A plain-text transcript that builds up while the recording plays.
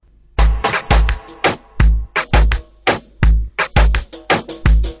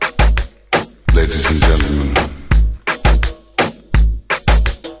ladies and gentlemen.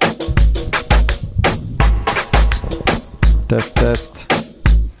 Test, test.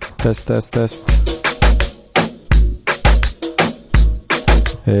 Test, test, test.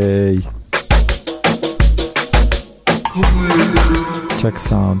 Hey. Check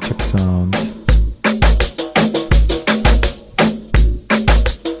sound, check sound.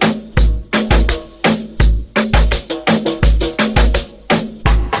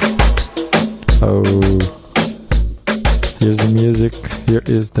 Oh. Here's the music, here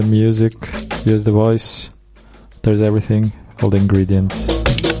is the music, here's the voice. There's everything, all the ingredients.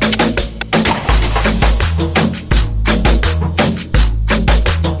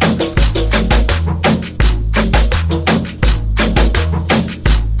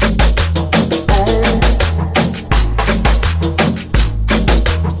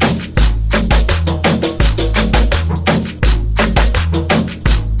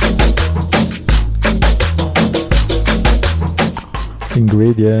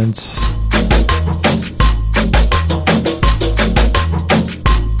 Ingredients.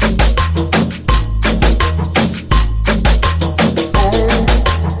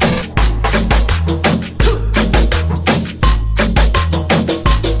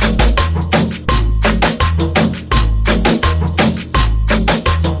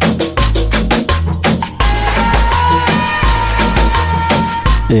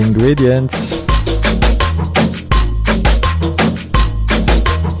 Ingredients.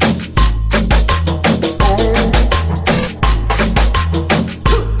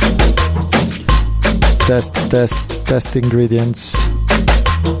 Test ingredients.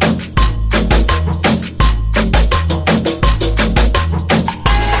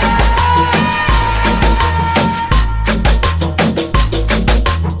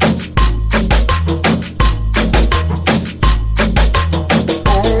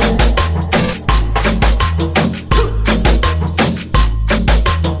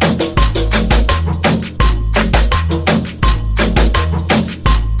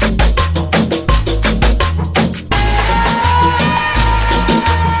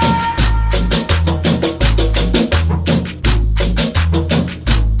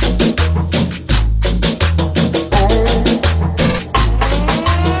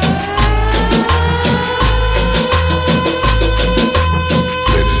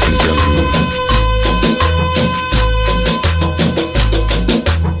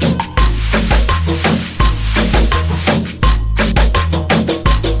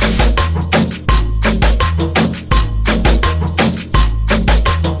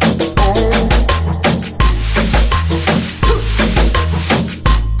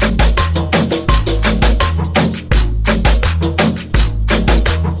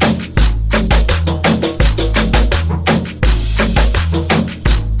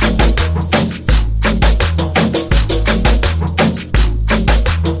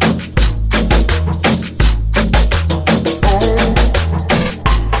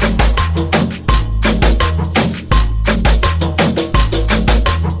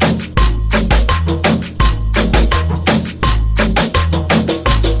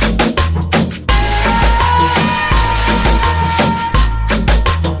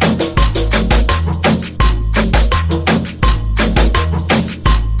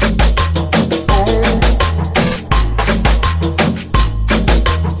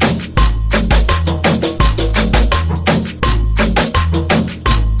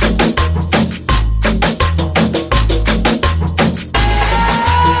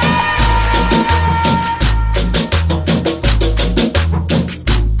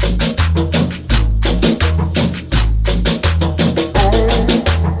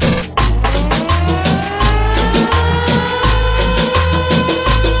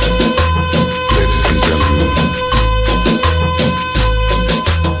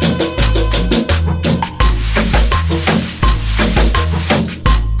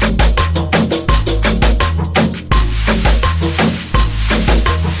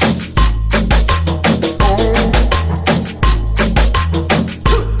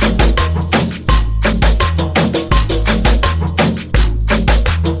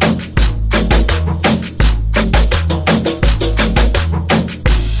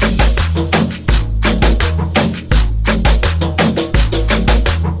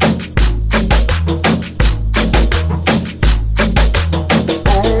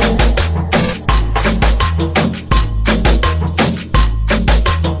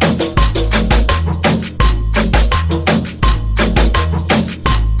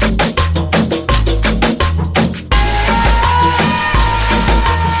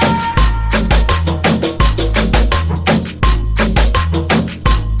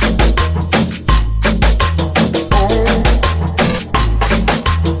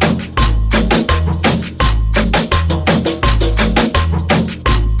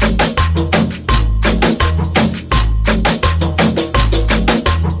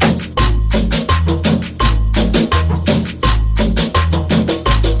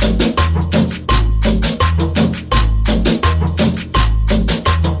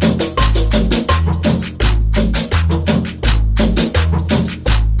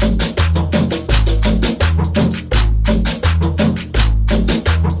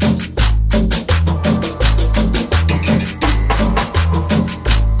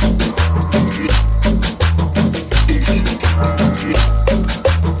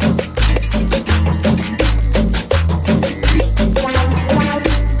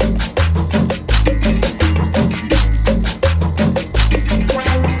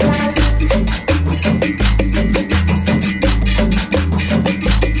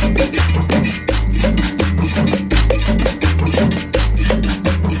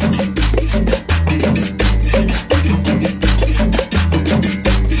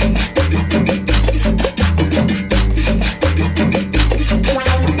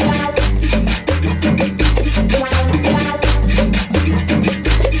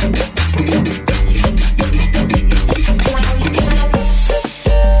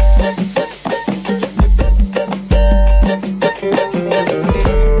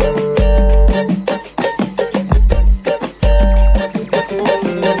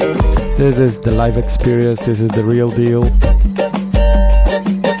 is the live experience. This is the real deal.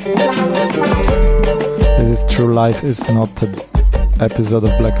 This is true life. It's not an episode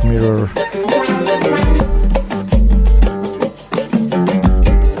of Black Mirror.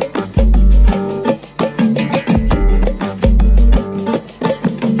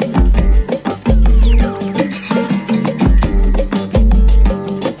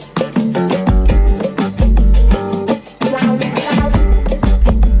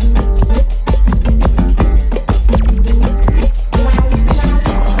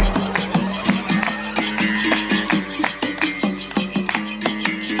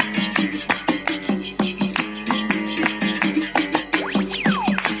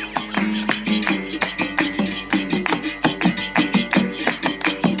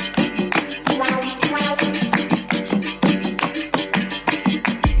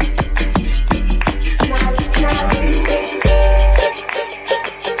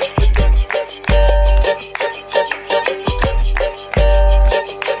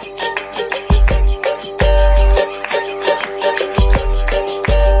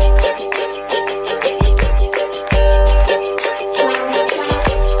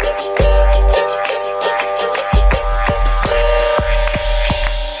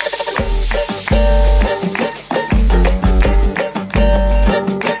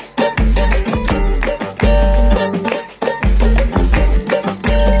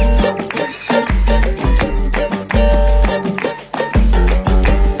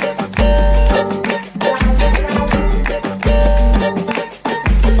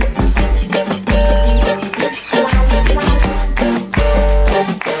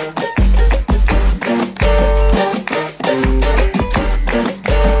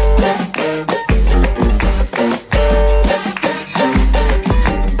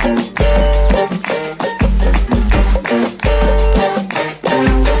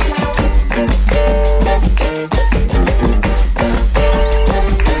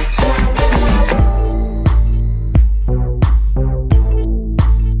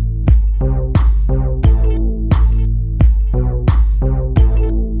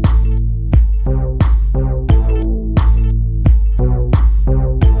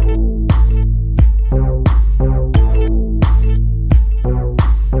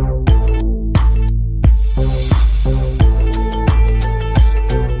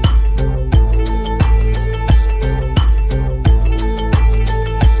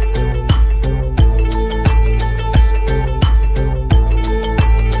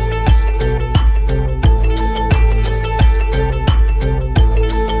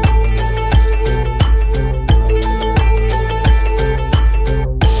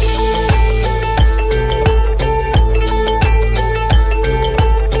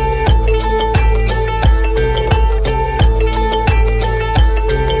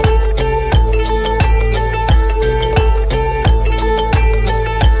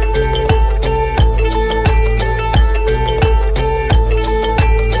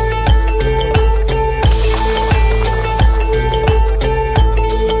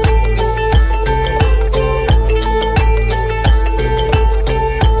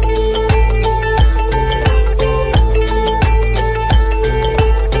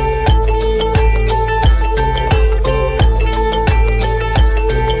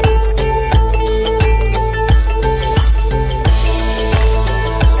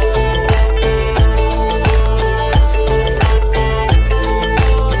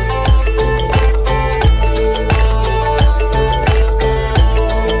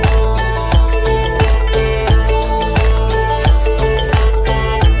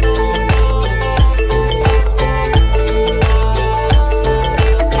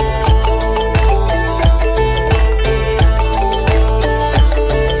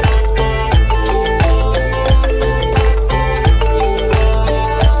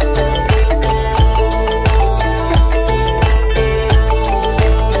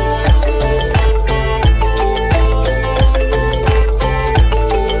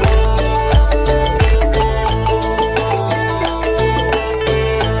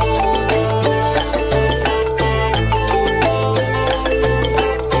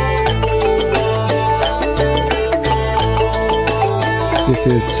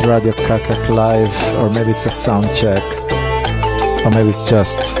 This is Radio Kak Kak Live, or maybe it's a sound check, or maybe it's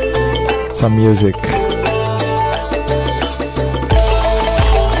just some music.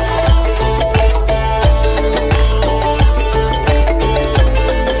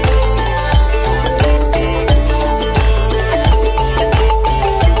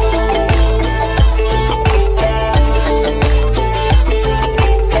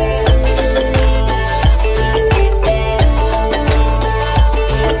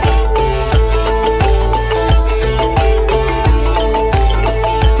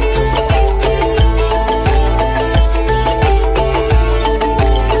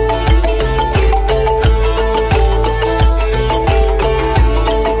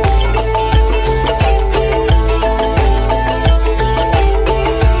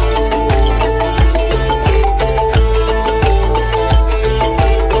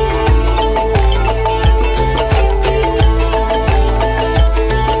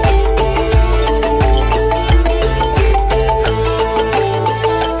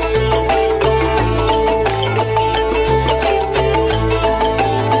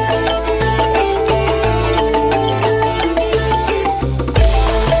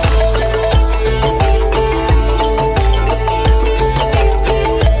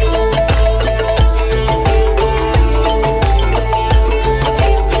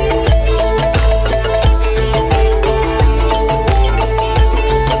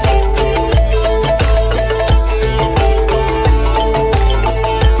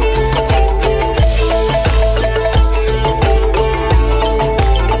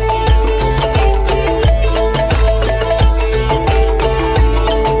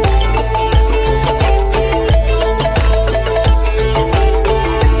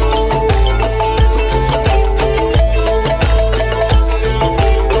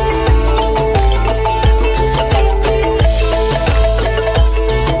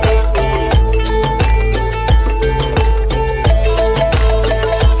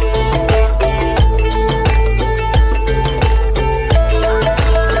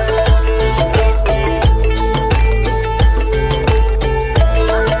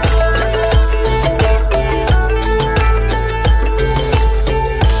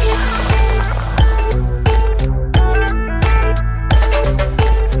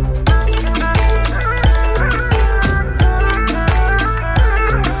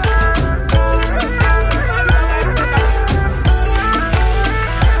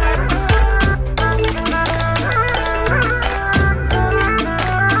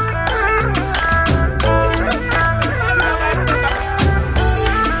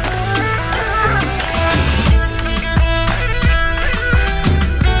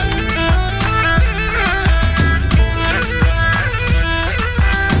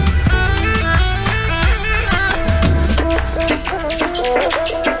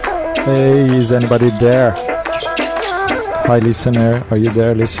 Hey, is anybody there? Hi, listener. Are you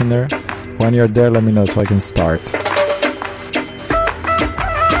there, listener? When you're there, let me know so I can start.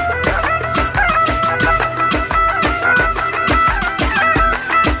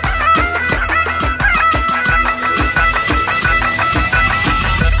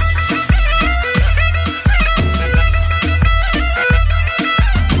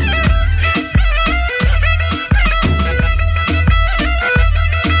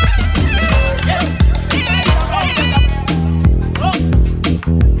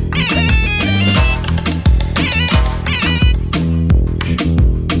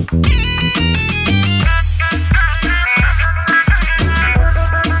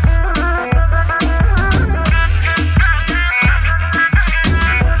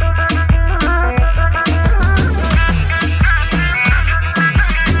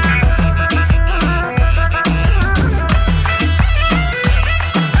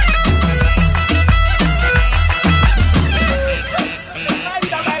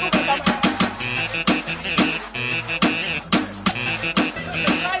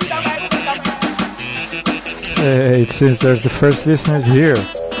 Hey, it seems there's the first listeners here.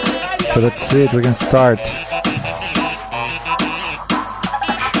 So that's it, we can start.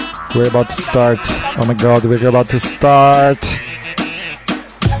 We're about to start. Oh my god, we're about to start.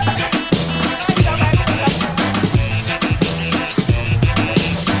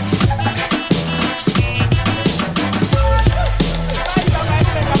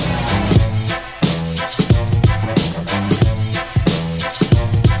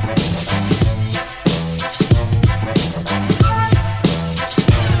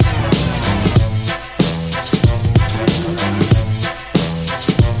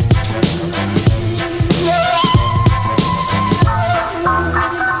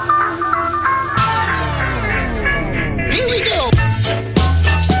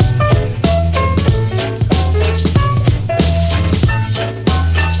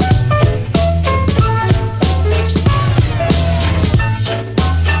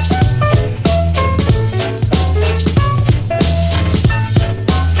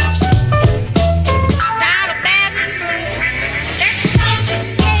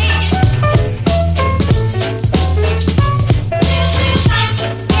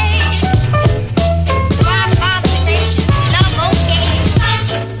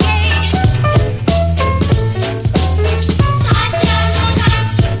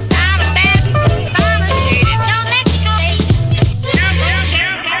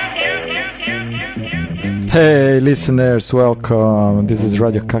 Hey listeners, welcome. This is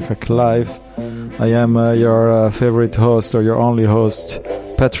Radio Kak Kak Live. I am your favorite host, or your only host,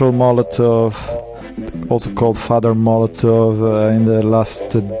 Father Molotov, also called Father Molotov, in the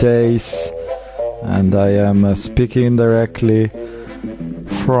last days. And I am speaking directly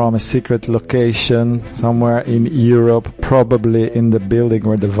from a secret location somewhere in Europe, probably in the building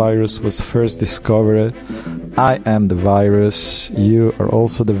where the virus was first discovered. I am the virus, you are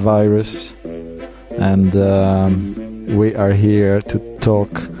also the virus. And we are here to talk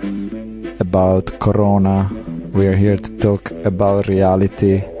about Corona. We are here to talk about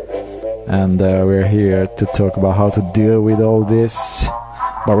reality. And we're here to talk about how to deal with all this.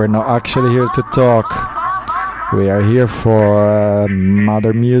 But we're not actually here to talk. We are here for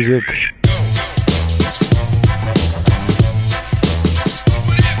mother music.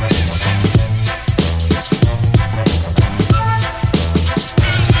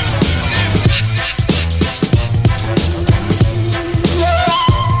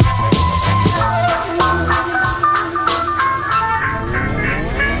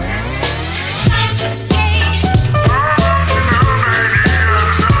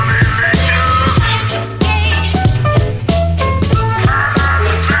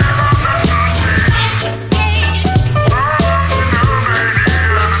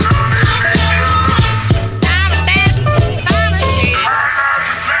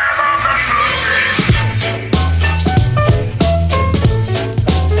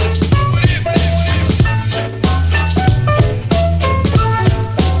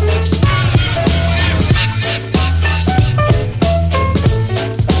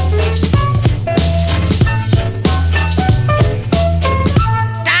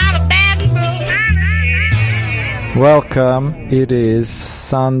 Welcome. It is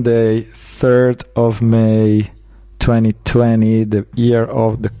Sunday, 3rd of May 2020, the year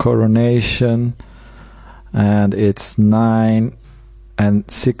of the coronation, and it's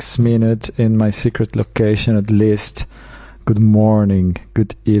 9:06 in my secret location at least. Good morning,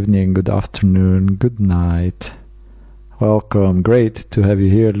 good evening, good afternoon, good night. Welcome. Great to have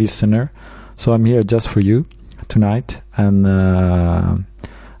you here, listener. So I'm here just for you tonight, and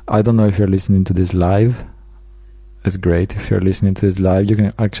I don't know if you're listening to this live. It's great. If you're listening to this live, you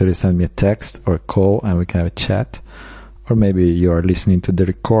can actually send me a text or a call and we can have a chat. Or maybe you are listening to the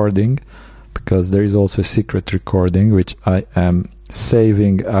recording, because there is also a secret recording which I am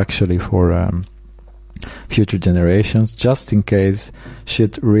saving actually for future generations, just in case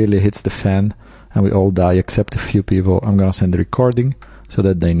shit really hits the fan and we all die except a few people. I'm gonna send the recording so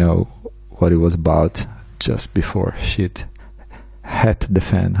that they know what it was about just before shit hit the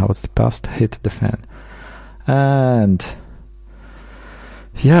fan. How was the past? Hit the fan. And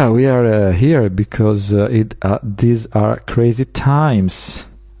yeah, we are here because these are crazy times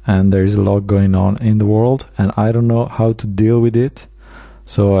and there is a lot going on in the world and I don't know how to deal with it.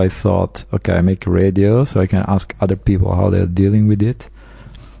 So I thought, okay, I make a radio so I can ask other people how they're dealing with it.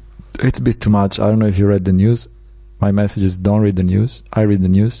 It's a bit too much. I don't know if you read the news. My message is don't read the news. I read the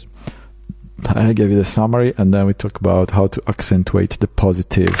news. I gave you the summary and then we talk about how to accentuate the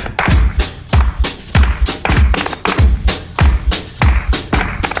positive.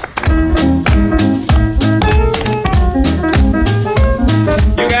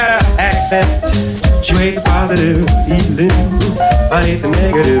 You gotta accentuate the positive feeling. I hate the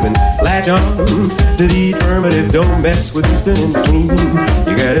negative and latch on to the affirmative. Don't mess with this in between.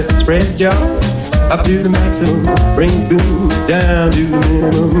 You gotta spread your up to the maximum, bring boom down to the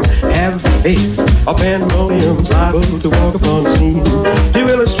minimum. Have faith, or pandemonium's liable to walk upon the scene. To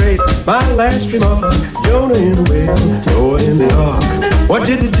illustrate my last remark, Jonah in the whale, Noah in the ark. What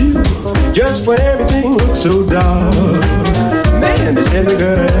did it do just when everything looked so dark? Man, they said we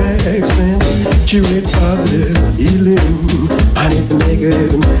gotta accentuate positive healing. I need the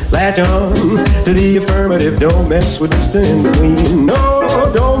negative and latch on to the affirmative. Don't mess with this thing in between.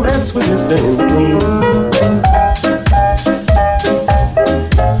 No, don't mess with this thing in between.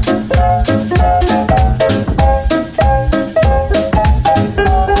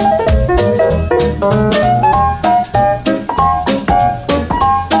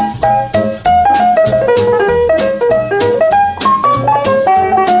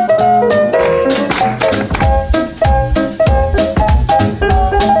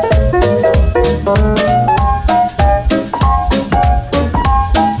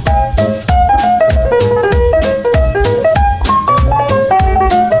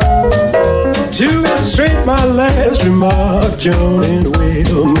 Jonah in the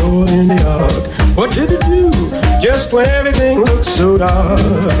whale, Noah in the ark. What did it do just when everything looked so dark?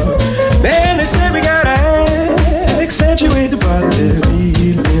 Man, they said we gotta accentuate the positive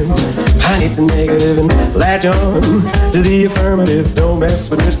feeling. I need the negative and latch on to the affirmative. Don't mess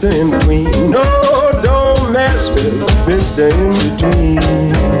with Mr. In Between. No, don't mess with Mr. In Between.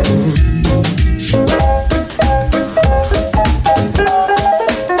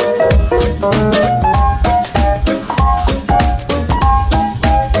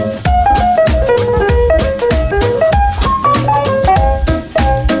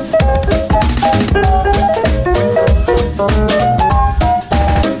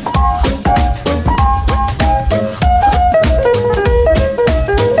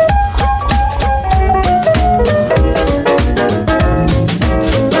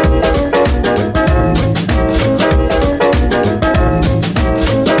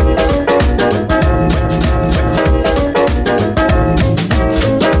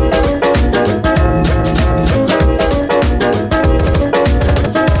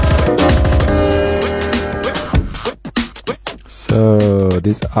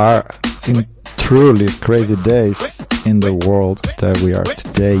 These are truly crazy days in the world that we are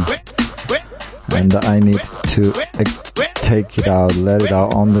today, and I need to take it out, let it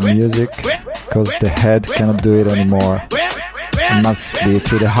out on the music, because the head cannot do it anymore. It must be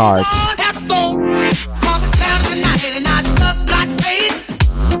through the heart.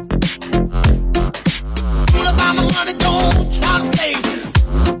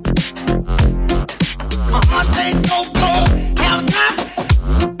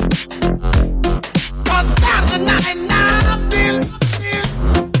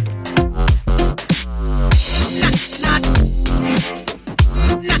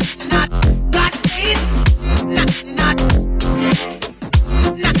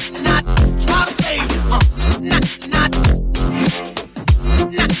 Not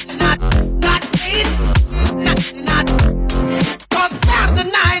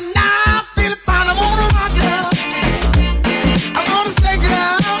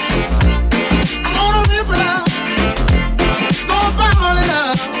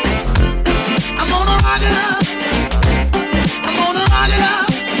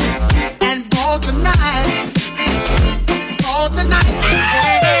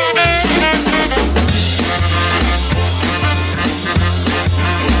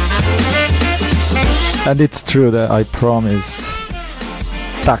And it's true that I promised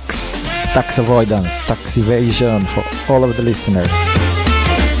tax avoidance, tax evasion for all of the listeners.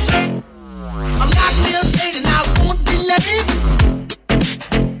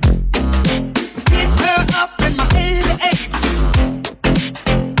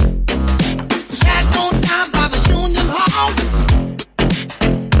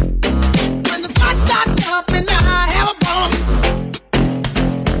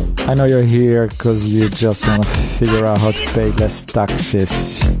 I know you're here because you just want to figure out how to pay less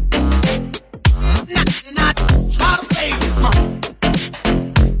taxes.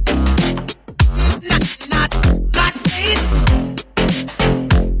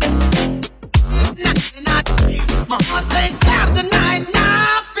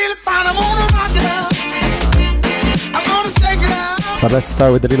 But let's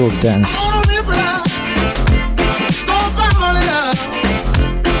start with a little dance.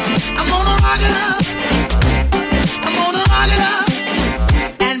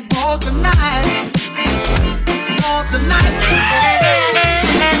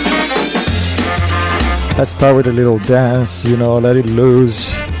 Let's start with a little dance, you know, let it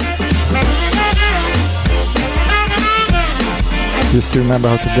loose. Do you still remember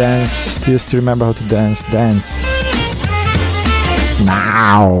how to dance? Do you still remember how to dance? Dance.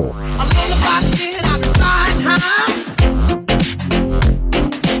 Now.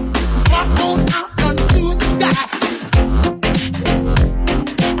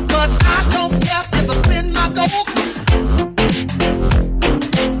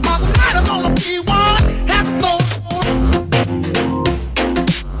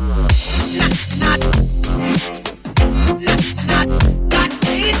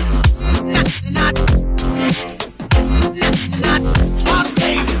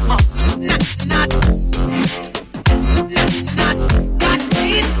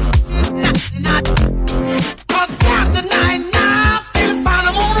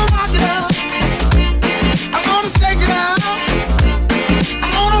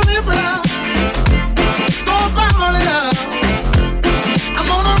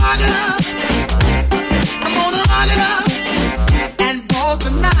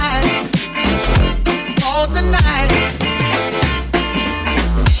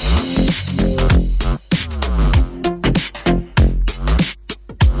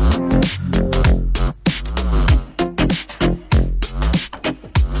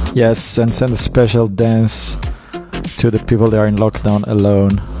 Yes, and send a special dance to the people that are in lockdown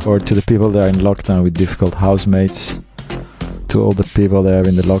alone, or to the people that are in lockdown with difficult housemates, to all the people that are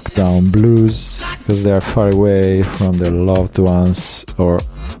in the lockdown blues because they are far away from their loved ones, or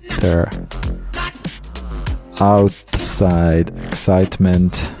their outside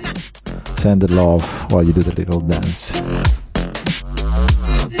excitement. Send the love while you do the little dance.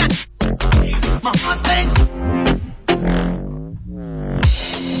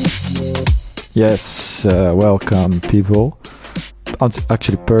 Yes, welcome people.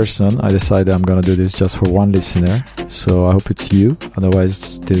 Actually, person, I decided I'm gonna do this just for one listener, so I hope it's you,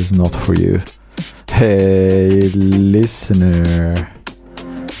 otherwise this is not for you. Hey listener,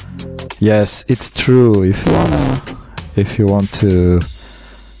 yes, it's true. If you want to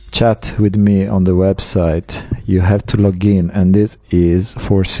chat with me on the website, you have to log in, and this is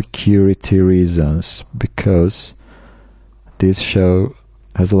for security reasons, because this show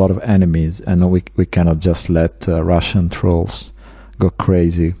has a lot of enemies, and we cannot just let Russian trolls go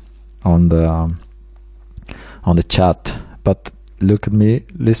crazy on the chat. But look at me,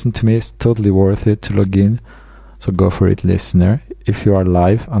 listen to me, it's totally worth it to log in, so go for it, listener. If you are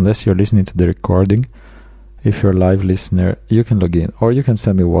live, unless you're listening to the recording, if you're a live listener, you can log in, or you can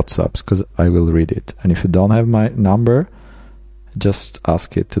send me WhatsApps, because I will read it. And if you don't have my number, just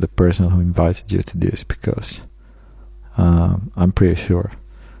ask it to the person who invited you to this, because I'm pretty sure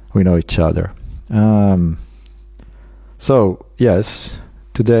we know each other. So yes,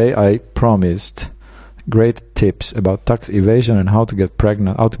 today I promised great tips about tax evasion and how to get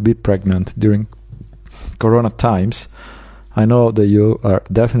pregnant, how to be pregnant during Corona times. I know that you are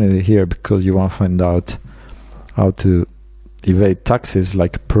definitely here because you want to find out how to evade taxes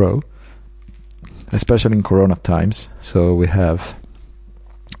like a pro, especially in Corona times. So we have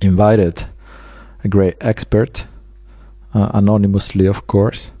invited a great expert, anonymously of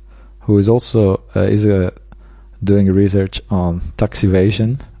course, who is also doing research on tax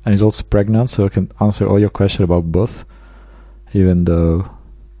evasion, and is also pregnant, so I can answer all your questions about both, even though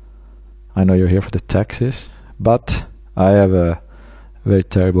I know you're here for the taxes. But I have a very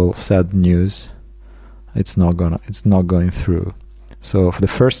terrible, sad news. It's not going through. So for the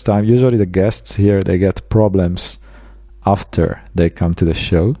first time, usually the guests here, they get problems after they come to the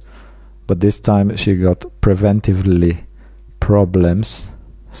show, but this time she got preventively problems,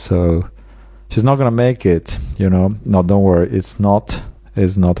 so she's not gonna make it, No, don't worry, it's not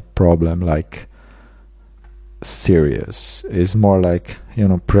a problem like serious. It's more like,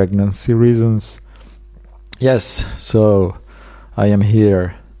 pregnancy reasons. Yes, so I am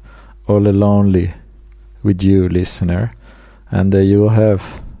here all alone with you, listener, and you will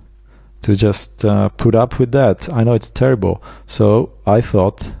have to just put up with that. I know it's terrible, so I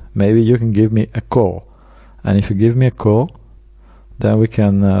thought maybe you can give me a call, and if you give me a call, then we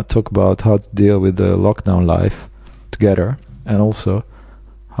can talk about how to deal with the lockdown life together, and also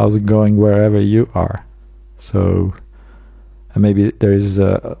how's it going wherever you are. So, and maybe there is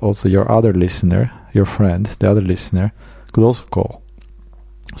also your other listener, your friend, the other listener, could also call.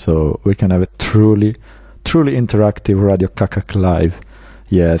 So we can have a truly interactive Radio Kak Kak Live.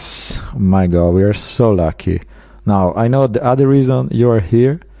 Yes, my God, we are so lucky. Now, I know the other reason you are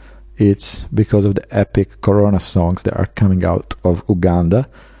here, it's because of the epic Corona songs that are coming out of Uganda,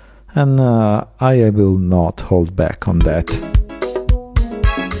 and I will not hold back on that.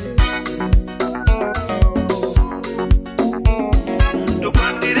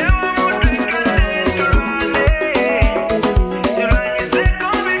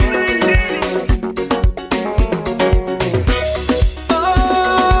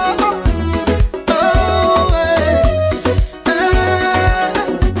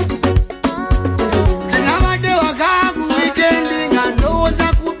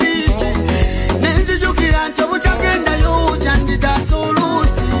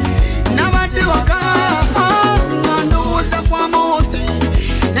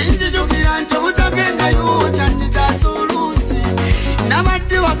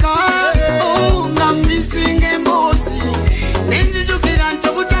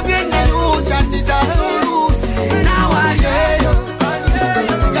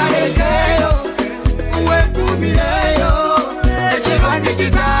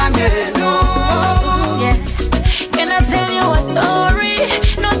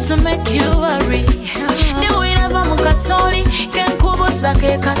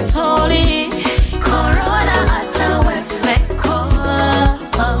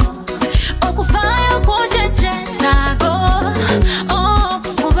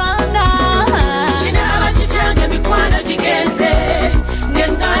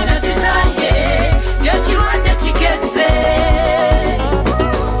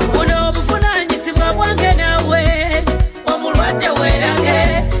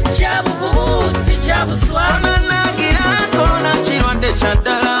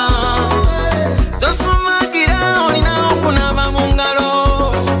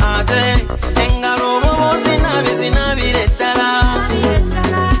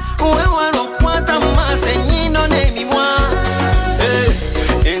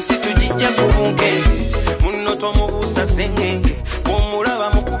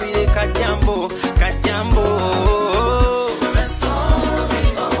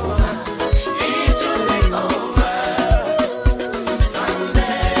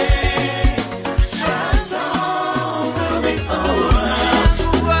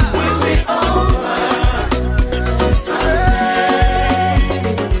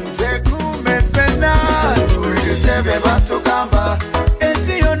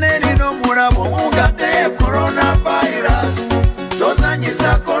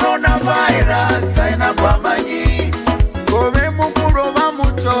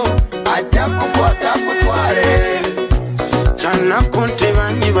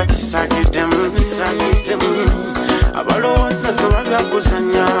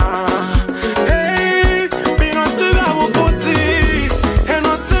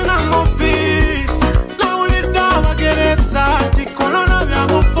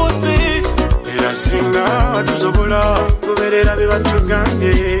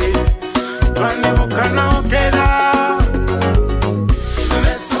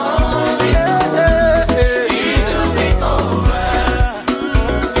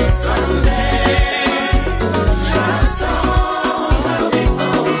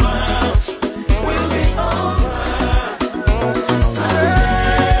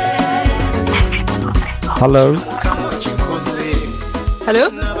 Hello. Hello?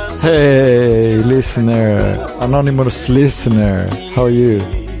 Hey, listener, anonymous listener, how are you?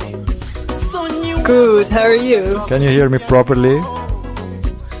 Good, how are you? Can you hear me properly?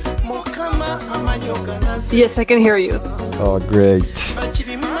 Yes, I can hear you. Oh, great.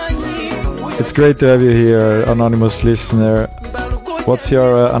 It's great to have you here, anonymous listener. What's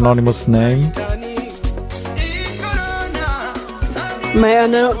your anonymous name? My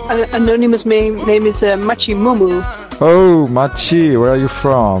anonymous name is Machi Mumu. Oh, Machi, where are you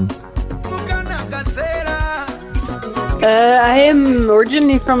from? I am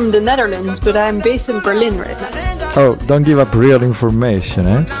originally from the Netherlands, but I'm based in Berlin right now. Oh, don't give up real information,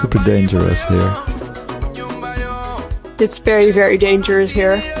 eh? It's super dangerous here. It's very, very dangerous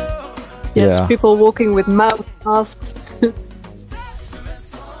here. Yes, Yeah. people walking with mouth masks.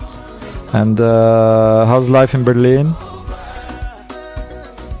 And how's life in Berlin?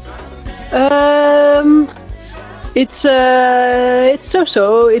 It's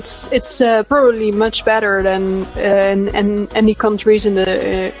so. It's probably much better than in any countries in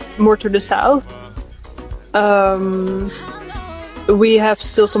the more to the south. We have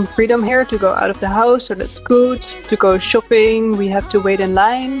still some freedom here to go out of the house, so that's good. To go shopping, we have to wait in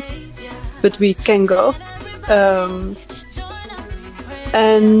line, but we can go.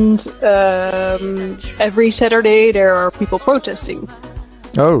 And every Saturday there are people protesting.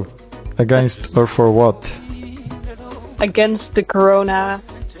 Oh, against or for what? Against the corona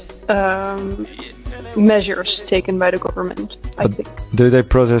measures taken by the government, I think. Do they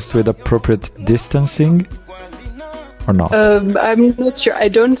protest with appropriate distancing or not? I'm not sure. I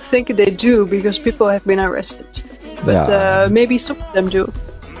don't think they do because people have been arrested. But Yeah. maybe some of them do.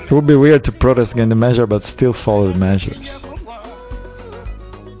 It would be weird to protest against the measure but still follow the measures.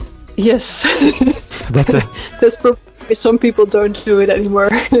 Yes. But, That's probably why some people don't do it anymore.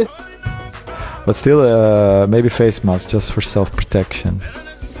 but still, maybe face mask just for self-protection.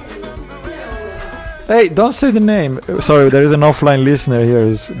 Hey, don't say the name. Sorry, there is an offline listener here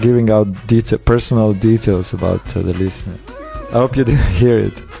who's giving out personal details about the listener. I hope you didn't hear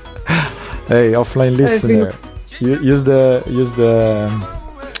it. Hey, offline listener, use the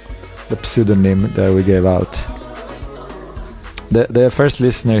pseudonym that we gave out. The first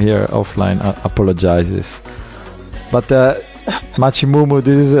listener here offline apologizes. But Machimumu,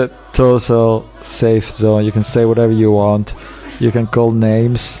 this is a total safe zone. You can say whatever you want. You can call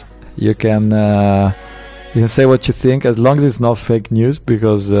names. You can say what you think as long as it's not fake news,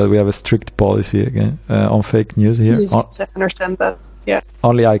 because we have a strict policy again on fake news here. Yes, I understand that. Yeah.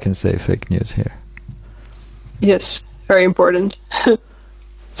 Only I can say fake news here. Yes, very important.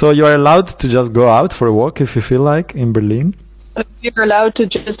 So you are allowed to just go out for a walk if you feel like in Berlin? We are allowed to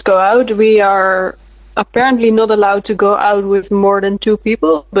just go out. We are apparently not allowed to go out with more than 2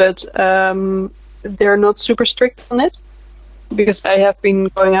 people, but they're not super strict on it, because I have been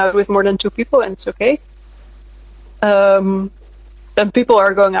going out with more than 2 people and it's okay. And people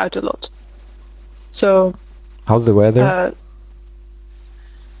are going out a lot. So how's the weather?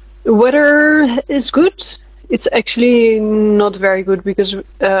 The weather is good. It's actually not very good because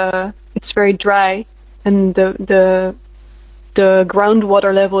it's very dry and the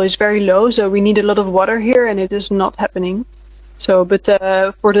groundwater level is very low, so we need a lot of water here, and it is not happening. So, but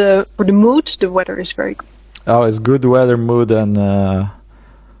for the mood, the weather is very good. Oh, it's good weather mood and a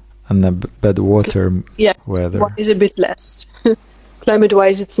bad water weather. One is a bit less.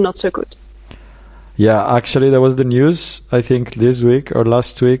 Climate-wise, it's not so good. Yeah, actually, there was the news, I think, this week or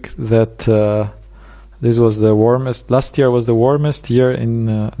last week that this was the warmest. Last year was the warmest year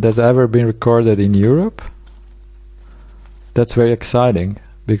that's ever been recorded in Europe. That's very exciting,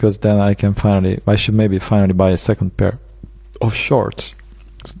 because then I should maybe finally buy a second pair of shorts.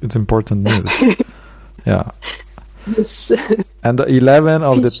 It's important news. Yeah. Yes. And 11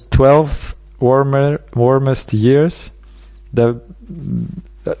 of the 12 warmest years, so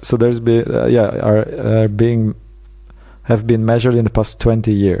there's been have been measured in the past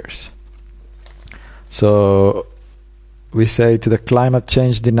 20 years. So we say to the climate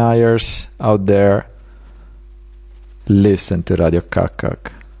change deniers out there, listen to Radio Kak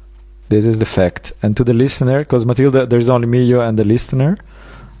Kak. This is the fact. And to the listener, because Matilda, there's only me, you, and the listener.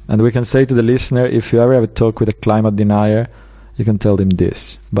 And we can say to the listener, if you ever have a talk with a climate denier, you can tell them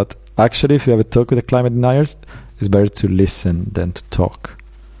this. But actually, if you have a talk with the climate deniers, it's better to listen than to talk.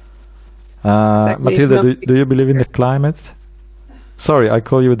 Exactly. Matilda, do you believe in the climate? Sorry, I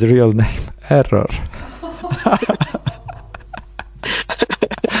call you with the real name. Error.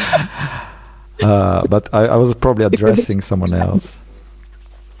 But I was probably addressing someone else.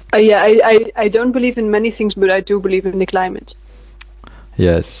 I don't believe in many things, but I do believe in the climate.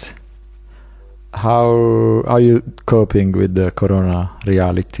 Yes. How are you coping with the corona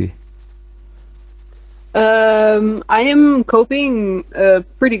reality? I am coping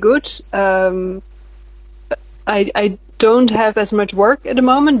pretty good. I don't have as much work at the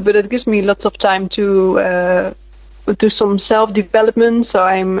moment, but it gives me lots of time to do some self-development. So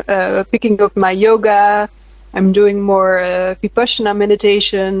I'm picking up my yoga. I'm doing more Vipassana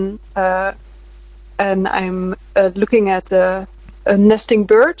meditation, and I'm looking at nesting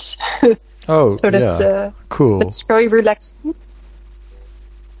birds. Oh, so that's cool. That's very relaxing.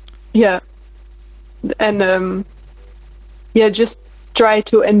 Yeah, and just try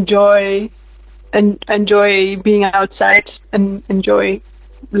to enjoy being outside and enjoy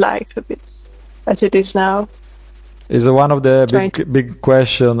life a bit as it is now. Is one of the big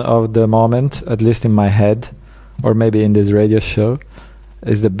question of the moment, at least in my head, or maybe in this radio show,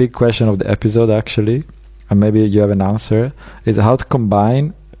 is the big question of the episode actually, and maybe you have an answer, is how to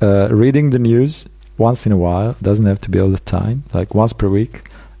combine reading the news once in a while, doesn't have to be all the time, like once per week,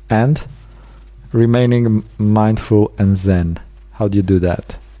 and remaining mindful and zen. How do you do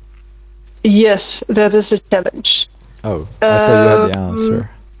that? Yes, that is a challenge. Oh, I thought you had the answer.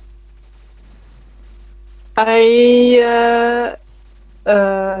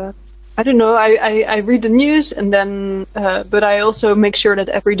 I don't know. I read the news and then, but I also make sure that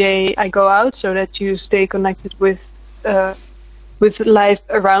every day I go out so that you stay connected with life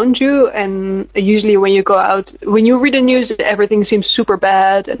around you. And usually when you go out, when you read the news, everything seems super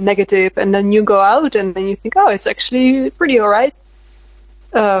bad and negative, and then you go out and then you think, oh, it's actually pretty alright.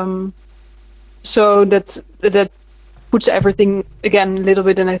 So that puts everything again a little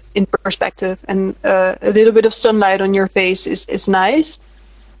bit in perspective, and a little bit of sunlight on your face is nice.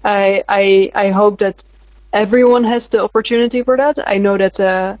 I hope that everyone has the opportunity for that. I know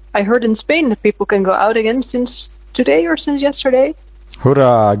that I heard in Spain that people can go out again since today or since yesterday.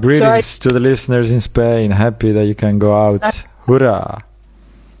 Hurrah! Greetings to the listeners in Spain. Happy that you can go out. Exactly. Hurrah!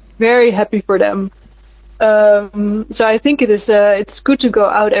 Very happy for them. So I think it's good to go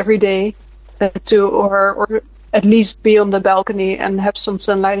out every day, or at least be on the balcony and have some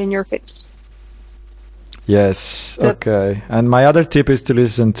sunlight in your face. Yes, okay. And my other tip is to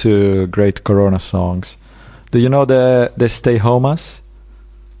listen to great Corona songs. Do you know the Stay Homas?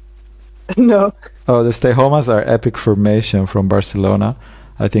 No. Oh, the Stay Homas are epic formation from Barcelona.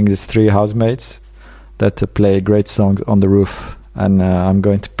 I think it's 3 housemates that play great songs on the roof. And I'm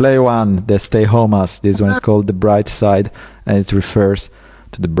going to play one, the Stay Homas. This one is called The Bright Side, and it refers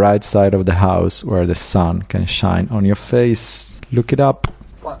to the bright side of the house where the sun can shine on your face. Look it up.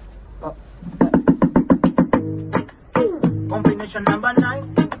 Combination number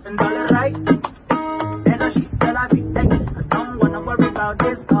 9, and dollar right. As she said, I be I don't wanna worry about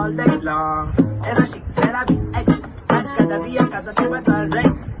this all day long. As she said, I be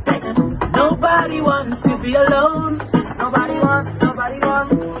nobody wants to be alone. Nobody wants.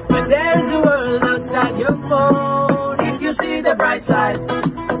 But there's a world outside your phone. If you see the bright side,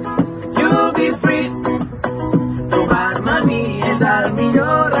 you'll be free. Trobar mami es al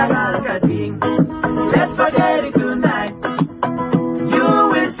millor regal que tinc. Let's forget it tonight. You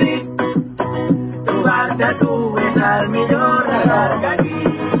will see. Trobar-te tu és el millor regal que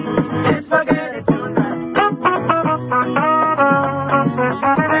tinc. Let's forget it tonight. Let's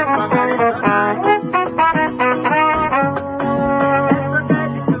forget it tonight. Let's forget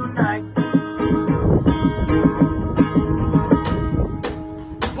it tonight.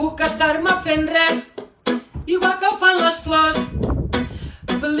 Puc estar-me fent res, igual que ho fan les flors.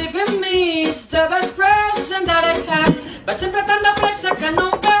 Believe in me, it's the best present that I have. Vaig sempre tan de pressa que no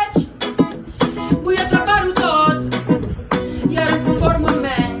ho veig. Vull atrapar-ho tot i ara em conformo amb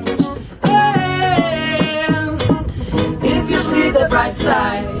menys. If you see the bright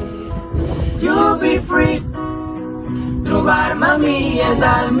side, you'll be free. Trobar-me a mi és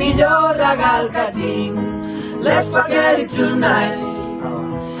el millor regal que tinc. Let's forget it tonight,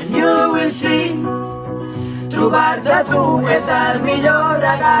 and you will see. Trobar-te tu és el millor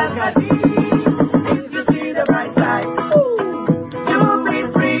regal que tinc. If you see the bright side, you'll be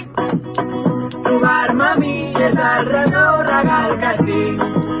free. Trobar-me a mi és el millor regal que tinc.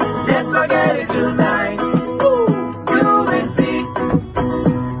 Let's forget it tonight, you will see.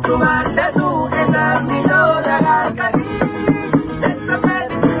 Trobar-te tu és el millor regal que tinc. Let's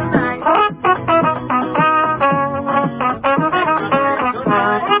forget it tonight.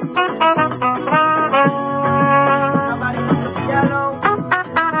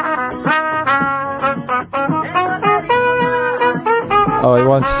 Oh, I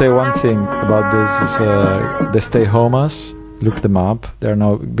want to say one thing about this. The Stay Homas. Look them up. They're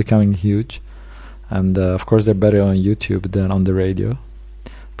now becoming huge. And of course they're better on YouTube than on the radio,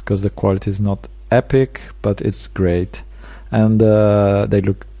 because the quality is not epic, but it's great. And they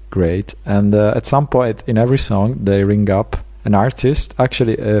look great. And at some point in every song they ring up an artist,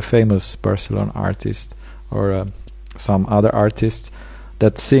 actually a famous Barcelona artist, or some other artist,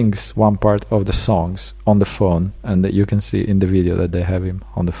 that sings one part of the songs on the phone, and that you can see in the video that they have him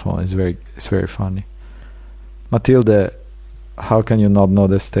on the phone. It's very funny. Matilde, how can you not know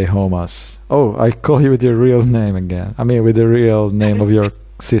the Stay Homas? Oh, I call you with your real name again. I mean, with the real name of your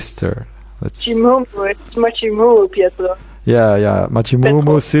sister. Machimumu, it's Machimumu, Pietro. Yeah,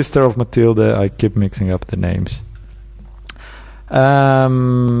 Machimumu, sister of Matilde. I keep mixing up the names.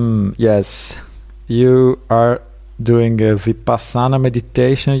 Yes, you are doing a Vipassana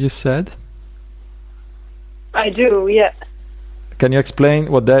meditation, you said? I do, yeah. Can you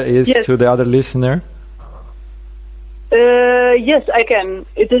explain what that is Yes. to the other listener? Yes, I can.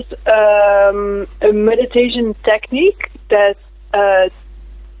 It is a meditation technique that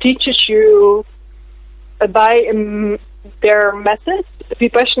teaches you by their method.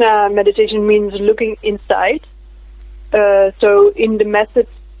 Vipassana meditation means looking inside. So in the method,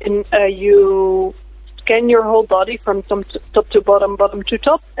 you scan your whole body from top to bottom, bottom to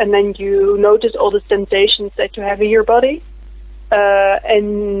top, and then you notice all the sensations that you have in your body.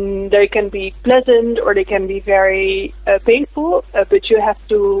 And they can be pleasant or they can be very painful, but you have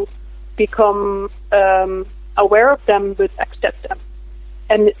to become aware of them but accept them.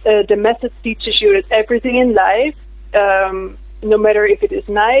 And the method teaches you that everything in life, no matter if it is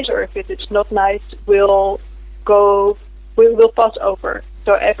nice or if it is not nice, will pass over.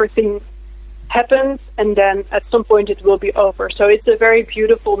 So everything happens and then at some point it will be over. So it's a very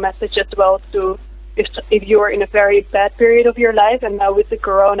beautiful message as well to if you are in a very bad period of your life, and now with the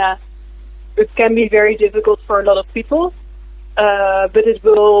corona, it can be very difficult for a lot of people. But it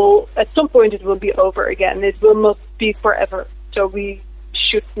will, at some point, it will be over again. It will not be forever. So we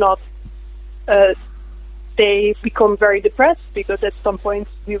should not become very depressed, because at some point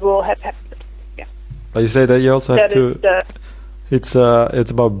we will have happiness. Yeah. But you say that you also have to. It's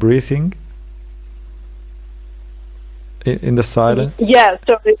about breathing in the silence. Yeah.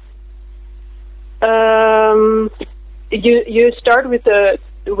 So. You start with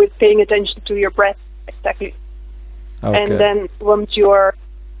paying attention to your breath, exactly. Okay. And then once you are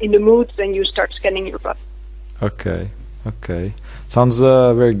in the mood, then you start scanning your body. Okay. Sounds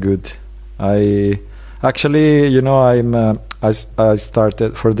very good. I actually, I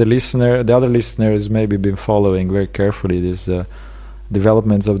started, for the other listeners maybe been following very carefully these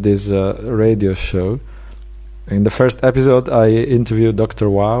developments of this radio show. In the first episode, I interviewed Dr.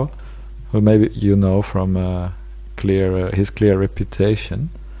 Wow, who maybe you know from his clear reputation,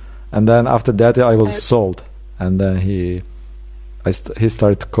 and then after that I was sold, and then he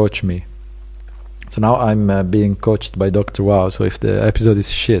started to coach me. So now I'm being coached by Dr. Wow. So if the episode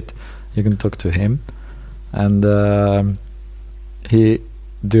is shit, you can talk to him, and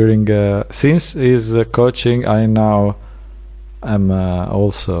since his coaching, I now am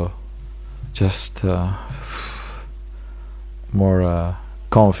also just more.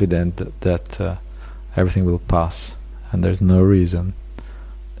 Confident that everything will pass and there's no reason.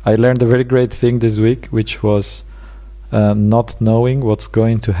 I learned a very great thing this week, which was not knowing what's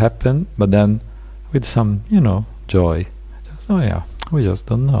going to happen, but then with some, joy. We just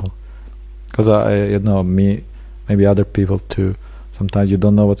don't know. Because maybe other people too. Sometimes you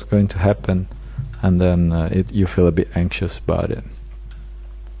don't know what's going to happen, and then you feel a bit anxious about it.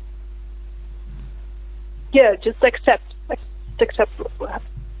 Yeah, just accept what will happen.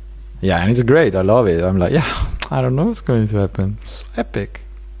 Yeah, and it's great. I love it. I'm like, I don't know what's going to happen. It's epic.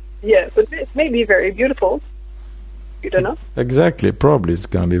 Yeah, but it may be very beautiful. You don't know. Exactly. Probably it's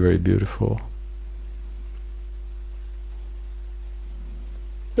going to be very beautiful.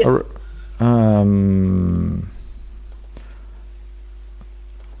 Yeah.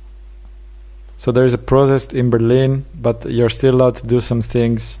 So there is a protest in Berlin, but you're still allowed to do some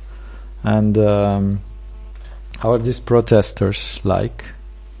things. And how are these protesters like?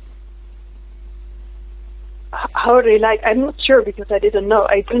 How are they like? I'm not sure, because I didn't know.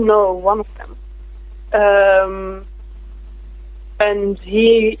 I do know one of them. And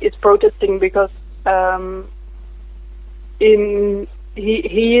he is protesting because he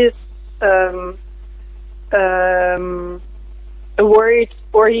is worried,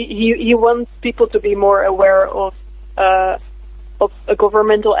 or he wants people to be more aware of a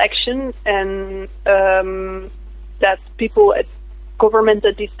governmental action, and that people at government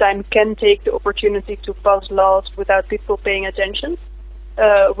at this time can take the opportunity to pass laws without people paying attention,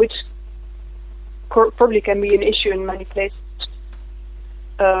 which probably can be an issue in many places.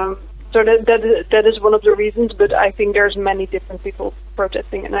 So that is one of the reasons, but I think there's many different people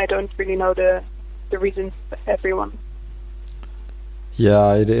protesting, and I don't really know the reasons for everyone.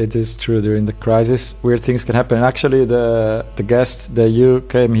 Yeah, it is true. During the crisis, weird things can happen. Actually, the guest that you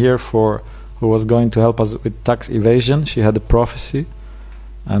came here for, who was going to help us with tax evasion, she had a prophecy,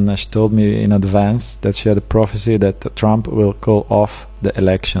 and she told me in advance that she had a prophecy that Trump will call off the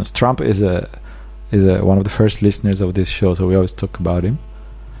elections. Trump is one of the first listeners of this show, so we always talk about him.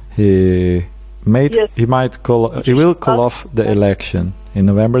 He will call off the election in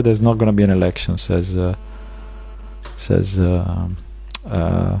November. There's not going to be an election, says the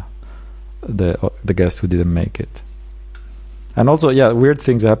guest who didn't make it. And also, weird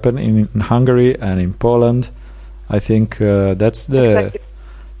things happen in Hungary and in Poland. I think that's the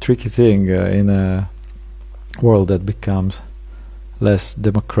tricky thing in a world that becomes less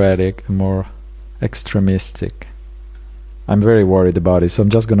democratic and more extremistic. I'm very worried about it, so I'm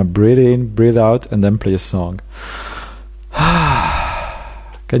just gonna breathe in, breathe out, and then play a song.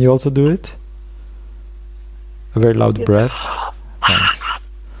 Can you also do it? A very loud breath. Thanks.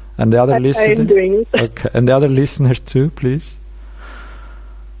 And the other listener. I'm doing it. Okay, and the other listeners too, please.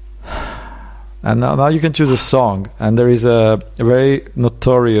 And now you can choose a song, and there is a very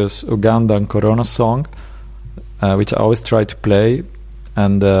notorious Ugandan Corona song, which I always try to play,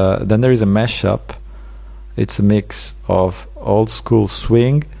 and then there is a mashup. It's a mix of old school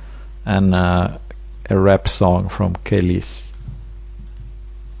swing and a rap song from Kelis.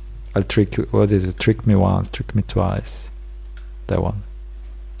 I'll trick you. What is it? Trick me once, trick me twice. That one.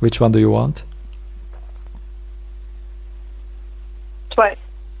 Which one do you want? Twice.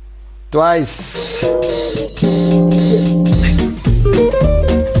 Twice.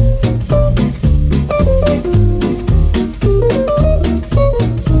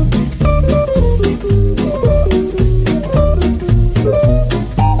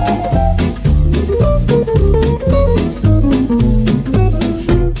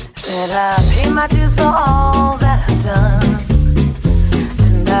 Said I pay my dues for all that I've done,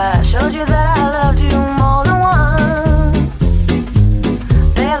 and I showed you that I loved you more than once.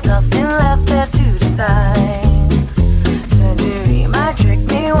 There's nothing left there to decide. Said you might trick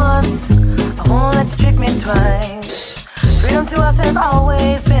me once, I won't let you trick me twice. Freedom to us has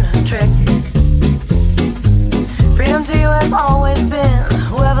always been a trick. Freedom to you has always been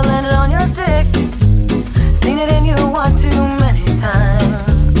whoever landed on your dick. Seen it in you one too many times.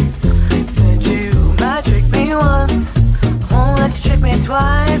 Said you might trick me once, I won't let you trick me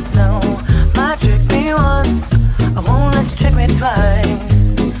twice. No, might trick me once, I won't let you trick me twice.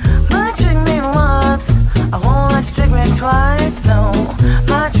 Might trick me once, I won't let you trick me twice. No,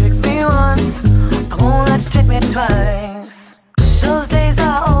 might trick me once, I won't let you trick me twice. Those days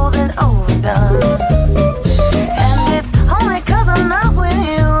are old and overdone, and it's only 'cause I'm not with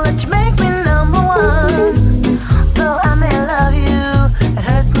you that you make me number one. So I may love you, it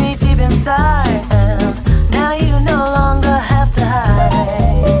hurts me deep inside, and now you no longer have to hide.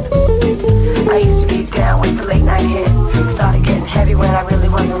 I used to be down with the late night hit, started getting heavy when I really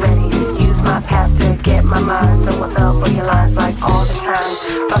wasn't ready. Used my past to get my mind, so I fell for your lines like all the time.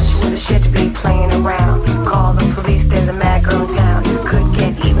 Thought you were the shit to be playing around. Call the police, there's a mad girl in town. Couldn't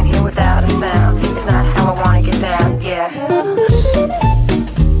get even here without a sound. It's not how I wanna get down, yeah.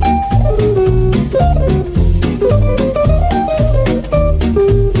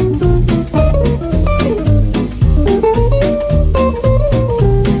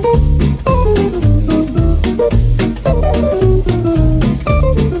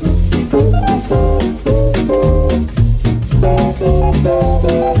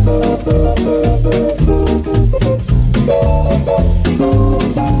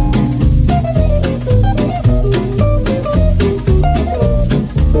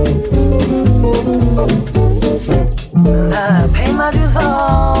 I pay my dues for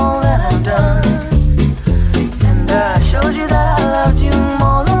all that I've done, and I showed you that I loved you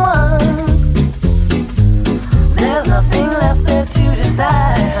more than once. There's nothing left there to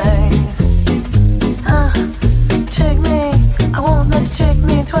decide. Trick me, I won't let you trick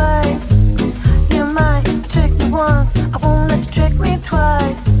me twice. You might trick me once, I won't let you trick me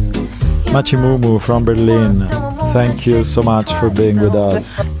twice. Machimumu from Berlin. Thank you so much for being with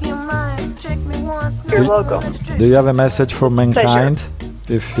us. You're welcome. Do you have a message for mankind?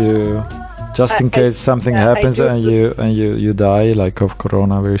 If you, just in case something happens and you die, like of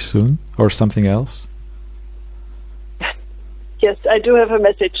corona very soon, or something else? Yes, I do have a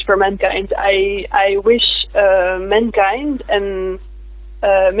message for mankind. I wish mankind and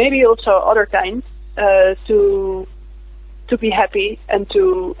maybe also other kinds to be happy and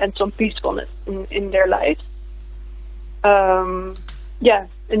some peacefulness in their lives. And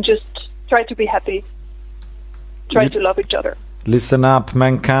just try to be happy. Try to love each other. Listen up,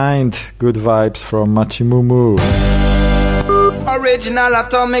 mankind. Good vibes from Machimumu. Original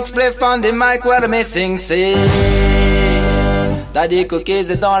atomic spliff on the mic where me sing say. T'as des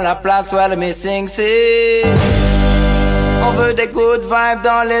cookies dans la place where me sing say. On veut des good vibes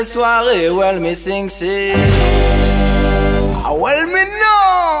dans les soirées where me sing say. Well me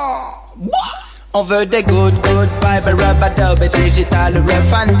know. On veut des good vibes, rub-a-dub et digital,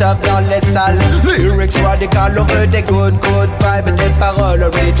 rough and tough dans les salles. Lyrics radical, on veut des good vibes, des paroles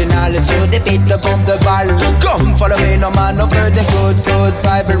originales sur des beats de bombes de balles. Come follow me, no man, on veut des good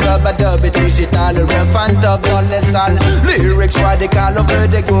vibes, rub-a-dub et digital, rough and tough dans les salles. Lyrics radical, on veut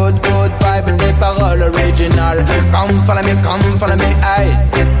des good vibes, des paroles originales. Come follow me, aye.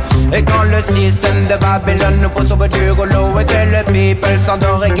 Et quand le système de Babylone nous pousse au bout du rouleau et que le people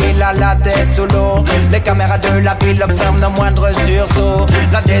s'endort et qu'il a la tête sous l'eau, les caméras de la ville observent nos moindres sursauts.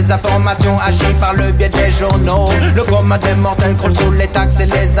 La désinformation agit par le biais des journaux. Le coma des mortels croule sous les taxes et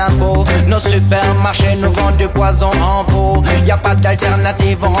les impôts. Nos supermarchés nous vendent du poison en pot. Y a pas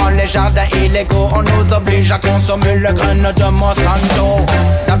d'alternative, on rend les jardins illégaux. On nous oblige à consommer le grain de Monsanto.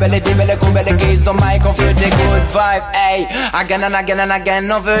 La belle et belle coupe, belle guise au mic, on veut des good vibes. Hey, again and again and again,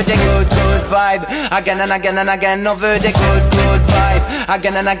 on veut des good vibe. Again and again and again, on veut des good vibe.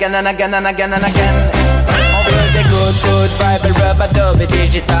 Again and again and again and again and again. On veut des good vibe, rub-a-dub et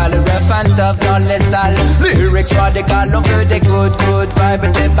digital, rough and tough dans les salles. Lyrics radical, on veut des good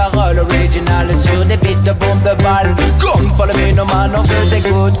vibe, des paroles originales sur des beats de bombes de balles. Come follow me, no man, on veut des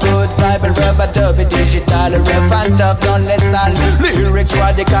good vibe, rub-a-dub et digital, rough and tough dans les salles. Lyrics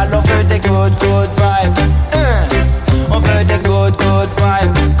radical, on veut des good vibe. On veut des good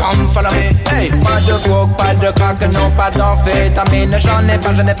vibes. Come follow me. Hey, pas de coke, pas de crack, non pas d'amphétamine. J'en ai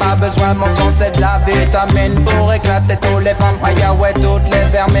pas besoin, mon sang c'est de la vitamine. Pour éclater tous les vampires, ouais, toutes les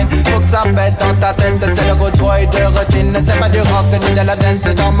vermines. Faut que ça pète dans ta tête, c'est le good boy de routine. C'est pas du rock ni de la dance,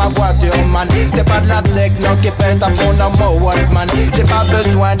 c'est dans ma voiture, man. C'est pas de la techno qui pète à fond dans mon Walkman. J'ai pas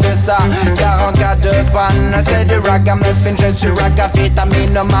besoin de ça, car en cas de panne, c'est du ragamuffin, je suis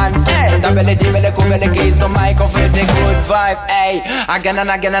ragavitamine, man. Hey, ta belle dit, belle coupe, belle guise au mic, on fait des good vibe, hey. Again and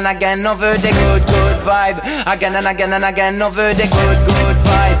again and again, on veut des good vibe. Again and again and again, on veut des good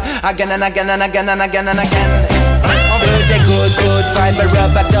vibe. Again and again and again and again and again. On veut des good vibe,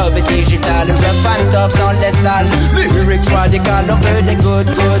 rub-a-dub et digital, rough and tough dans les salles. Lyrics radical, on veut des good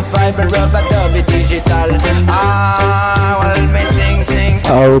vibe, rub-a-dub et digital. Ah, well, me sing.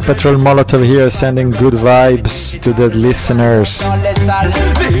 Oh, Father Molotov here sending good vibes to the listeners.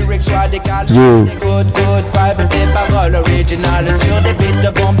 You. Sur des beats de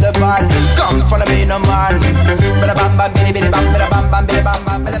bombes de balles. Come follow me, no man.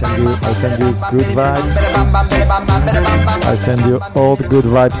 I send you good vibes. I send you all the good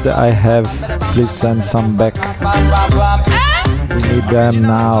vibes that I have. Please send some back. We need them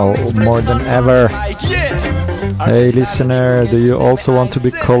now more than ever. Hey listener, do you also want to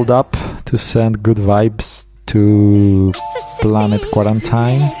be called up to send good vibes to Planet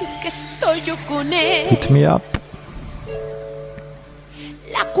Quarantine? Hit me up.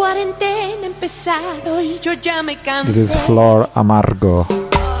 La cuarentena ha empezado y yo ya me cansé. This is Flor Amargo.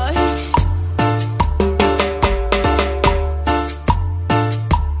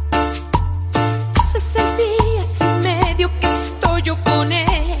 Hace 6 días y medio que estoy yo con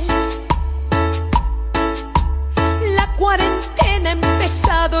él. La cuarentena ha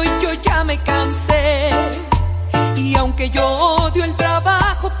empezado y yo ya me cansé. Y aunque yo odio el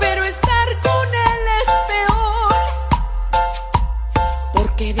trabajo, pero estar con él es peor.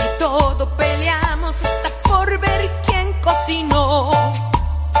 Porque de todo peleamos hasta por ver quién cocinó.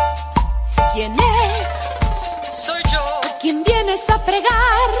 ¿Quién es? Soy yo. ¿A quién vienes a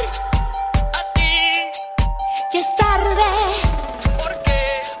fregar? A ti. Ya es tarde. ¿Por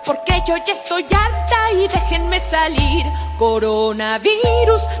qué? Porque yo ya estoy harta y déjenme salir.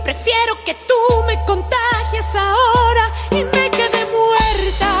 Coronavirus, prefiero que tú me contagies ahora y me quede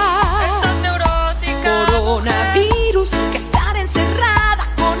muerta. Estás neurótica. Coronavirus, que estar encerrada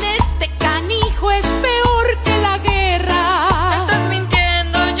con este canijo es peor que la guerra. Estás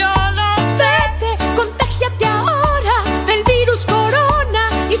mintiendo, yo lo sé. Vete, contágiate ahora del virus corona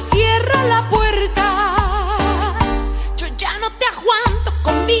y cierra la puerta. Yo ya no te aguanto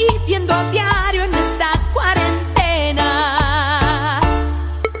conviviendo a diario en esta cuarentena.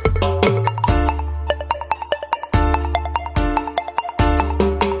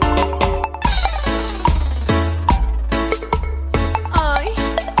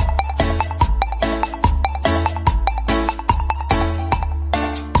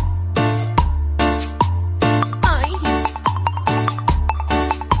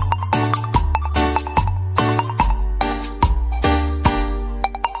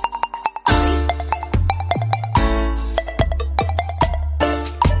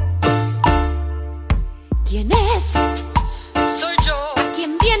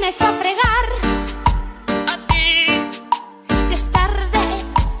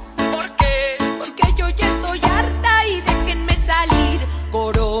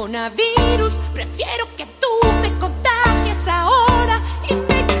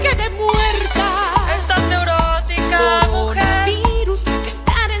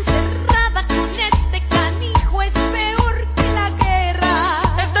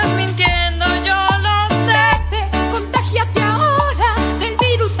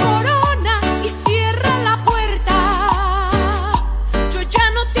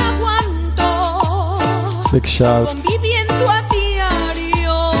 Big shout. Conviviendo a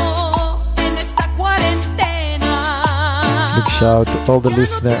diario en esta cuarentena. Big shout to all the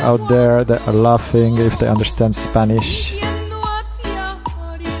listeners out there that are laughing if they understand Spanish.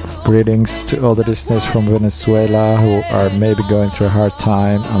 Greetings to all the listeners from Venezuela who are maybe going through a hard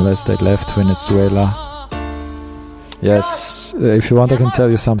time unless they left Venezuela. Yes, if you want I can tell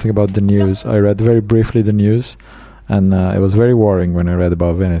you something about the news. I read very briefly the news and it was very worrying when I read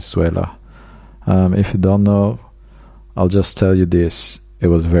about Venezuela. If you don't know, I'll just tell you this. It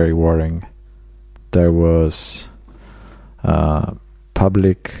was very worrying. There was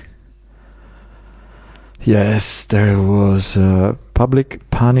public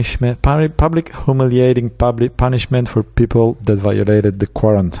punishment, public humiliating public punishment for people that violated the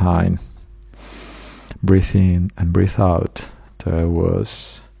quarantine. Breathe in and breathe out. There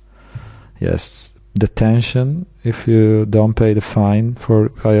was, detention if you don't pay the fine for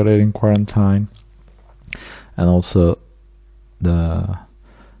violating quarantine, and also the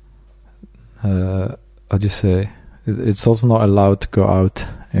how do you say? It's also not allowed to go out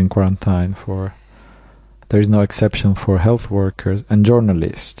in quarantine for. There is no exception for health workers and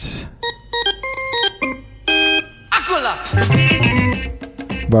journalists.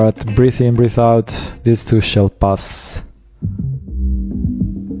 But breathe in, breathe out, these two shall pass.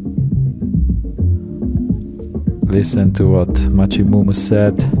 Listen to what Machimumu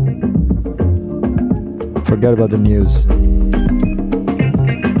said. Forget about the news.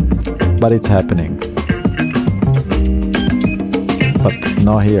 But it's happening. But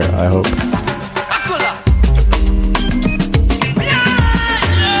not here, I hope.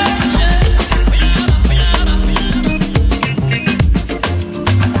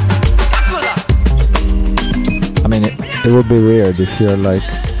 It would be weird if you're like,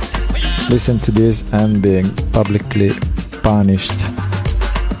 listen to this and being publicly punished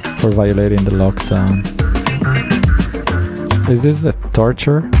for violating the lockdown. Is this a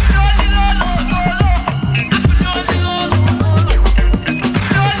torture?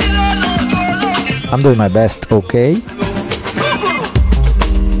 I'm doing my best, okay?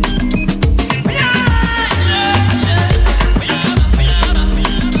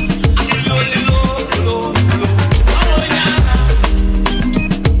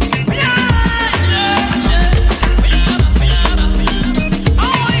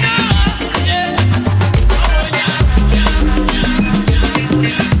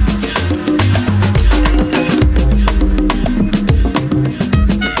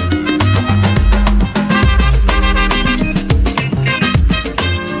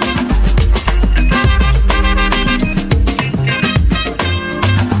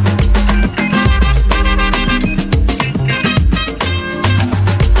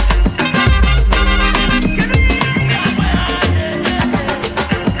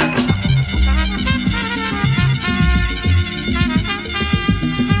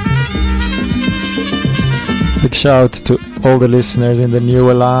 Shout to all the listeners in the New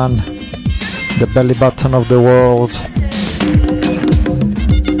Elan, the belly button of the world.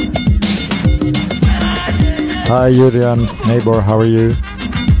 Hi Julian, neighbor, how are you?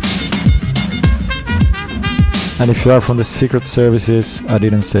 And if you are from the secret services, I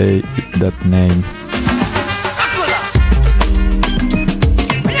didn't say that name.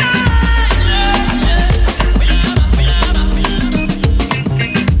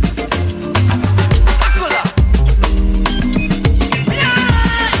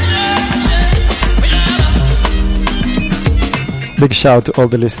 Big shout to all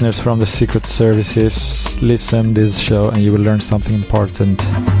the listeners from the secret services. Listen this show and you will learn something important.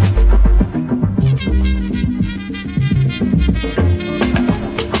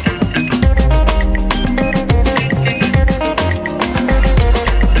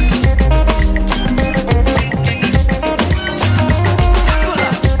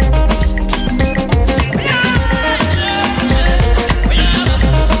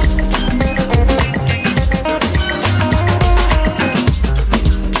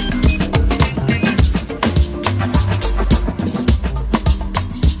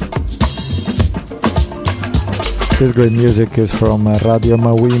 This great music is from Radio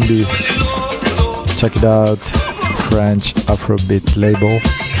Mawimbi. Check it out, French Afrobeat label.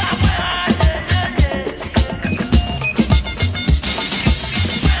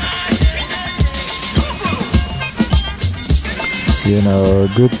 You know,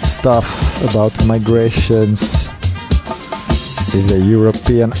 good stuff about migrations is the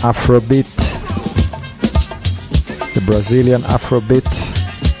European Afrobeat, the Brazilian Afrobeat,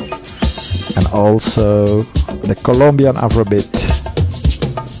 and also the Colombian Afrobeat.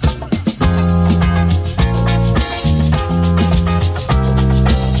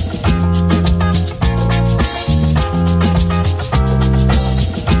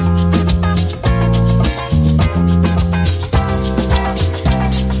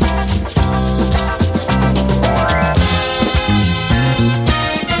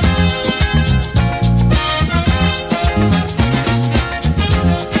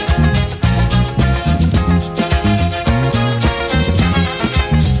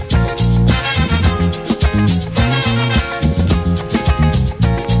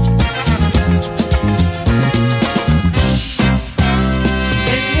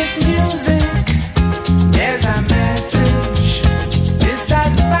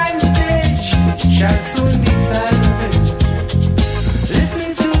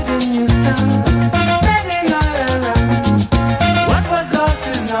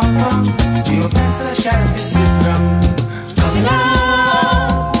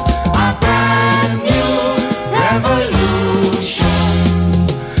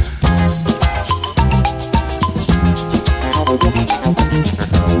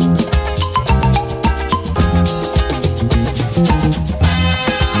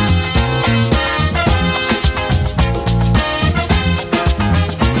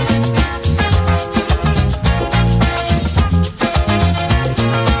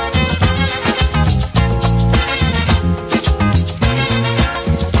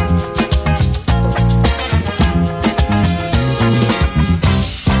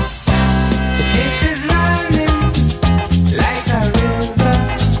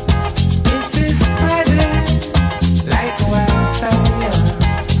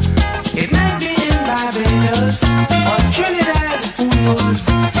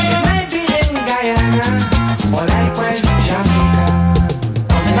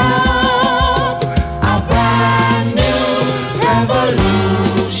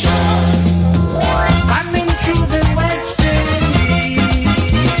 revolution. Coming through the West Indies.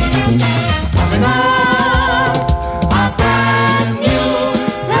 Coming up, a brand new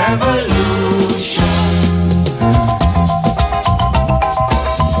revolution.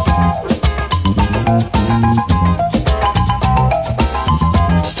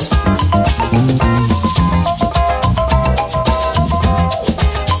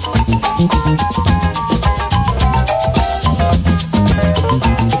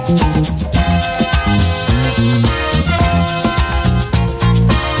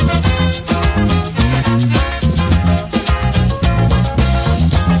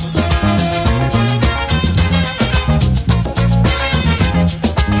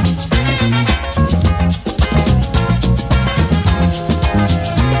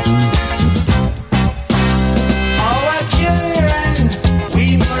 Our children, we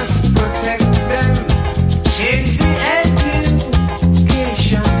must protect them. Change the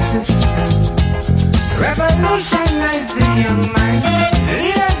education system. Revolutionize the young mind.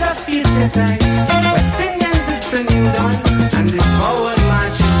 Leaders of future time. West Indians, it's a new dawn. And the forward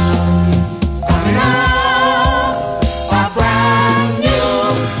marching on. Coming up, a brand new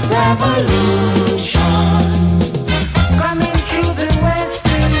revolution. Coming through the West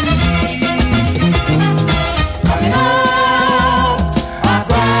Indies. Coming up, a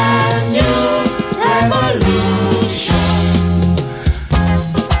brand new revolution.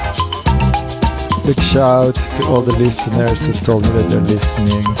 Big shout to all the listeners who told me that they're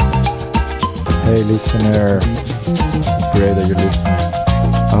listening. Hey listener, great that you're listening.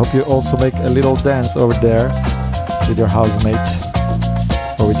 I hope you also make a little dance over there with your housemate,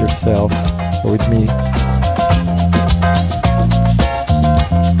 or with yourself, or with me.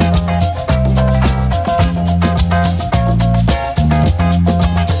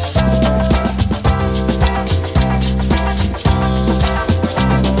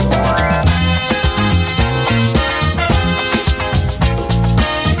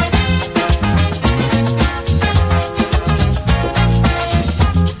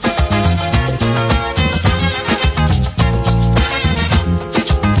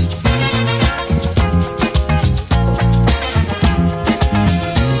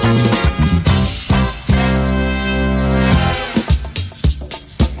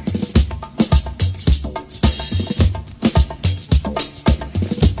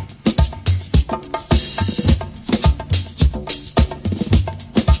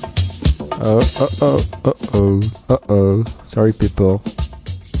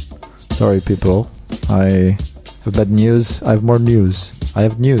 Sorry people. I have bad news. I have more news. I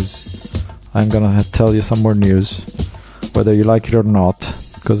have news. I'm gonna tell you some more news, whether you like it or not,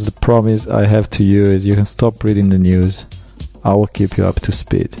 because the promise I have to you is you can stop reading the news. I will keep you up to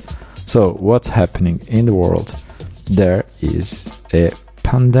speed. So, what's happening in the world? There is a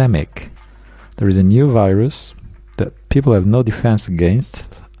pandemic. There is a new virus that people have no defense against,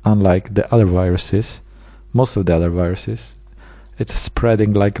 unlike the other viruses, most of the other viruses. It's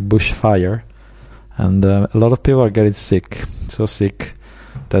spreading like a bushfire, and a lot of people are getting sick, so sick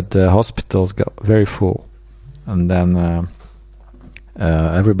that the hospitals got very full. And then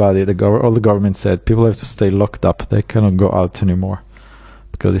everybody, all the government said people have to stay locked up. They cannot go out anymore,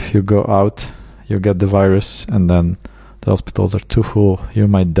 because if you go out, you get the virus, and then the hospitals are too full. You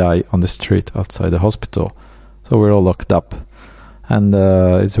might die on the street outside the hospital. So we're all locked up. And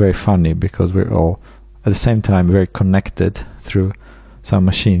it's very funny because we're all at the same time very connected through some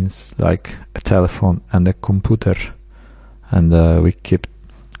machines like a telephone and a computer, and we keep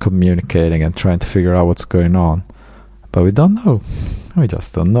communicating and trying to figure out what's going on, but we don't know. We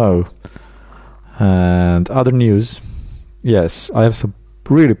just don't know. And other news, yes, I have some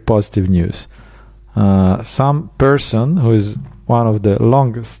really positive news. Some person who is one of the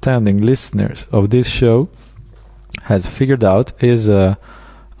long-standing listeners of this show has figured out, is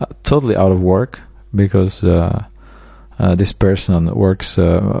totally out of work, because this person works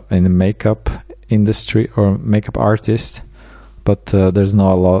in the makeup industry, or makeup artist, but there's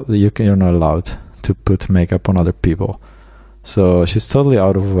no law. You're not allowed to put makeup on other people. So she's totally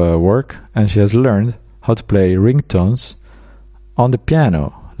out of work, and she has learned how to play ringtones on the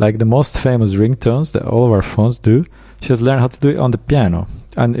piano, like the most famous ringtones that all of our phones do. She has learned how to do it on the piano,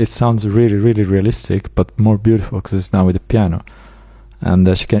 and it sounds really, really realistic, but more beautiful because it's now with the piano.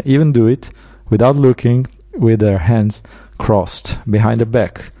 And she can even do it without looking, with her hands crossed behind her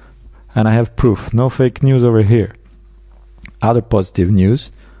back. And I have proof. No fake news over here. Other positive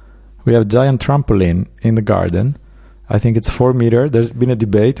news. We have a giant trampoline in the garden. I think it's 4 meter. There's been a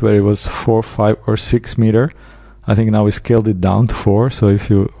debate where it was 4, 5 or 6 meter. I think now we scaled it down to 4. So if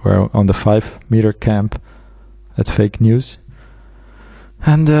you were on the 5 meter camp, that's fake news.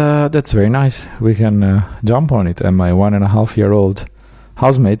 And that's very nice. We can jump on it. And my 1.5-year-old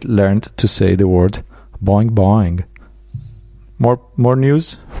housemate learned to say the word boing boing. More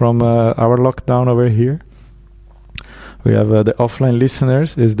news from our lockdown over here. We have the offline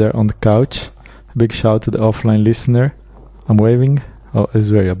listeners is there on the couch. Big shout to the offline listener. I'm waving. Oh, it's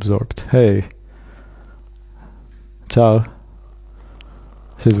very absorbed. Hey. Ciao.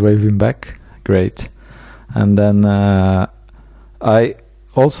 She's waving back. Great. And then I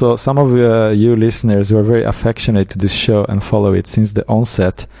also, some of you listeners who are very affectionate to this show and follow it since the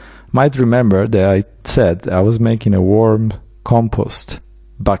onset might remember that I said I was making a warm compost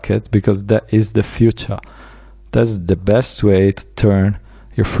bucket because that is the future. That's the best way to turn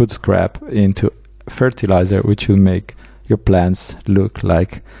your food scrap into fertilizer, which will make your plants look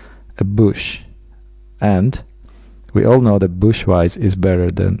like a bush. And we all know that bushwise is better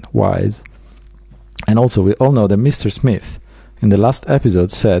than wise. And also we all know that Mr. Smith in the last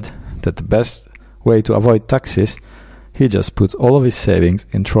episode said that the best way to avoid taxes, he just puts all of his savings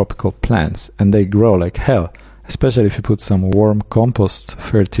in tropical plants and they grow like hell, especially if you put some warm compost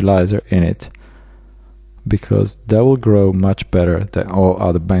fertilizer in it, because they will grow much better than all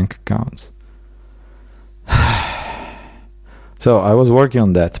other bank accounts. So I was working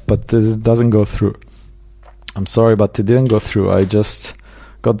on that, but this doesn't go through. I'm sorry, but it didn't go through. I just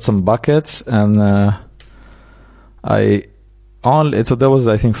got some buckets and so that was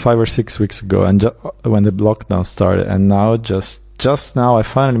I think 5 or 6 weeks ago, and when the lockdown started, and now just now I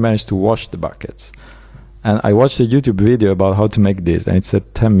finally managed to wash the buckets. And I watched a YouTube video about how to make this, and it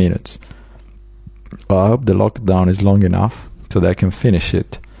said 10 minutes. Well, I hope the lockdown is long enough so that I can finish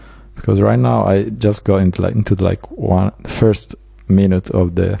it, because right now I just got into the first minute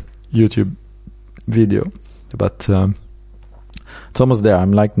of the YouTube video, but it's almost there.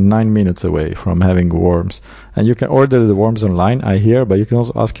 I'm like 9 minutes away from having worms, and you can order the worms online, I hear, but you can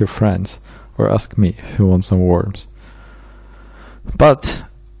also ask your friends or ask me if you want some worms. But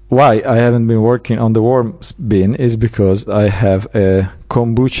why I haven't been working on the worms bin is because I have a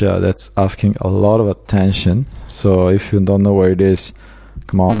kombucha that's asking a lot of attention. So if you don't know where it is,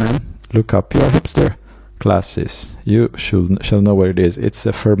 come on, man, look up your hipster classes. You shall know where it is. It's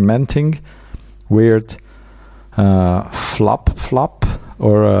a fermenting weird flop,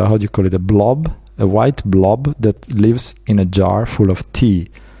 or how do you call it, a white blob that lives in a jar full of tea.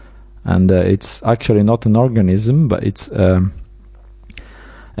 And it's actually not an organism, but it's a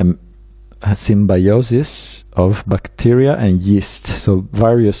symbiosis of bacteria and yeast, so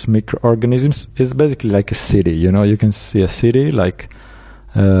various microorganisms. It's basically like a city, you can see a city like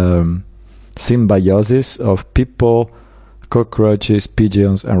symbiosis of people, cockroaches,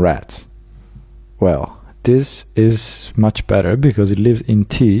 pigeons and rats. Well, this is much better because it lives in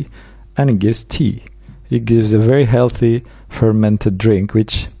tea and it gives tea. It gives a very healthy fermented drink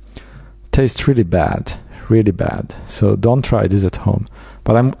which tastes really bad. So don't try this at home.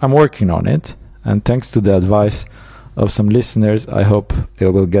 But I'm working on it, and thanks to the advice of some listeners, I hope it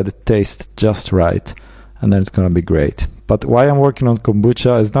will get the taste just right, and then it's gonna be great. But why I'm working on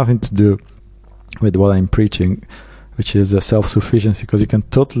kombucha has nothing to do with what I'm preaching, which is self-sufficiency, because you can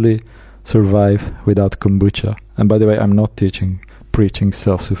totally survive without kombucha. And by the way, I'm not preaching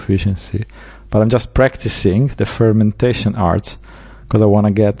self-sufficiency, but I'm just practicing the fermentation arts because I want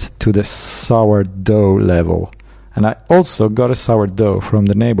to get to the sourdough level. And I also got a sourdough from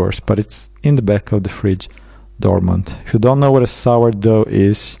the neighbors, but it's in the back of the fridge, dormant. If you don't know what a sourdough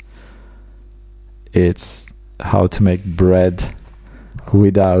is, it's how to make bread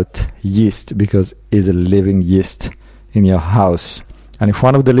without yeast, because it's a living yeast in your house. And if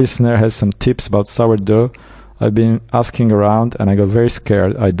one of the listeners has some tips about sourdough, I've been asking around and I got very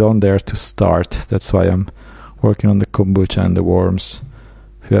scared. I don't dare to start. That's why I'm working on the kombucha and the worms.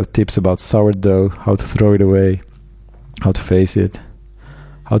 If you have tips about sourdough, how to throw it away, how to face it,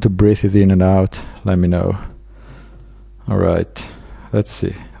 how to breathe it in and out, let me know. All right, let's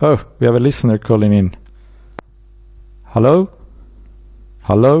see. Oh, we have a listener calling in. Hello?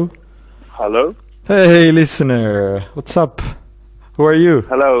 Hey, listener. What's up? Who are you?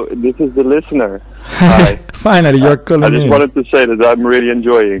 Hello, this is the listener. Hi. Finally, you're calling in. I just wanted to say that I'm really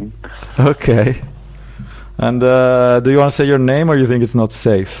enjoying. Okay. And do you want to say your name, or you think it's not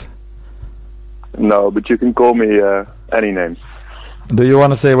safe? No, but you can call me any name. Do you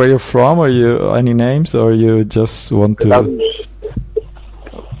want to say where you're from, or any names, or you just want to... Belarus.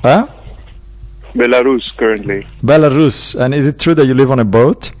 Huh? Belarus, currently. Belarus. And is it true that you live on a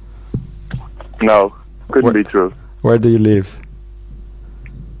boat? No, couldn't be true. Where do you live?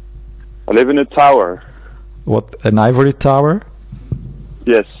 I live in a tower. What, an ivory tower?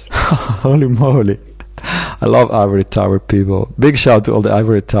 Yes. Holy moly. I love Ivory Tower people. Big shout to all the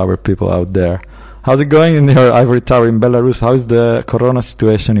Ivory Tower people out there. How's it going in your Ivory Tower in Belarus? How is the corona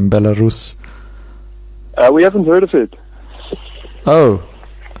situation in Belarus? We haven't heard of it. Oh.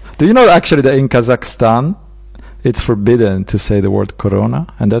 Do you know actually that in Kazakhstan it's forbidden to say the word corona,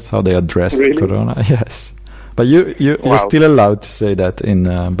 and that's how they address corona? Yes. But you're still allowed to say that in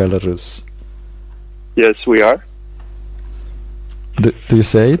Belarus. Yes, we are. Do you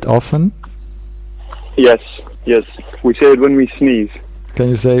say it often? Yes. We say it when we sneeze. Can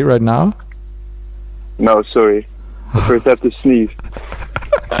you say it right now? No, sorry. I first have to sneeze.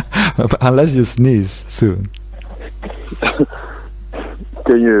 Unless you sneeze soon.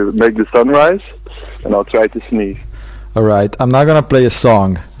 Can you make the sun rise? And I'll try to sneeze. Alright, I'm now gonna play a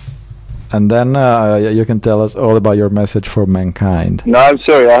song. And then you can tell us all about your message for mankind. No, I'm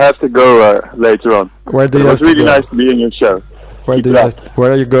sorry. I have to go later on. Where do you have to go? It was really nice to be in your show.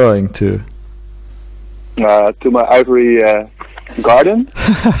 Where are you going to? To my ivory garden.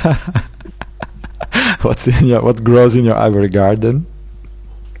 What grows in your ivory garden?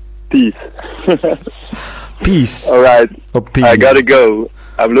 Peace. Peace. All right. Peace. I gotta go.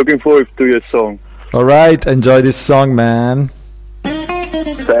 I'm looking forward to your song. All right. Enjoy this song, man.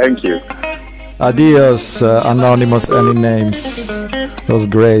 Thank you. Adios, anonymous any names. It was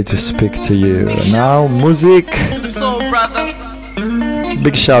great to speak to you. Now, music. Soul Brothers.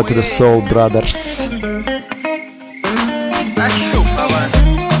 Big shout to the Soul Brothers.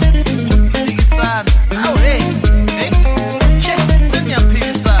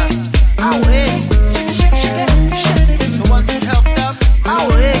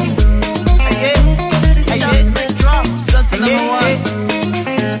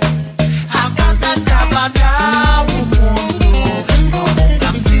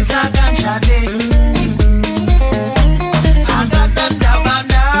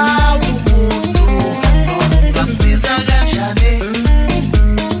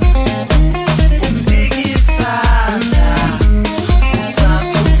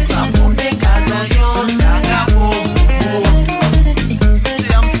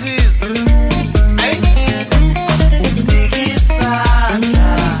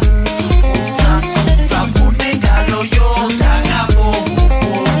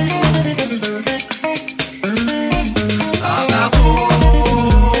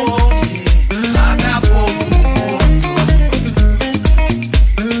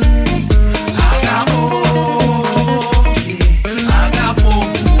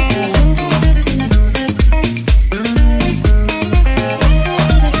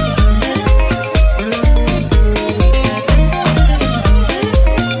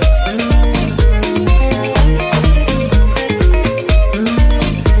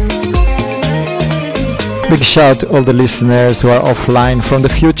 Big shout to all the listeners who are offline from the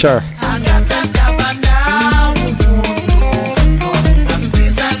future.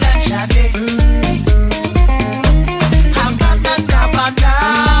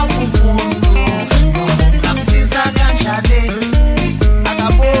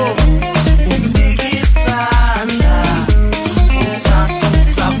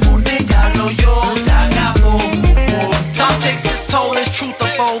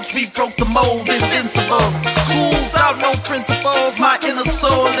 We broke the mold, invincible. Schools out, no principles. My inner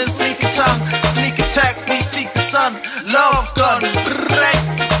soul is sneaky tongue. Sneak attack, we seek the sun. Love gun,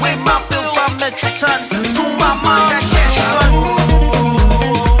 weigh my bills by metric ton. Through my mind, I can't run.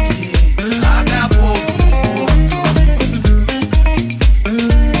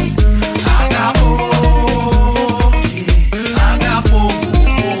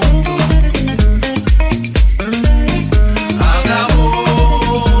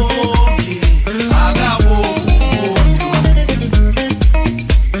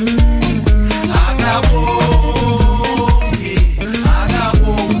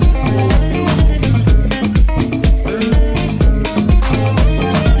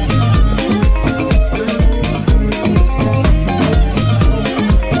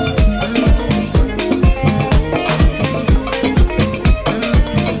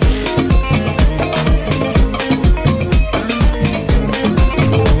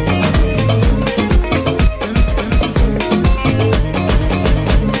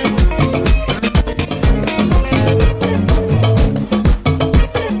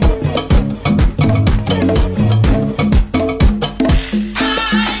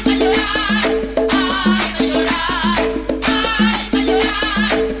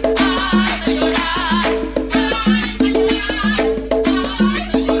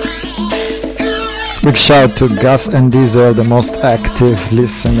 Big shout to Gus and Diesel, the most active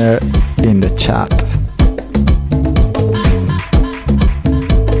listener in the chat.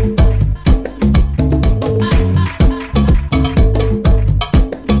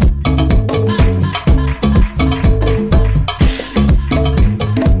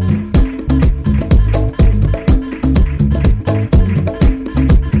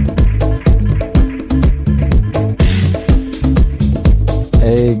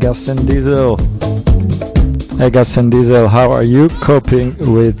 Hey Gas and Diesel. Hey Gas and Diesel, how are you coping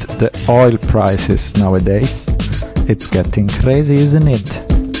with the oil prices nowadays? It's getting crazy, isn't it?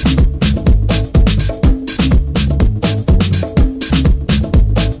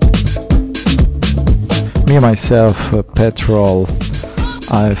 Me myself, petrol,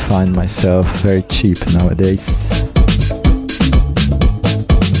 I find myself very cheap nowadays.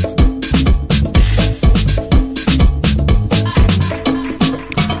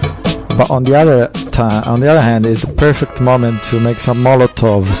 But on the other hand, it's the perfect moment to make some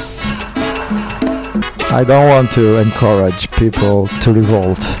Molotovs. I don't want to encourage people to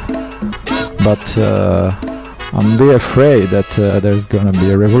revolt, but I'm really afraid that there's gonna be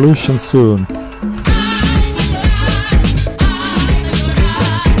a revolution soon.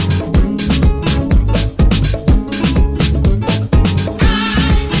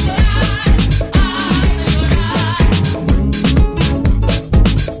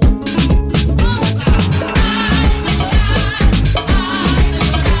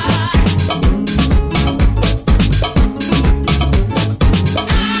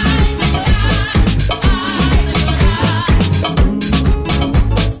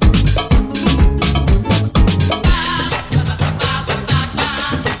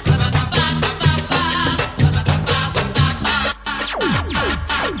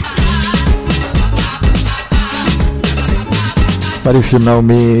 But if you know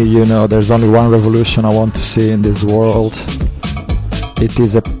me, you know there's only one revolution I want to see in this world. It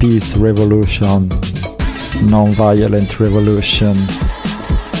is a peace revolution, non-violent revolution,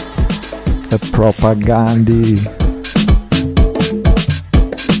 a propaganda.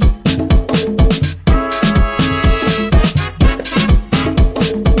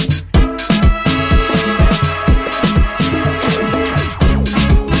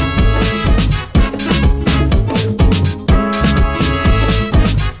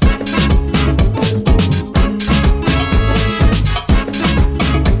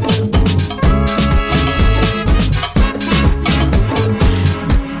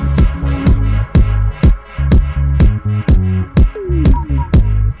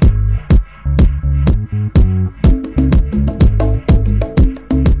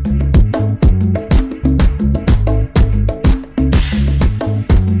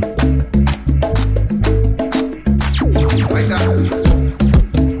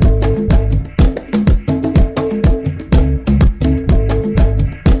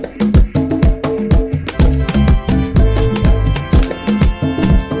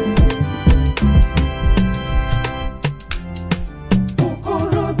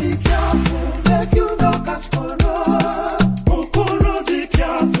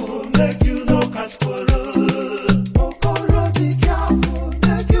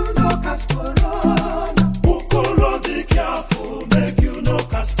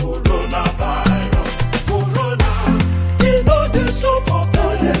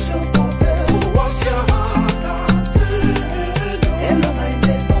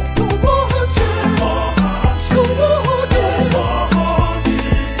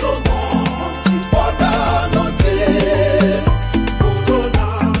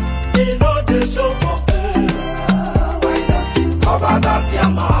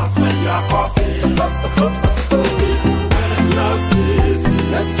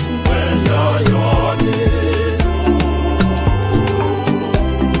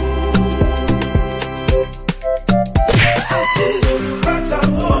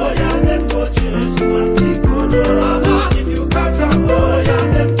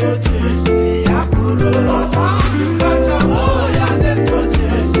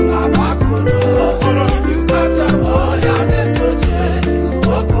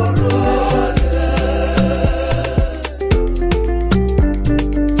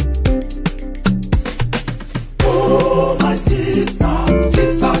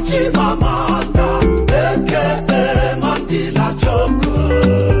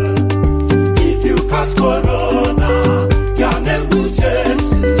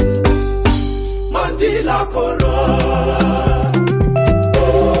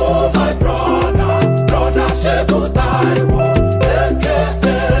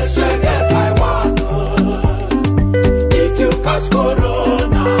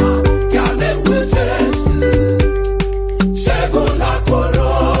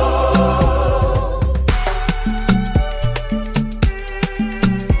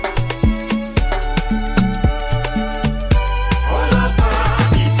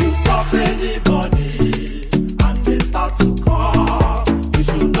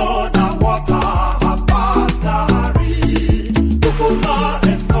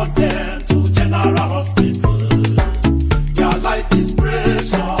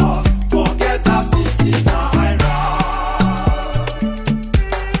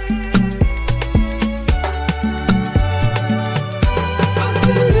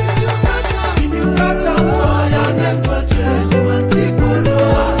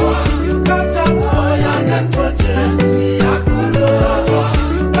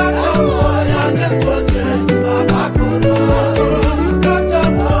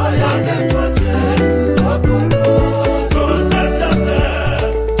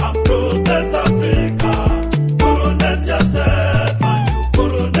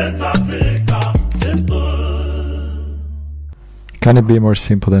 Can it be more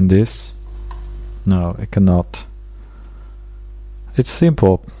simple than this? No, it cannot. It's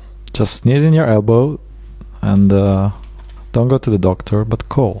simple. Just sneeze in your elbow and don't go to the doctor, but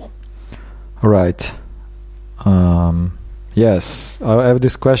call. Alright. Yes, I have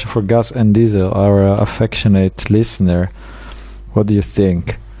this question for Gus and Diesel, our affectionate listener. What do you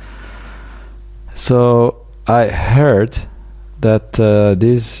think? So, I heard that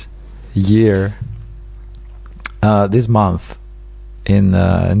this month in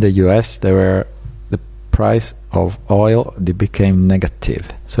the US, the price of oil became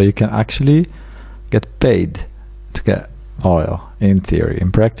negative. So you can actually get paid to get oil, in theory.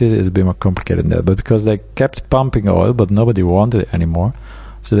 In practice, it's a bit more complicated than that. But because they kept pumping oil, but nobody wanted it anymore,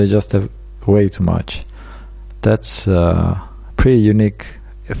 so they just have way too much. That's a pretty unique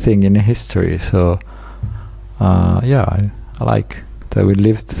thing in history. So, I like that we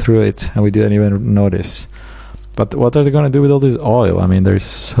lived through it and we didn't even notice. But what are they going to do with all this oil? I mean, there's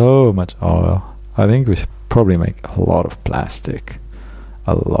so much oil. I think we should probably make a lot of plastic.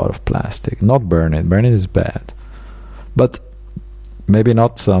 Not burn it. Burn it is bad. But maybe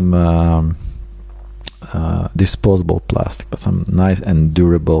not some disposable plastic, but some nice and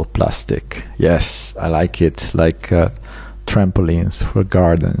durable plastic. Yes, I like it. Like trampolines for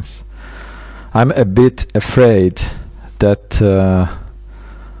gardens. I'm a bit afraid that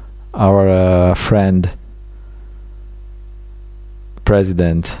our friend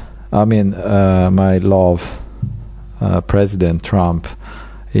President, my love, President Trump,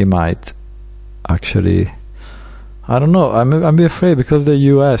 he might actually, I don't know, I'm a bit afraid because the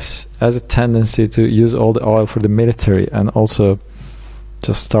US has a tendency to use all the oil for the military and also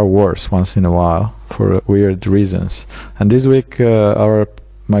just start wars once in a while for weird reasons. And this week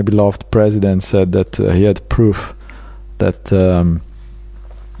my beloved president said that he had proof that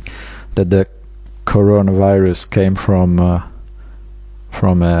that the coronavirus came from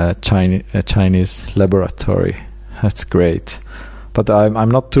a Chinese laboratory. That's great, but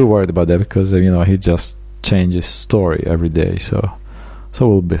I'm not too worried about that because he just changes story every day, so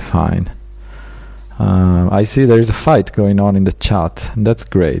we'll be fine. I see there is a fight going on in the chat, and that's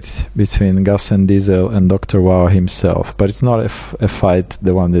great, between Gus and Diesel and Dr. Wow himself. But it's not a fight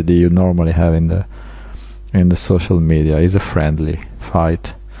the one that you normally have in the social media. It's a friendly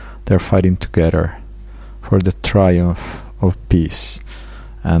fight. They're fighting together for the triumph of peace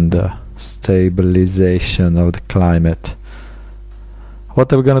and the stabilization of the climate.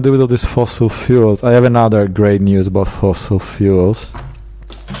 What are we gonna do with all these fossil fuels? I have another great news about fossil fuels.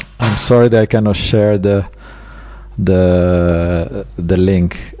 I'm sorry that I cannot share the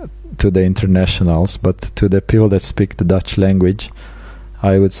link to the internationals, but to the people that speak the Dutch language,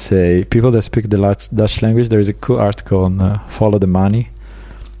 I would say people that speak the Dutch language. There is a cool article on Follow the Money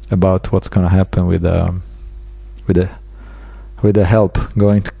about what's gonna happen with the help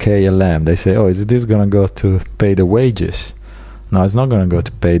going to KLM. They say, is this gonna go to pay the wages? No, it's not gonna go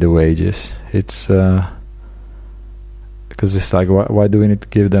to pay the wages. It's because it's like, why do we need to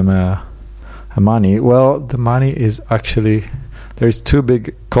give them a money? Well, the money is actually, there is two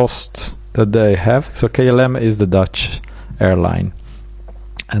big costs that they have. So KLM is the Dutch airline,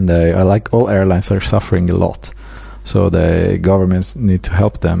 and they are, like all airlines, are suffering a lot. So the governments need to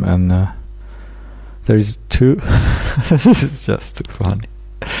help them, and there is two. This is just too funny.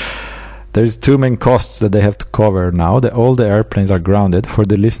 There's two main costs that they have to cover now. All the airplanes are grounded. For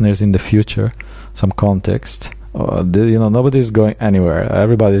the listeners in the future, some context. Nobody's going anywhere.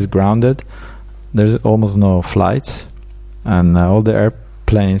 Everybody's grounded. There's almost no flights, and all the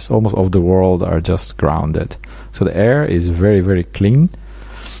airplanes almost of the world are just grounded. So the air is very, very clean.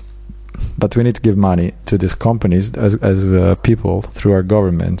 But we need to give money to these companies as people through our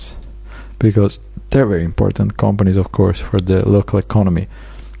governments, because they're very important companies, of course, for the local economy.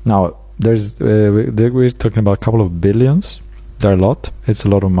 Now, we're talking about a couple of billions. They're a lot. It's a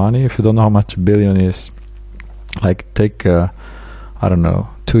lot of money. If you don't know how much a billion is, like take, I don't know,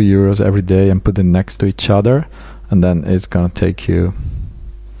 €2 every day and put them next to each other, and then it's going to take you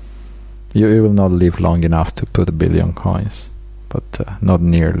will not live long enough to put 1 billion coins, but not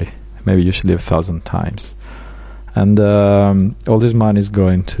nearly. Maybe you should live 1,000 times. And all this money is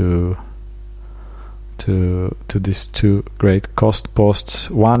going to these two great cost posts.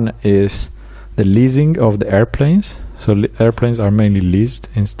 One is the leasing of the airplanes. So airplanes are mainly leased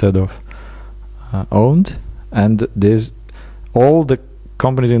instead of owned. And there's all the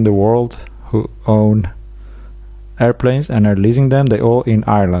companies in the world who own airplanes and are leasing them, they all in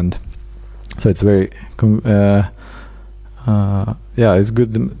Ireland. So it's very it's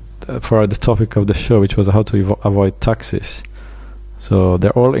good for the topic of the show, which was how to avoid taxes. So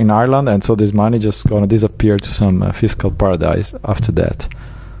they're all in Ireland, and so this money just gonna disappear to some fiscal paradise after that.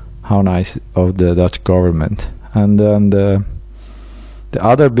 How nice of the Dutch government. And then the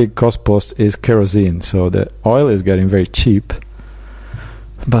other big cost post is kerosene. So the oil is getting very cheap,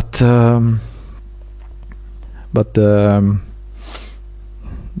 but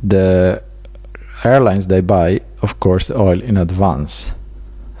the airlines, they buy, of course, oil in advance.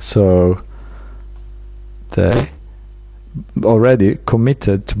 So they already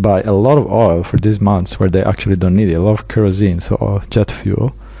committed to buy a lot of oil for these months where they actually don't need it, a lot of kerosene, so jet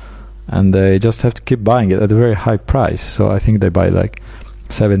fuel, and they just have to keep buying it at a very high price. So I think they buy like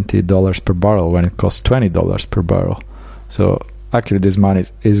 $70 per barrel when it costs $20 per barrel. So actually this money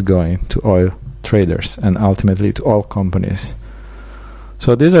is going to oil traders and ultimately to oil companies.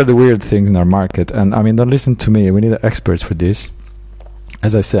 So these are the weird things in our market. And I mean, don't listen to me, we need experts for this.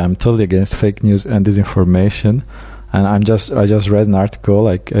 As I say, I'm totally against fake news and disinformation. And I just read an article,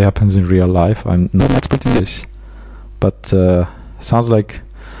 like it happens in real life. I'm not an expert in this, but sounds like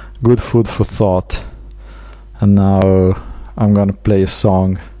good food for thought. And now I'm gonna play a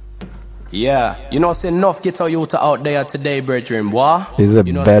song. Yeah, you know, say enough ghetto youth out there today, brethren. What? It's a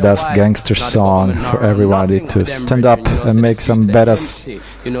badass gangster song for everybody to stand up and make some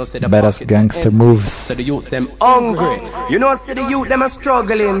badass gangster moves. So the youth them hungry. You know, see the youth them are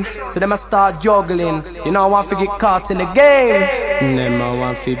struggling. So them a start juggling. You know, I want to get caught in the game. Them I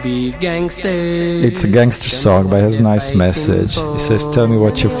want to be gangsters. It's a gangster song, but it has a nice message. It says, "Tell me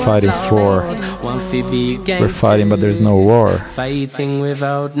what you're fighting for. We're fighting, but there's no war." Fighting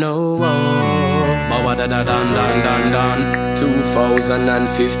without no war.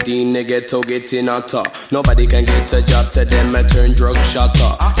 2015, they ghetto getting hotter. Nobody can get a job, so them a turn drug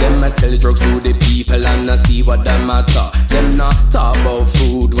shotter. Them a sell drugs to the people and I see what them matter. Them not talk about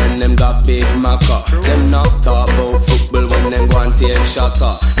food when them got big maca. Them not talk about football when them go and take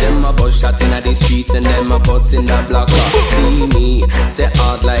shotter. Them a bus shot in the streets and them a bus in the blocker. See me, say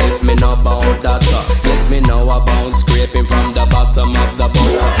hard life, me know about that. Yes, me know about scraping from the bottom of the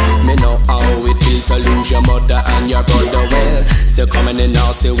butter. Me know how it feels to lose your mother and your brother. Well, say coming in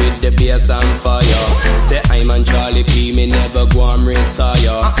now, say with the bass and fire. Say I'm on Charlie P, me never go and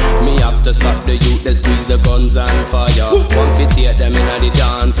retire. Me have to stop the youth, they squeeze the guns and fire. One fit take them in the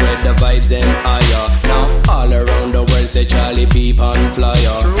dance, where the vibes them higher. Now all around the world say Charlie P on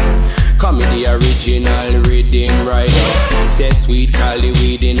flyer. Come the original rhythm rider. Say sweet Cali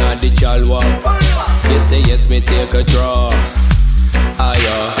weed in the jalwa. They say yes, me take a draw.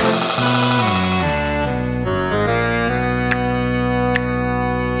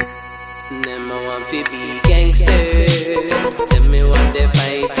 Them I want to be gangsters. Tell me what they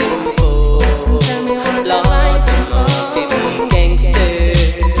fighting for. Lord, them I want to be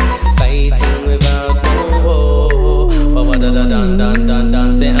gangsters. Fighting without no war.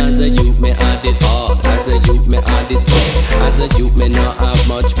 Dun. Say as a youth me had it hard. As a youth me had it tough. As a youth me not have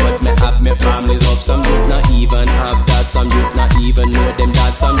much, but me have me families up. Some youth not even have that. Some youth not even know them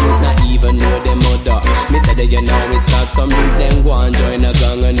dad. Some youth not even know them mother. Me said that you know it's not. Some youth them go and join a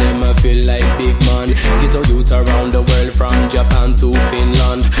gang and them a feel like big man. Get a youth around the world from Japan to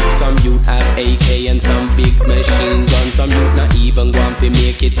Finland. Some youth have AK and some big machine guns. Some youth not even going to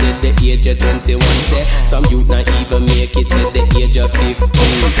make it to the age of 21. Say some youth not even make it to the age of 15.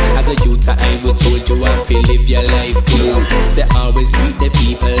 As a youth I was told you have to live your life clean. Say always treat the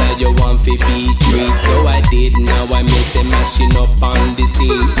people as you want to be treated. So I did, now I miss them mashing up on the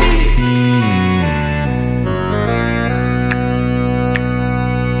scene.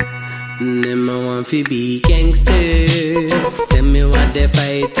 Them I want to be gangsters. Tell me what they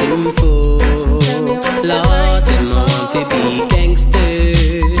fighting for. Lord, them I want to be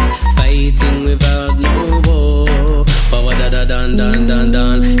gangsters. Fighting without no war.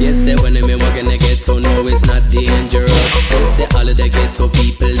 Dun. Yes, say when me walk in the ghetto, no, it's not dangerous. Yes, say all of the ghetto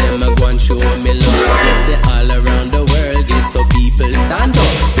people, them a go and show me love. Yes, say all around the world, ghetto people stand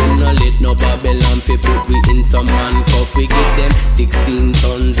up. We no let no Babylon fi put we in some handcuff. We give them 16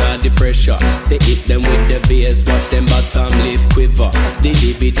 tons of the pressure. Say hit them with the bass, watch them bottom lip quiver. The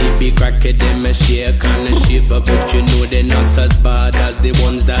dibby crack it, them a shake and a shiver. But you know they're not as bad as the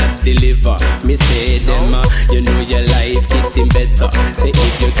ones that deliver. Me say them you know your life getting better. Say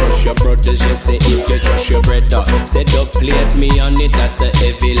if you trust your brothers, just say if you trust your brother. Say don't plate me on it, that's a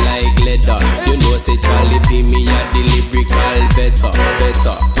heavy like leather. You know say Charlie P me a the lyrical better.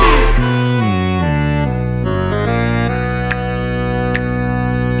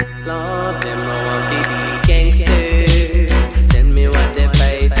 Lord, them I want to be gangsters. Tell me what they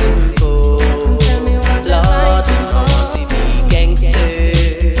fighting for. Lord, them I want to be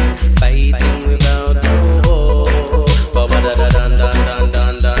gangsters. Fighting without no war. Dun.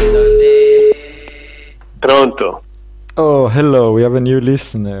 hello. We have a new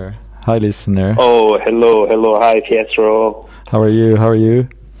listener. Hi, listener. Oh, hello. Hi, Pietro. How are you?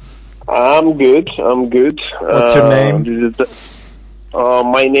 I'm good. What's your name?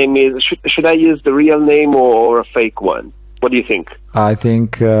 My name is. Should I use the real name or a fake one? What do you think? I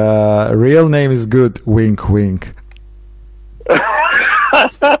think real name is good. Wink, wink.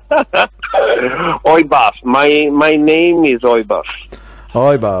 Oibaf. My name is Oibaf.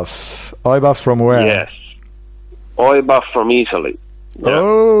 Oibaf from where? Yes. Oibaf from Italy. Yeah.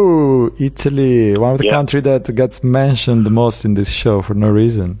 Oh, Italy. One of the countries that gets mentioned the most in this show for no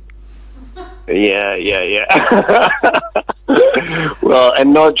reason. Yeah. Well,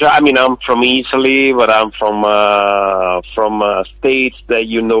 and I'm from Italy, but I'm from states that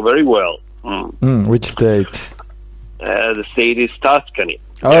you know very well. Which state? The state is Tuscany.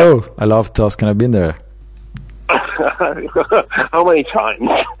 Oh, I love Tuscany. I've been there. How many times?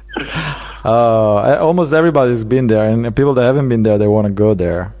 Almost everybody's been there, and people that haven't been there, they want to go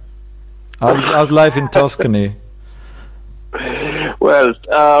there. How's life in Tuscany? Well,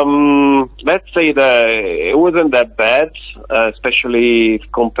 let's say that it wasn't that bad, especially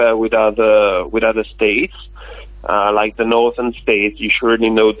compared with other states. Like the northern states, you surely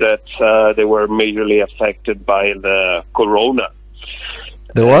know that they were majorly affected by the corona.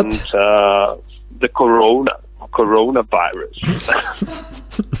 The what? And, the coronavirus.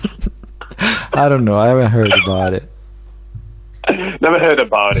 I don't know. I haven't heard about it. Never heard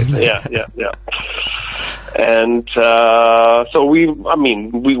about it. Yeah. And so we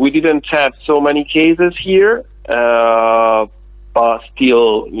didn't have so many cases here, but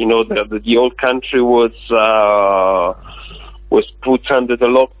still, the old country was put under the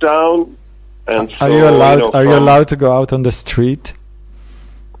lockdown. And so, are you allowed to go out on the street?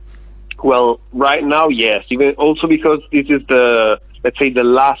 Well, right now, yes. Even also because this is the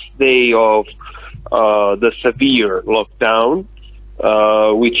last day of the severe lockdown,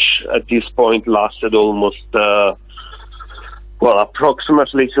 which at this point lasted almost,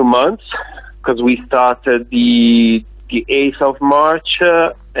 approximately 2 months, because we started the 8th of March,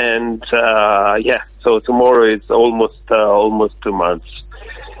 so tomorrow is almost 2 months.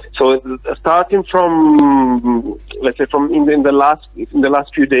 So starting from, let's say, from in the last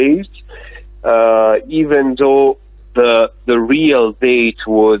few days, even though the real date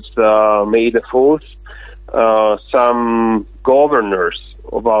was May the 4th, some governors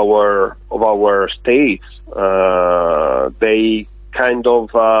of our states, they kind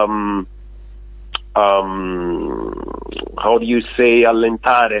of how do you say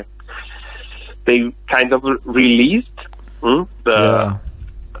allentare? They kind of released the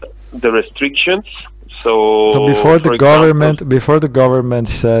restrictions. So before the government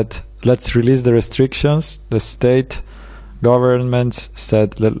said let's release the restrictions, the state governments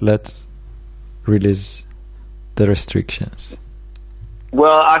said let's release the restrictions.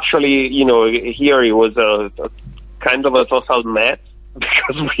 Well, actually, here it was a kind of a total mess,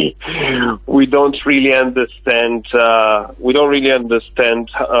 because we don't really understand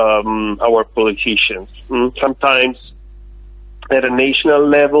our politicians. Sometimes at a national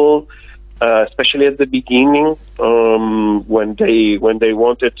level, especially at the beginning, when they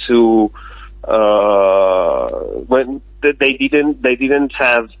wanted to, when they didn't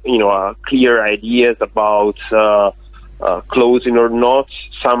have clear ideas about closing or not.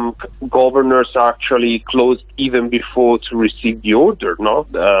 Some governors actually closed even before to receive the order,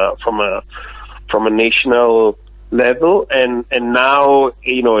 from a national level, and now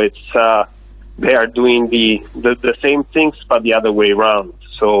it's they are doing the same things but the other way around.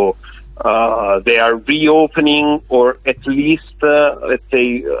 So they are reopening, or at least let's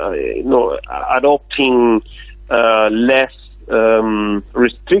say adopting less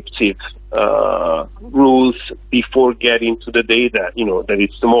restrictive rules before getting to the day that that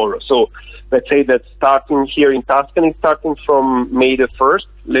it's tomorrow. So let's say that starting here in Tuscany, starting from May the 1st,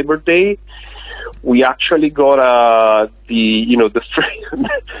 Labor Day, we actually got the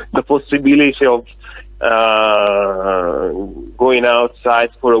possibility of going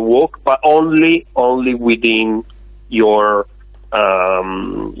outside for a walk, but only within your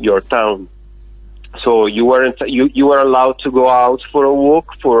town. So you were allowed to go out for a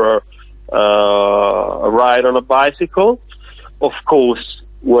walk, for a ride on a bicycle, of course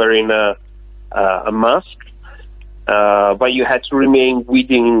wearing a mask, but you had to remain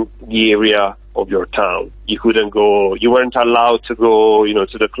within the area of your town. You weren't allowed to go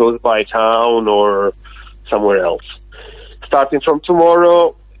to the close by town or somewhere else. Starting from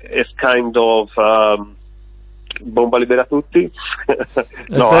tomorrow, it's kind of Bomba libera tutti. Is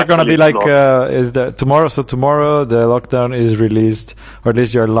there gonna be like is there tomorrow? So tomorrow the lockdown is released, or at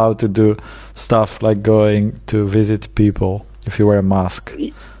least you're allowed to do stuff like going to visit people if you wear a mask.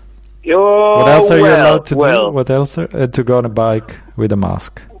 What else are you allowed to do? What else to go on a bike with a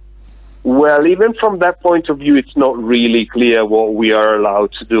mask? Well, even from that point of view, it's not really clear what we are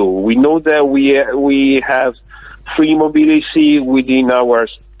allowed to do. We know that we have free mobility within our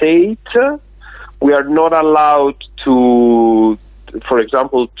state. We are not allowed to, for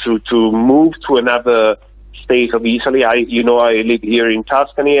example, to move to another state of Italy. I live here in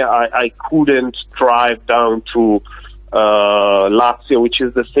Tuscany. I couldn't drive down to Lazio, which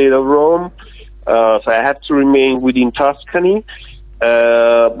is the state of Rome. So I have to remain within Tuscany.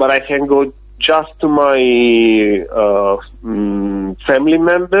 But I can go just to my family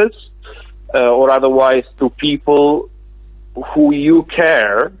members, or otherwise to people who you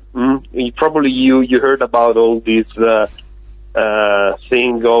care. Probably you heard about all this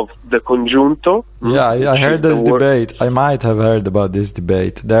thing of the congiunto. Yeah, I heard this debate. I might have heard about this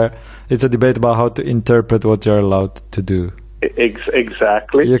debate. It's a debate about how to interpret what you're allowed to do.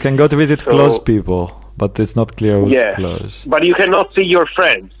 Exactly. You can go to visit close people, but it's not clear who's close. But you cannot see your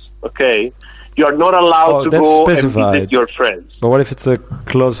friends, okay? You are not allowed to go and visit your friends. But what if it's a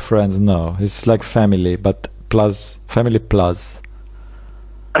close friends? No, it's like family, but family plus.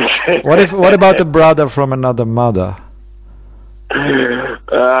 What about a brother from another mother?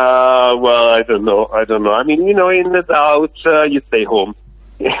 Well, I don't know. I mean, in the doubt, you stay home.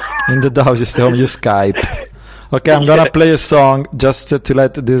 In the doubt, you stay home, you Skype. Okay, I'm gonna play a song just to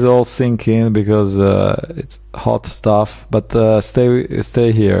let this all sink in, because it's hot stuff. But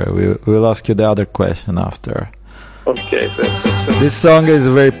stay here. We'll ask you the other question after. Okay. This song is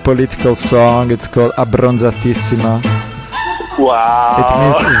a very political song. It's called Abbronzatissima. Wow. It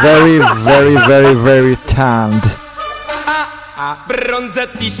means very, very, very, very tanned.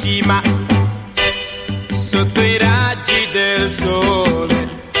 Abbronzatissima sotto i raggi del sole.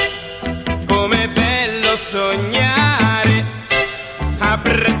 Com'è bello sognare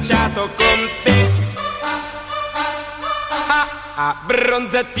abbracciato con te.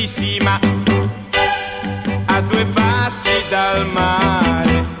 Abbronzatissima a 2 passi dal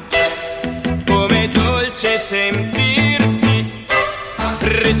mare. Com'è dolce sentirti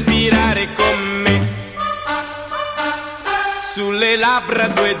respirare con me. Sulle labbra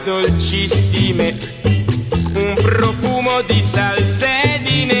 2 dolcissime, un profumo di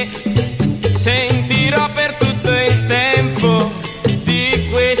salsedine. Sentirò per tutto il tempo di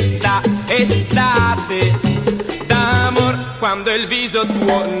questa estate d'amor, quando il viso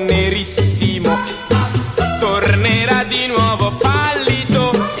tuo nerissimo tornerà di nuovo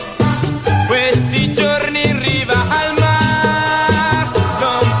pallido. Questi giorni in riva al mar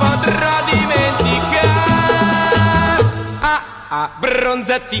non potrò dimenticare.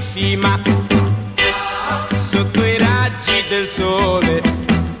 Abbronzatissima sotto i raggi del sole,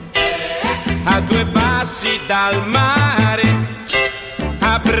 a 2 passi dal mare,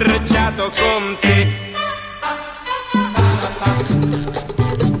 abbracciato con te.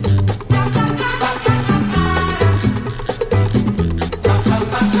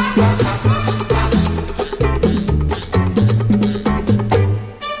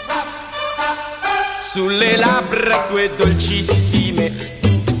 Sulle labbra 2 dolcissime,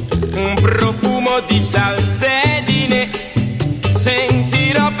 un profumo di salsedine.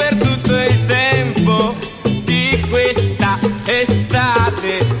 Sentirò per tutto il tempo di questa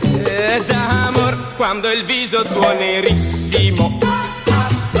estate d'amor, quando il viso tuo nerissimo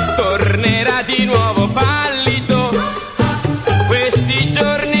tornerà di nuovo pallido. Questi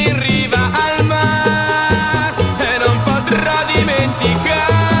giorni in riva al mar non potrò dimenticare.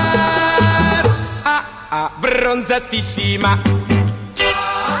 Abbronzatissima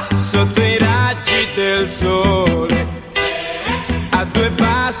sotto i raggi del sole, a 2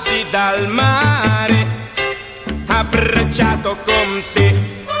 passi dal mare, abbracciato con te.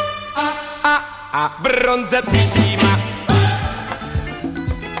 Abbronzatissima.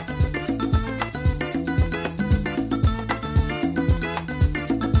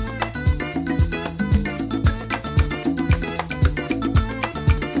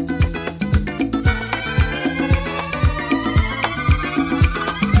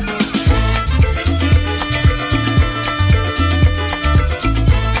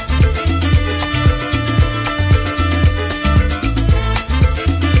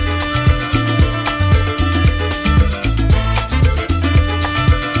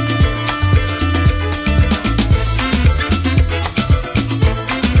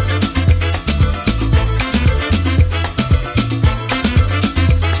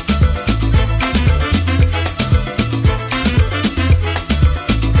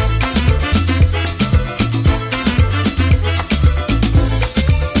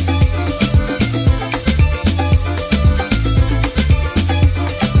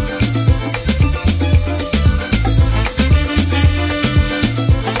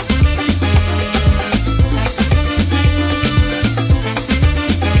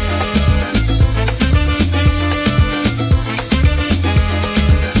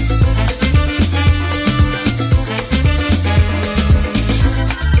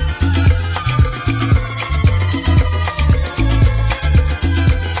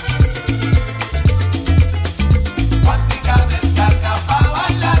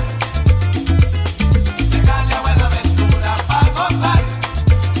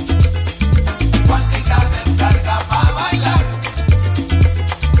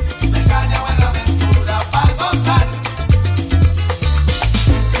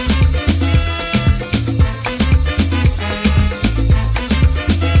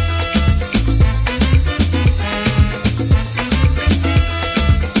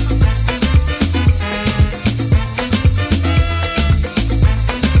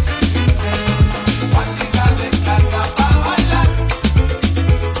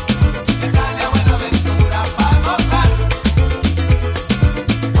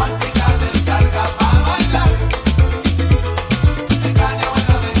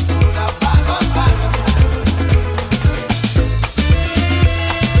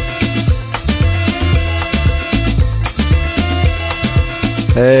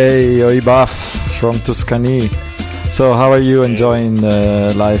 Hey, oi buff from Tuscany. So how are you enjoying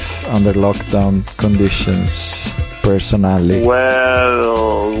life under lockdown conditions personally?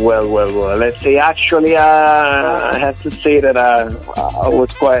 Well. Let's say actually, I have to say that I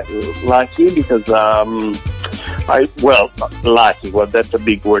was quite lucky because lucky. Well, that's a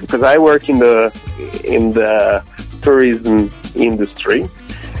big word because I work in the tourism industry.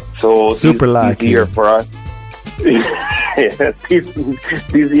 So super lucky. This year for us, this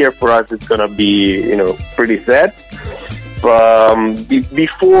year for us, it's gonna be pretty sad.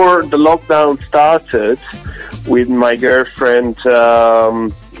 Before the lockdown started, with my girlfriend,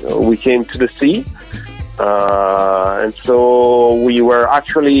 we came to the sea, and so we were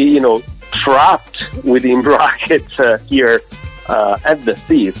actually, trapped within brackets here at the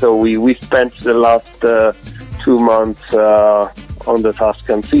sea. So we spent the last 2 months on the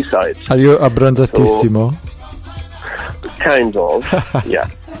Tuscan seaside. Are you abbronzatissimo? So, kind of, yeah,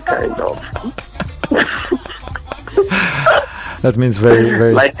 kind of. That means very,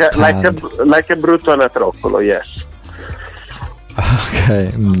 very like a brutto anatroccolo, yes.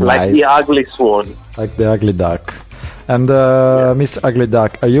 Okay, nice. Like the ugly swan. Like the ugly duck. And Mr. Ugly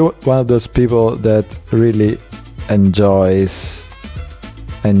Duck, are you one of those people that really enjoys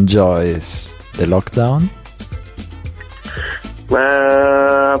the lockdown?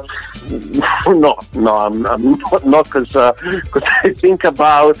 No, I'm not because I think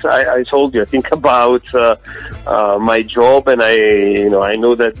about. I told you I think about my job, and I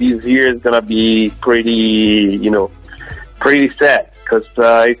know that this year is gonna be pretty sad because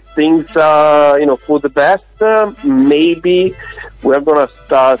if things for the best, maybe we're gonna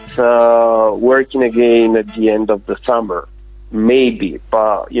start working again at the end of the summer, maybe,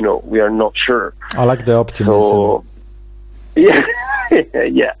 but we are not sure. I like the optimism. So, yeah,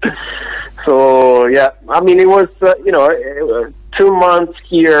 yeah. So yeah, I mean, it was 2 months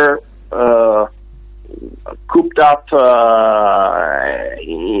here, cooped up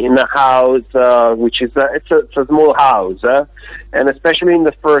in a house, which is it's a small house, and especially in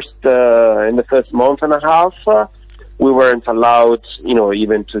the first month and a half, we weren't allowed,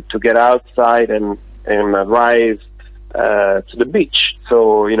 even to get outside and arrive to the beach.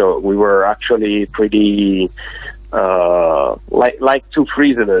 So we were actually pretty. Like two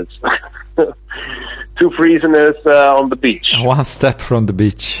prisoners, on the beach. One step from the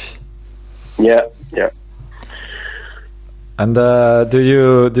beach. Yeah, yeah. And do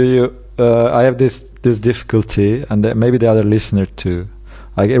you? I have this difficulty, and maybe the other listener too.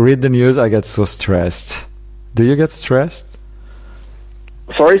 I read the news, I get so stressed. Do you get stressed?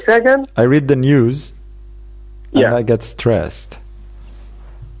 Sorry, second. I read the news, and yeah, I get stressed.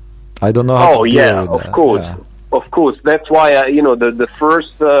 I don't know how to deal with that. Of course. Yeah. Of course, that's why the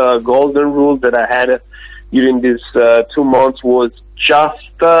first golden rule that I had during these 2 months was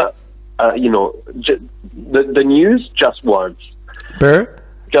just the news just once.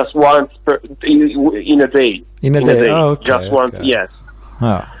 Just once in a day. In a day. Oh, okay, just once, yes.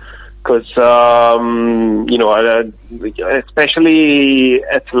 Because especially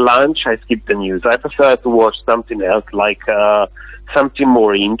at lunch, I skip the news. I prefer to watch something else, like something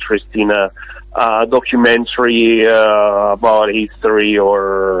more interesting. Documentary about history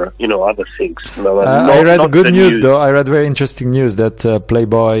or other things. I read good news though. I read very interesting news that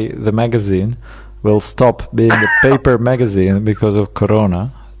Playboy, the magazine, will stop being a paper magazine because of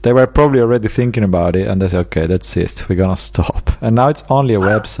Corona. They were probably already thinking about it, and they said, "Okay, that's it. We're gonna stop." And now it's only a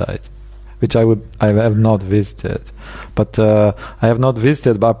website, which I have not visited. But I have not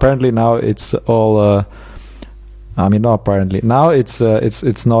visited. But apparently now it's all. Not apparently. Now it's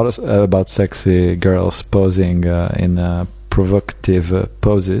not about sexy girls posing in provocative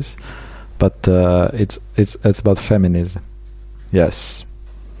poses, but it's about feminism. Yes,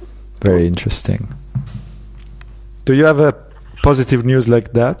 very interesting. Do you have a positive news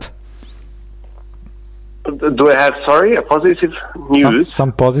like that? Do I have a positive news?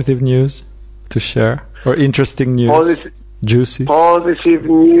 Some positive news to share or interesting news? Juicy. Positive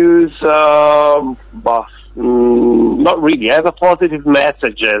news, not really. I have a positive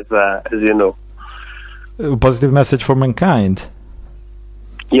message, as you know. A positive message for mankind.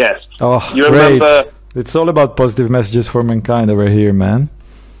 Yes. Oh, you great! Remember, it's all about positive messages for mankind over here, man.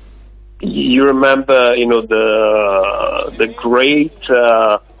 You remember, the great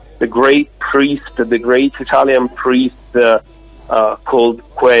priest, the great Italian priest called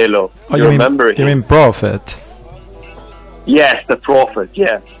Coelho. Oh, you remember him? You mean prophet? Yes, the prophet.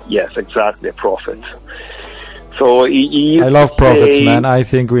 Yes, exactly, a prophet. So I love prophets, man. I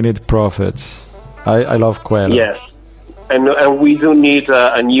think we need prophets. I love Coelho. Yes, and we do need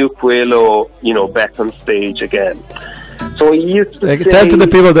a new Coelho, back on stage again. So he used to Tell to the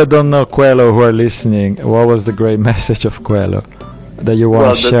people that don't know Quello who are listening, what was the great message of Quello that you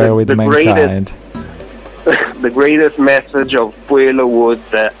want to share with mankind? The greatest message of Quello was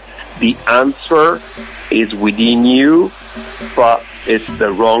that the answer is within you, but it's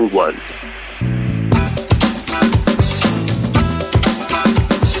the wrong one.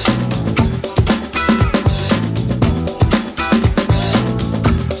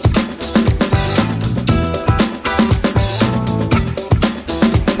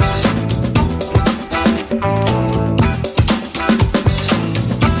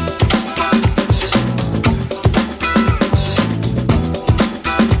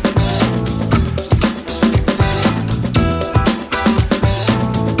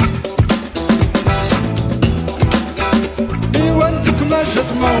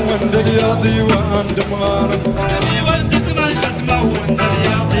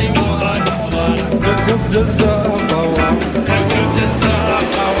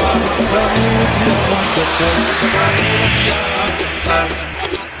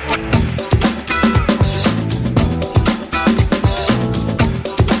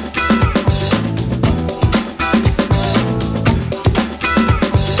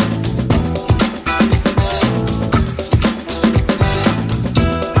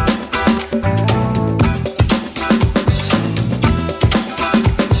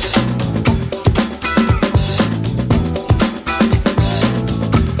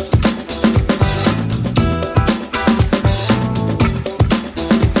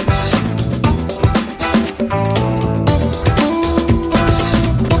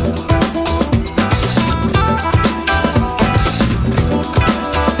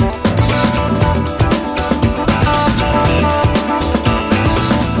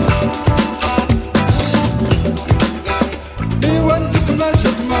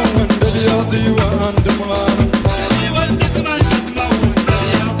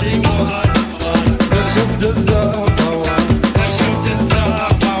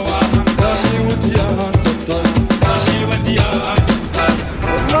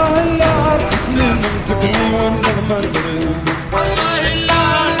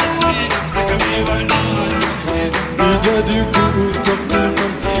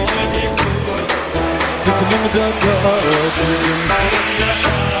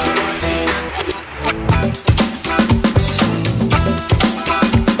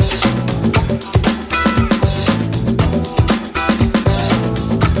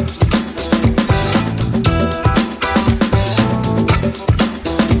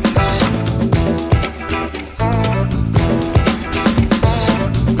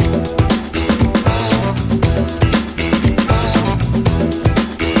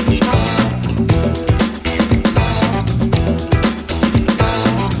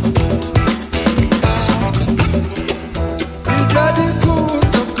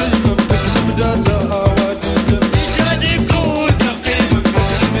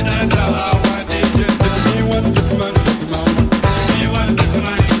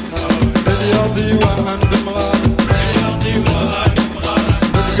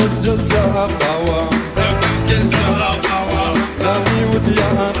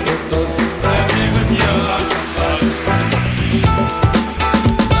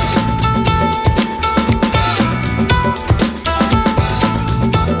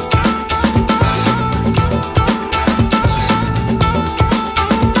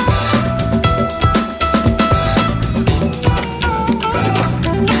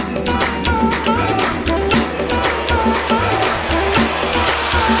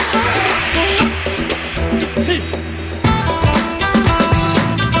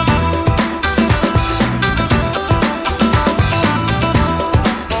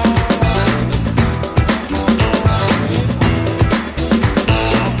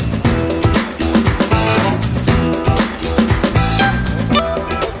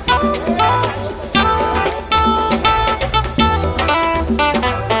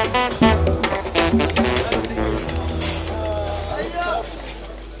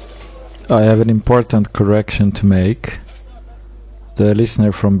 I have an important correction to make. The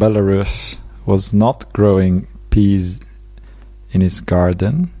listener from Belarus was not growing peas in his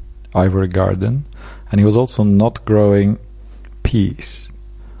garden, ivory garden, and he was also not growing peas.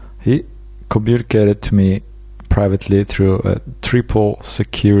 He communicated to me privately through triple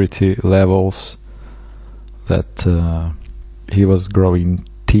security levels that he was growing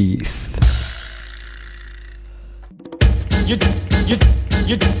teeth.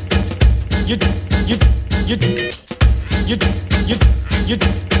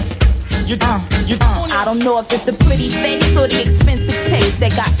 I don't know if it's the pretty face or the expensive taste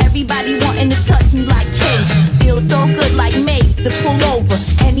that got everybody wanting to touch me like Case. feels so good like mace to pull over.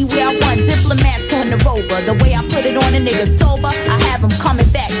 Anywhere I want, diplomats on the rover. The way I put it on a nigga sober, I have him coming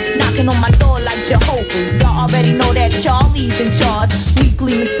back, knocking on my door like Jehovah's. Y'all already know that Charlie's in charge.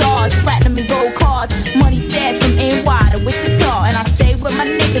 Weekly massage, platinum and gold cards. Money stashed from NY to Wichita. And I stay with my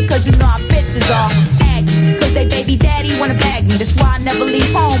niggas cause you know our bitches are aggy. Cause they baby daddy wanna bag me. That's why I never leave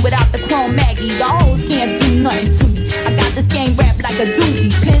home without the chrome Maggie. Y'all hoes can't do nothing to me. I got this game wrapped like a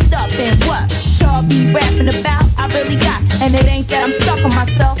doobie, pinned up in what y'all be rapping about. I really got, and it ain't that I'm stuck on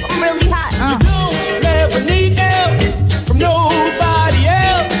myself. I'm really hot. You don't never need help from nobody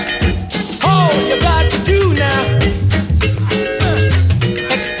else. All you got to do now,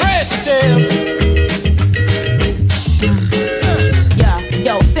 express yourself.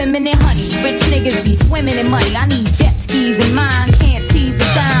 Yo, feminine honey, rich niggas be swimming in money. I need jet skis in mine, can't tease a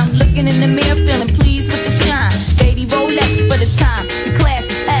dime. Looking in the mirror, feeling pleased with the shine. Baby Rolex for the time, the class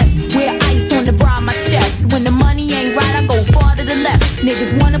is S. Wear ice on the bra of my chest. When the money ain't right, I go far to the left.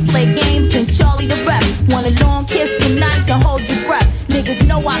 Niggas wanna play games and Charlie the rep. Want a long kiss goodnight, don't hold your breath. Niggas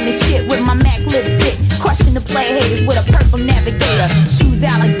know I'm the shit with my MAC lipstick. Crushing the play haters with a purple navigator. Shoes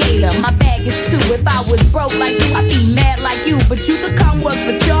alligator, my bag is two. If I was broke like you, I'd be mad like you. But you could come work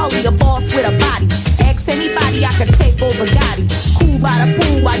for Charlie, a boss with a body. Ask anybody, I could take over Gotti. Cool by the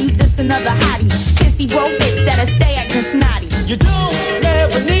pool while you diss another hottie. Pissy bro bitch that'll stay acting snotty. You don't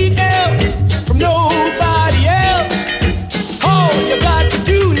never need help from nobody else. All you got to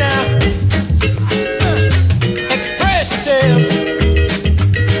do now, express yourself.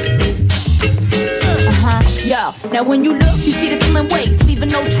 Yo, now when you look, you see the slim waist, leaving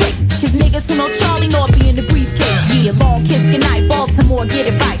no trace. Cause niggas who know Charlie know it be in the briefcase. Yeah, long kiss goodnight, Baltimore, get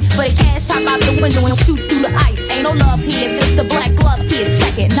it right. But a cash hop out the window and shoot through the ice. Ain't no love here, just the black gloves here,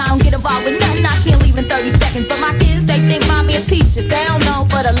 check it. Now I don't get involved with nothing, I can't leave in 30 seconds. But my kids, they think mommy a teacher. They don't know,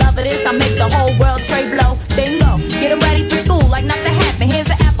 for the love of this, I make the whole world trade blow. Bingo, get them ready for school like nothing happened.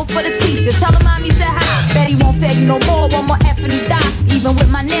 Here's an apple for the teacher, tell them mommy said hi. Betty won't fail you no more, one more F and he die. Even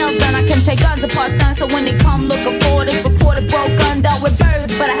with my nails done, I can take guns apart, son. So when they come looking for this reporter broke gun dealt with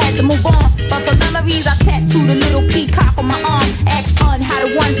birds, but I had to move on. But for memories, I tattooed a little peacock on my arm. Asked on how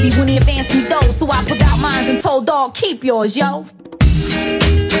the ones be when he advanced me those. So I put out mine and told dog, keep yours, yo.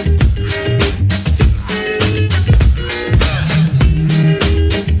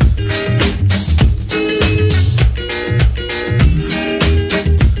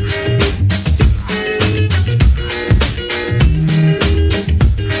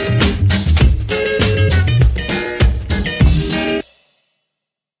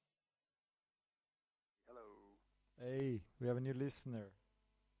 Hey, we have a new listener.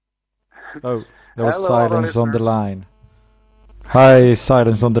 Oh, there was Hello, silence on the line. Hi,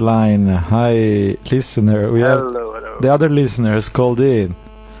 silence on the line. Hi, listener. We have the other listeners called in.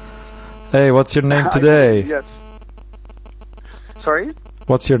 Hey, what's your name today? Yes. Sorry?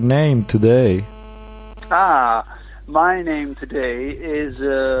 What's your name today? My name today is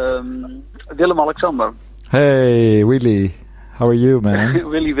Willem Alexander. Hey, Willy. How are you, man?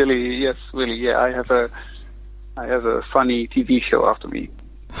 Willy, yes, Willy. Yeah, I have a funny TV show after me.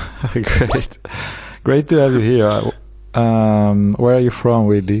 Great to have you here. Where are you from,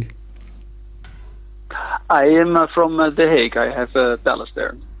 Willy? I am from The Hague. I have a palace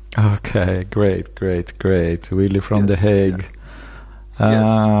there. Okay, great. Willy from The Hague.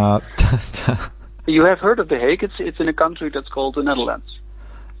 You have heard of The Hague? It's in a country that's called the Netherlands.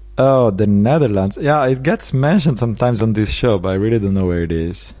 Oh, the Netherlands. Yeah, it gets mentioned sometimes on this show, but I really don't know where it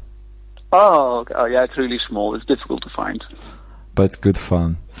is. Oh, okay. Oh, yeah, it's really small. It's difficult to find. But it's good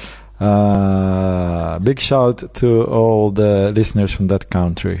fun. Big shout to all the listeners from that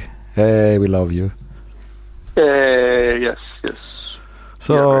country. Hey, we love you. Yes.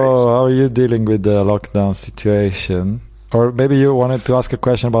 So, how are you dealing with the lockdown situation? Or maybe you wanted to ask a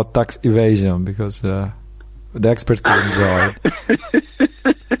question about tax evasion, because the expert could enjoy.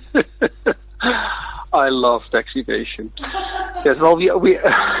 I love tax evasion. Yes, well, we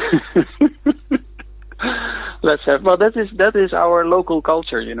let's have. Well, that is our local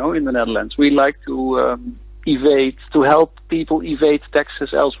culture, in the Netherlands. We like to help people evade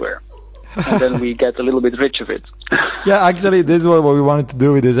taxes elsewhere, and then we get a little bit rich of it. Yeah, actually, this is what we wanted to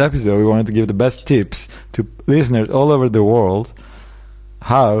do with this episode. We wanted to give the best tips to listeners all over the world.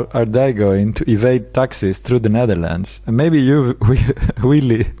 How are they going to evade taxes through the Netherlands? And maybe you,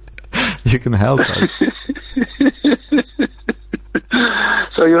 Willy, you can help us.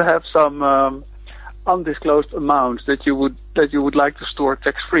 So you have some undisclosed amounts that you would like to store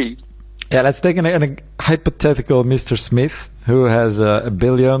tax-free. Yeah, let's take a hypothetical Mr. Smith who has $1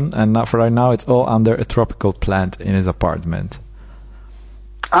 billion, and for right now it's all under a tropical plant in his apartment.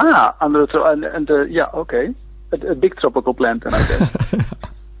 Yeah, okay. a big tropical plant, then I guess.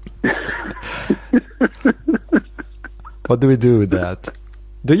 What do we do with that?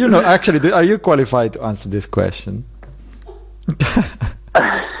 Do you know? Actually, are you qualified to answer this question?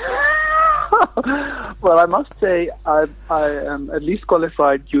 Well, I must say I am at least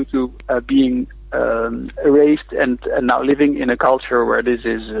qualified due to being raised and now living in a culture where this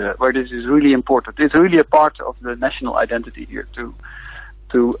is really important. It's really a part of the national identity here to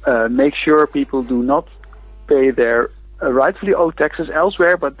make sure people do not pay their rightfully owed taxes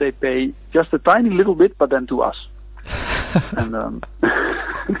elsewhere, but they pay just a tiny little bit, but then to us. And,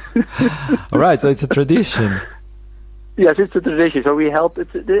 all right, so it's a tradition. Yes, it's a tradition. So we help,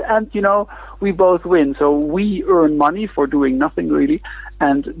 and we both win. So we earn money for doing nothing really,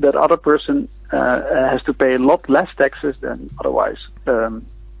 and that other person has to pay a lot less taxes than otherwise.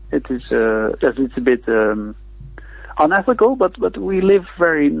 It's a bit unethical, but we live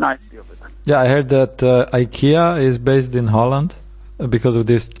very nicely of it. Yeah, I heard that IKEA is based in Holland because of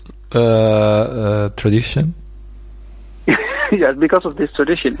this tradition. Yes, because of this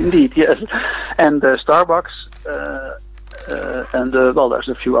tradition, indeed, yes. And Starbucks, and there's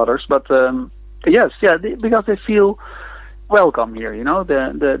a few others, but yes, because they feel welcome here.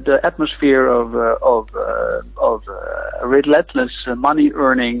 The atmosphere of relentless money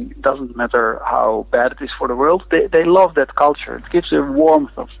earning doesn't matter how bad it is for the world. They love that culture. It gives a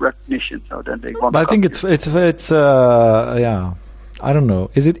warmth of recognition, so then they want. But I think it's yeah. I don't know.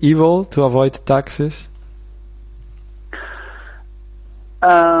 Is it evil to avoid taxes?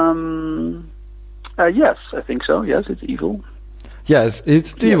 Yes, I think so. Yes, it's evil. Yes,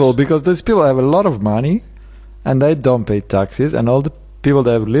 it's evil because those people have a lot of money and they don't pay taxes, and all the people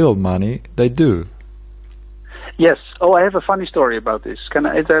that have little money, they do. Yes. Oh, I have a funny story about this.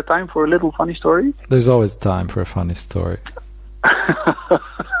 Is there time for a little funny story? There's always time for a funny story.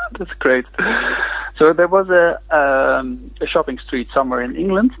 That's great. So there was a shopping street somewhere in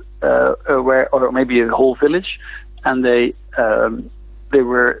England, or maybe a whole village, and they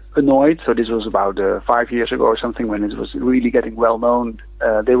were annoyed. So this was about 5 years ago or something, when it was really getting well known.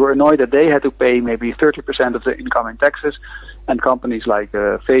 They were annoyed that they had to pay maybe 30% of the income in taxes, and companies like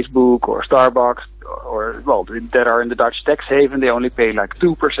Facebook or Starbucks that are in the Dutch tax haven, they only pay like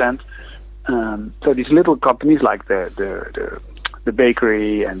 2%. So these little companies like the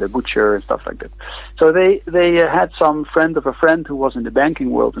bakery and the butcher and stuff like that. So they had some friend of a friend who was in the banking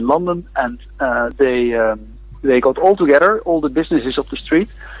world in London, and they got all together, all the businesses of the street,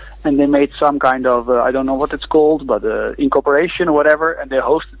 and they made some kind of, I don't know what it's called, but incorporation or whatever, and they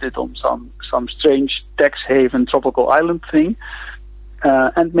hosted it on some strange tax haven tropical island thing,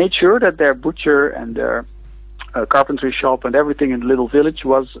 and made sure that their butcher and their carpentry shop and everything in the little village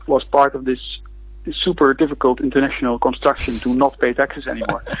was part of this super difficult international construction to not pay taxes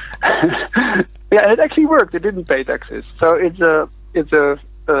anymore. Yeah, and it actually worked. It didn't pay taxes. So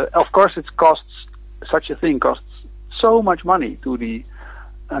of course such a thing costs so much money to the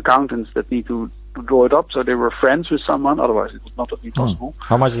accountants that need to draw it up. So they were friends with someone, otherwise it would not have been possible.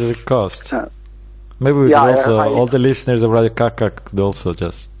 How much does it cost? Maybe we could also, all the listeners of Radio Kak Kak could also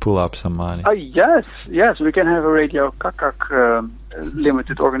just pull up some money. Yes, we can have a Radio Kak Kak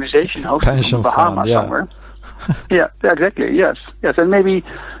limited organization hosted in the Bahamas somewhere. Yeah, exactly. Yes, and maybe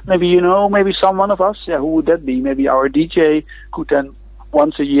someone of us. Yeah, who would that be? Maybe our DJ could then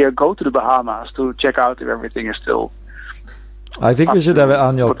once a year go to the Bahamas to check out if everything is still. I think we should have an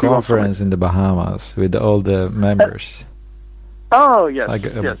annual conference in the Bahamas with all the members. Oh yes, like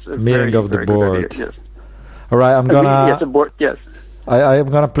a yes, meeting of the board. Idea, yes. All right, I'm gonna. The board, yes. I'm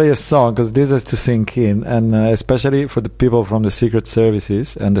gonna play a song because this has to sink in, and especially for the people from the secret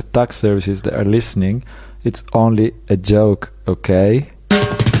services and the tax services that are listening, it's only a joke, okay?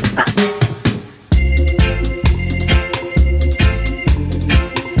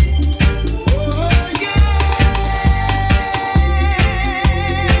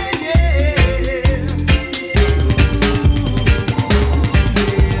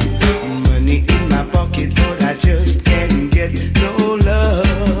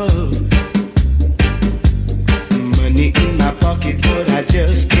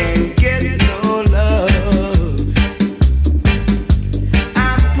 Just can't get no love.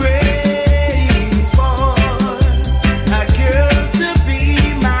 I pray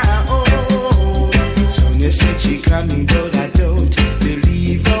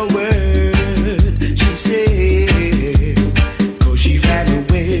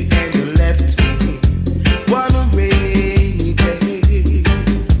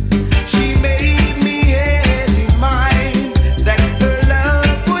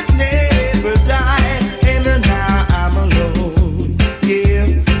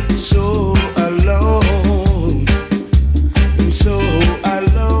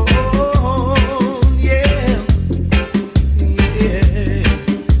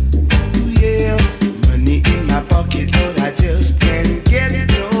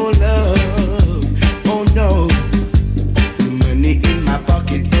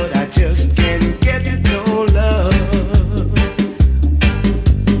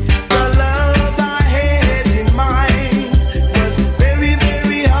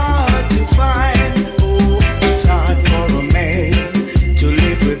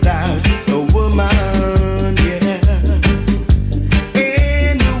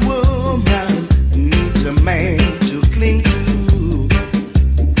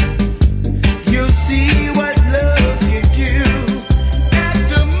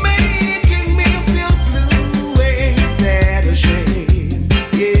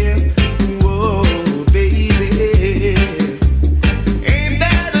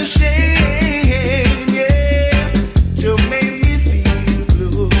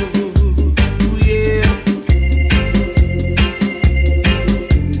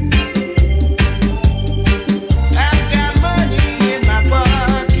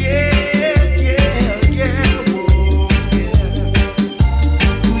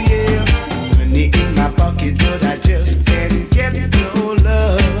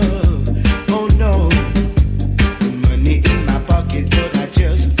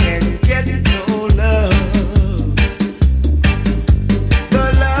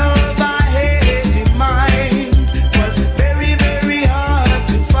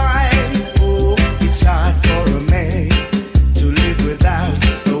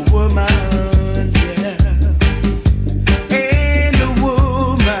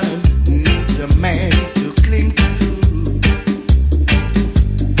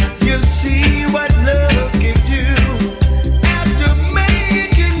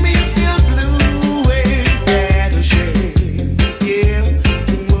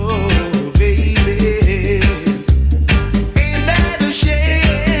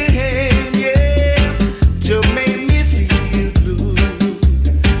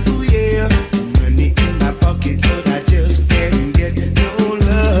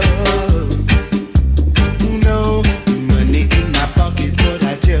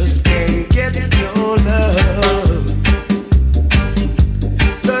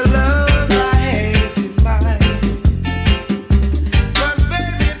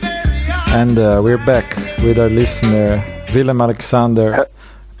and we're back with our listener Willem Alexander,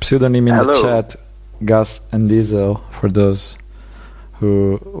 pseudonym in the chat, Gas and Diesel, for those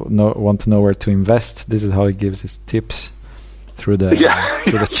who want to know where to invest. This is how he gives his tips through the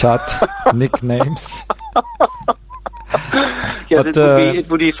chat nicknames. Yes, but, it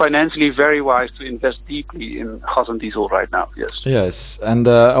would be financially very wise to invest deeply in gas and diesel right now. Yes. Yes, and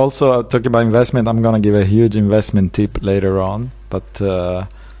also talking about investment, I'm gonna give a huge investment tip later on, but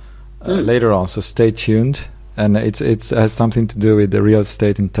later on. So stay tuned, and it has something to do with the real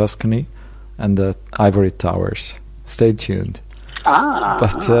estate in Tuscany and the ivory towers. Stay tuned.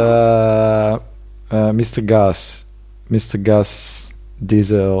 But Mr. Gas,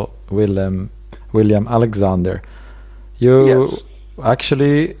 Diesel, William Alexander. You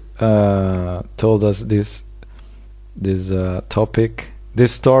actually told us this topic,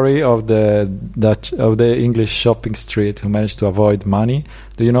 this story of the English shopping street who managed to avoid money.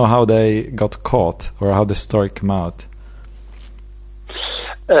 Do you know how they got caught or how the story came out?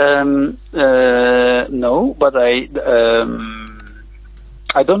 No, but I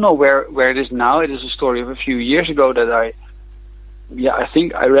don't know where it is now. It is a story of a few years ago that I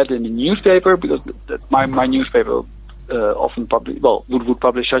think I read in the newspaper, because my newspaper often would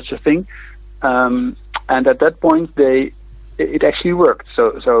publish such a thing, and at that point it actually worked. So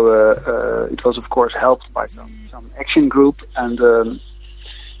it was of course helped by some action group, and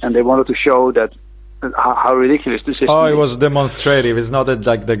they wanted to show that how ridiculous the system is. It was demonstrative. It's not that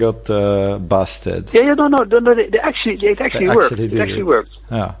like they got busted. No. It actually worked. It actually worked.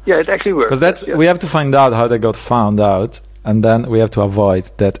 Yeah, it actually worked. Because we have to find out how they got found out, and then we have to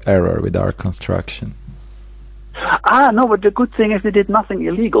avoid that error with our construction. No, but the good thing is they did nothing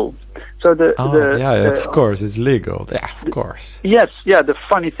illegal. So of course, it's legal. Yeah, of course. Yes, the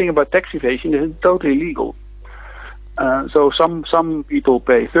funny thing about tax evasion is it's totally legal. So some people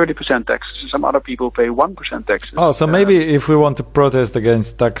pay 30% taxes, some other people pay 1% taxes. So maybe if we want to protest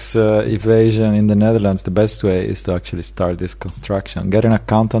against tax evasion in the Netherlands, the best way is to actually start this construction. Get an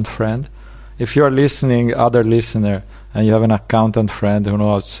accountant friend. If you are listening, other listener, and you have an accountant friend who knows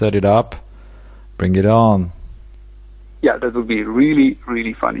how to set it up, bring it on. Yeah, that would be really,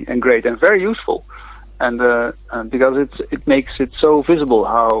 really funny and great and very useful, and because it makes it so visible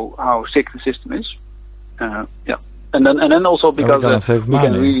how sick the system is. And then also because we're gonna save money.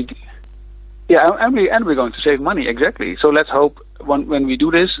 Can really, and we're going to save money, exactly. So let's hope when we do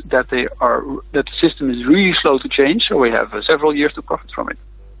this that the system is really slow to change, so we have several years to profit from it.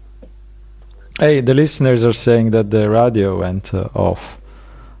 Hey, the listeners are saying that the radio went off.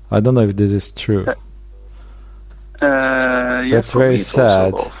 I don't know if this is true. That's very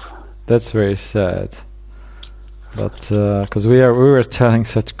sad. That's very sad. But because we were telling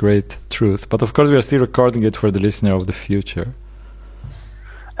such great truth, but of course we are still recording it for the listener of the future.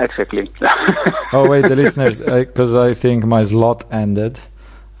 Exactly. Oh wait, the listeners, because I think my slot ended,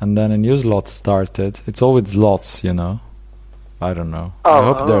 and then a new slot started. It's always slots, you know. I don't know. I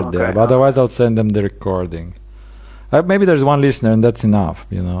hope they're there, but otherwise I'll send them the recording. Maybe there's one listener, and that's enough,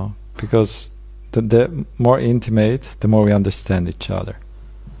 you know, because the more intimate, the more we understand each other.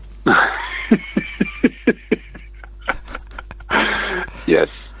 Yes.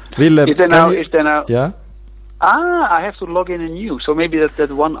 Willem, is there now? Yeah. I have to log in anew, so maybe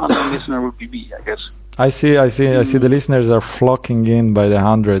that one other listener would be me, I guess. I see. The listeners are flocking in by the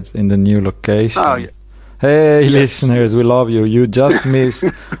hundreds in the new location. Oh, yeah. Hey, yes. Listeners, we love you. You just missed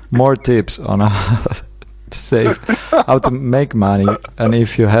more tips on how to save, how to make money, and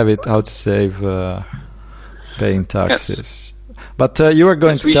if you have it, how to save paying taxes. Yes. But you are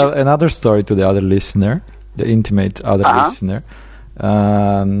going to tell another story to the other listener, the intimate other listener.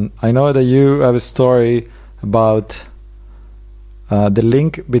 I know that you have a story about the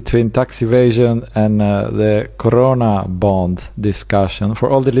link between tax evasion and the Corona bond discussion. For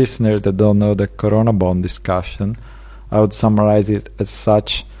all the listeners that don't know the Corona bond discussion, I would summarize it as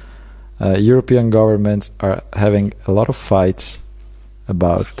such. European governments are having a lot of fights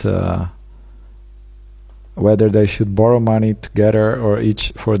about whether they should borrow money together or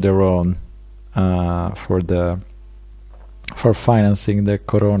each for their own for financing the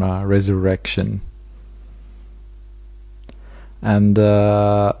Corona resurrection. And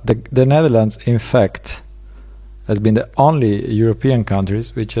the Netherlands, in fact, has been the only European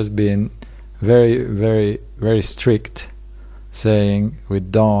countries which has been very, very, very strict, saying we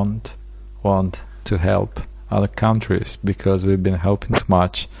don't want to help other countries because we've been helping too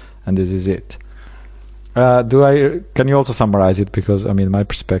much, and this is it. Can you also summarize it, because I mean my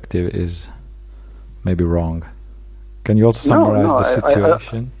perspective is maybe wrong. Can you also summarize the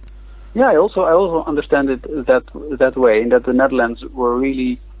situation? I also understand it that way, in that the Netherlands were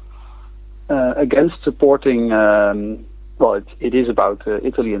really against supporting. Well, it is about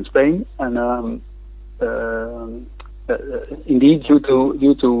Italy and Spain, and indeed, due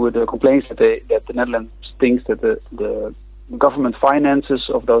to the complaints that the Netherlands thinks that the government finances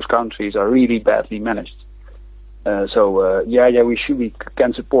of those countries are really badly managed. We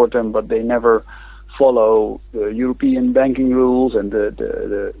can support them, but they never follow the European banking rules, and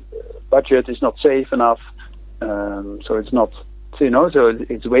the budget is not safe enough. So it's not, so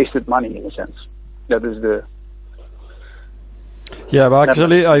it's wasted money in a sense. That is the. Yeah, but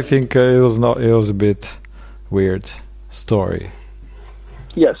actually, I think it was a bit weird story.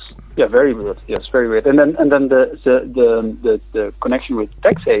 Yes. Yeah, very weird. Yes, very weird. And then the connection with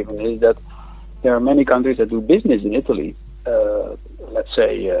tax haven is that there are many countries that do business in Italy. Let's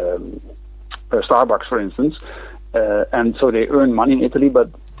say Starbucks, for instance, and so they earn money in Italy, but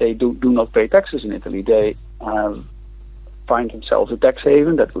they do not pay taxes in Italy. They find themselves a tax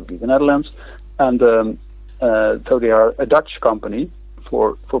haven. That would be the Netherlands, and so they are a Dutch company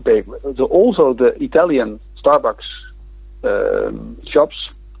for pay. So also the Italian Starbucks shops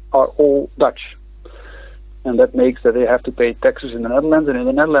are all Dutch, and that makes that they have to pay taxes in the Netherlands. And in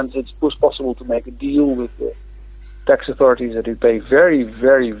the Netherlands, it was possible to make a deal with the tax authorities that you pay very,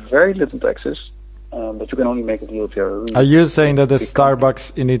 very, very little taxes, but you can only make a deal if you're. Are you saying that the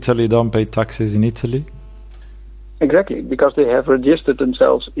Starbucks in Italy don't pay taxes in Italy? Exactly, because they have registered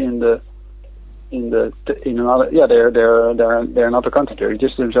themselves in another. Yeah, they're another country. They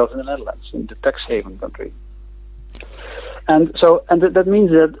registered themselves in the Netherlands, in the tax haven country. And that means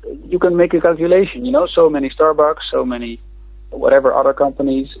that you can make a calculation. So many Starbucks, so many whatever other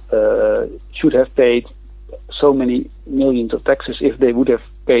companies should have paid so many millions of taxes if they would have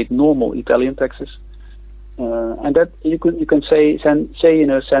paid normal Italian taxes. And that you can say in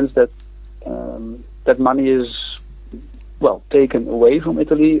a sense that that money is taken away from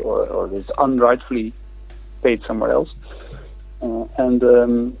Italy or is unrightfully paid somewhere else.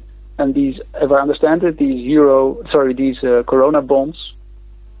 And these, if I understand it, these Corona bonds,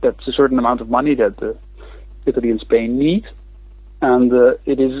 that's a certain amount of money that Italy and Spain need, and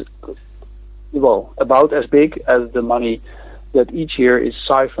it is about as big as the money that each year is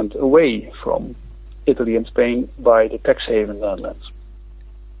siphoned away from Italy and Spain by the tax haven Netherlands.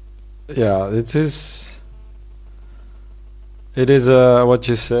 Yeah, it is. What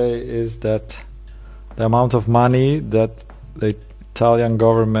you say is that the amount of money that the Italian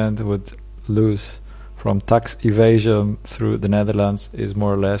government would lose from tax evasion through the Netherlands is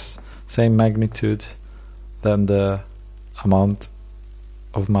more or less same magnitude than the amount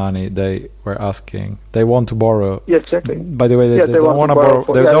of money they were asking. They want to borrow. Yes, exactly. By the way, they don't want to borrow.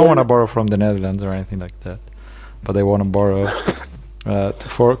 They don't want to borrow from the Netherlands or anything like that, but they want to borrow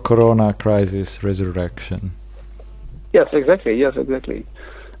for Corona crisis resurrection. Yes, exactly. Yes, exactly.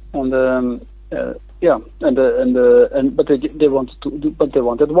 And but they wanted to do, but they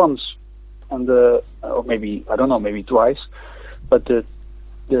wanted once, and or maybe I don't know, maybe twice, but the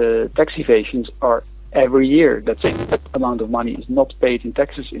tax evasions are every year. That amount of money is not paid in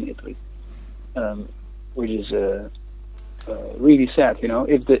taxes in Italy, which is really sad.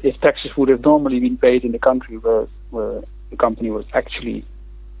 If taxes would have normally been paid in the country where the company was actually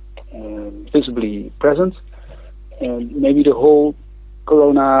visibly present, maybe the whole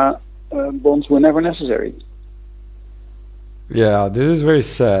Corona bonds were never necessary. Yeah, this is very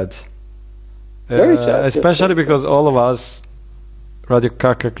sad. Very sad, especially because all of us, Radio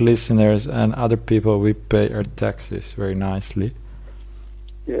Kak Kak listeners and other people, we pay our taxes very nicely.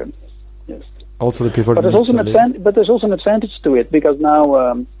 Yeah, yes. Also, the people. But there's also an advantage to it, because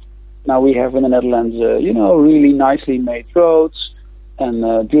now we have in the Netherlands, really nicely made roads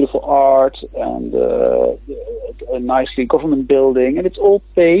and beautiful art and a nicely government building, and it's all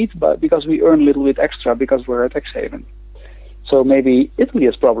paid, but because we earn a little bit extra because we're a tax haven. So maybe Italy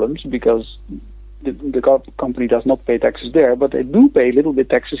has problems because the company does not pay taxes there, but they do pay a little bit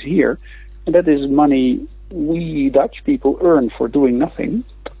taxes here, and that is money we Dutch people earn for doing nothing,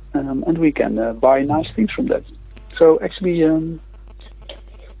 and we can buy nice things from that. So actually,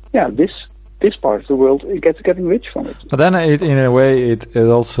 this part of the world getting rich from it. But then, in a way, it is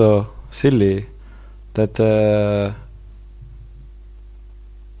also silly that the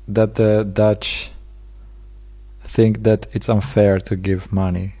Dutch think that it's unfair to give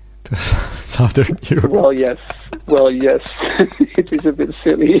money to Southern Europe. Well, yes, it is a bit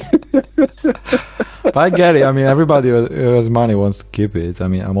silly. But I get it. I mean, everybody who has money wants to keep it. I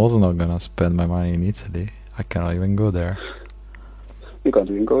mean, I'm also not gonna spend my money in Italy. I cannot even go there. You can't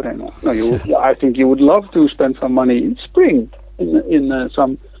even go there now. No, I think you would love to spend some money in spring in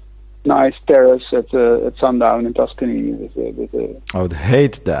some nice terrace at sundown in Tuscany with a I would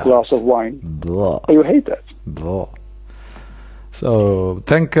hate that. glass of wine. Blah. Oh, you hate that? Blah. So,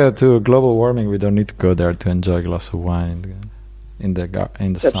 thanks to global warming, we don't need to go there to enjoy a glass of wine in the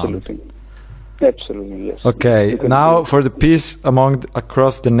sun. Absolutely, yes. Okay, now for the peace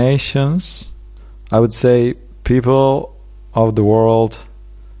across the nations, I would say people of the world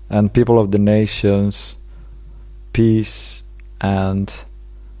and people of the nations, peace, and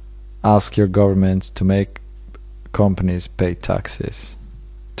ask your governments to make companies pay taxes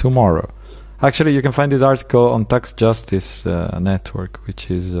tomorrow. Actually, you can find this article on Tax Justice Network, which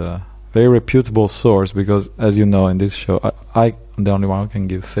is a very reputable source, because, as you know, in this show, I'm the only one who can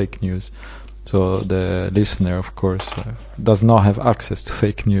give fake news. So the listener, of course, does not have access to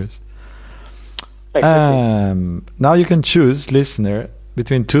fake news. Now you can choose, listener,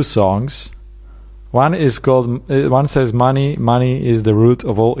 between two songs. One is called, one says money is the root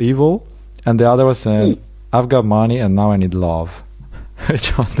of all evil, and the other one says, I've got money and now I need love.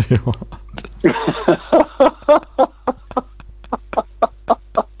 Which one do you want?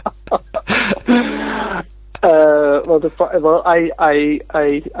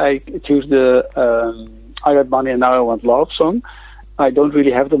 I choose the I got money and now I want love song. I don't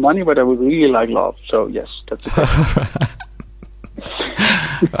really have the money, but I would really like love. So yes, that's it.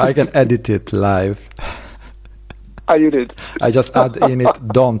 I can edit it live. Oh, you did? I just add in it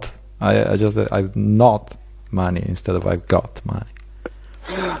don't. I just I've not money instead of I've got money.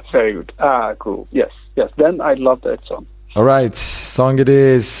 Very good. Cool. Yes. Then I love that song. All right, song it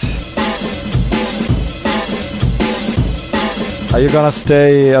is. Are you gonna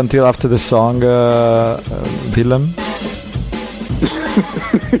stay until after the song, Willem?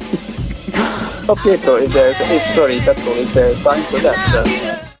 Okay, so if there's time for that,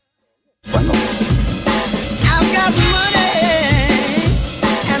 why not? I've got money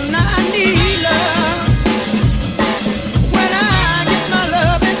and I need love. When I get my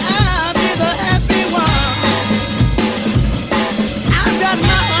love and I'll be the happy one. I've got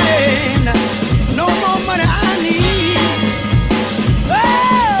money, no more money I need. Oh,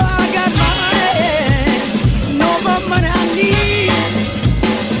 I got money, no more money I need.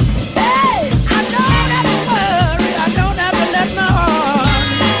 Hey, I don't have to worry, I don't have to let my heart.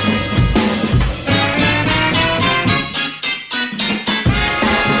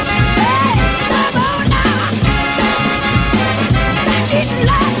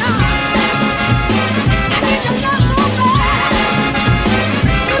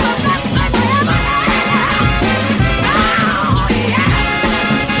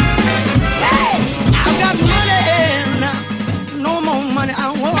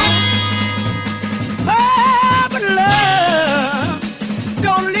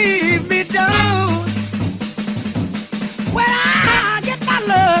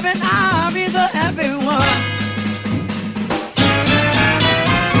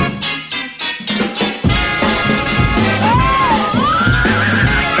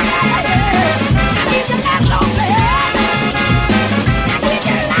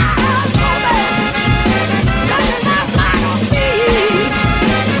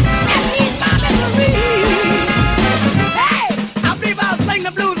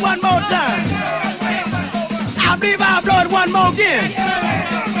 One more again.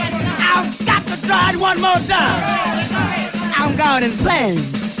 I've got to try it one more time. I'm going insane.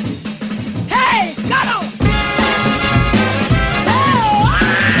 Hey, come on.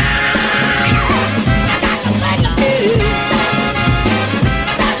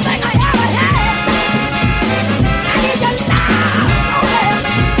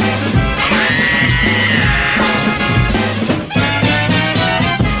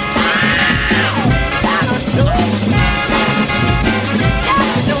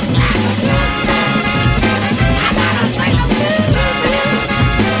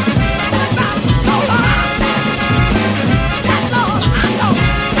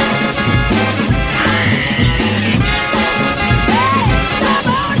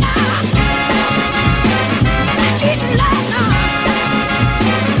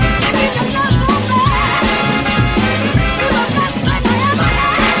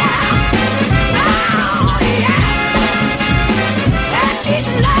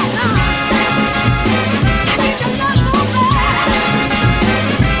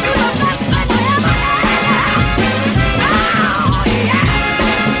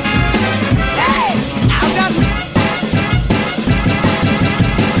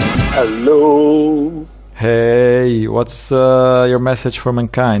 Hello. Hey, what's your message for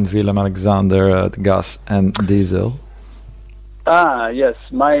mankind, Willem Alexander, Gas and Diesel? Yes.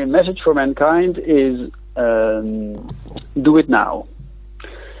 My message for mankind is do it now.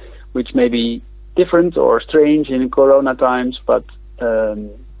 which may be different or strange in Corona times, but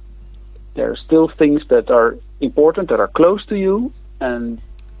there are still things that are important, that are close to you, and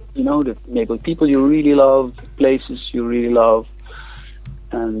that maybe people you really love, places you really love,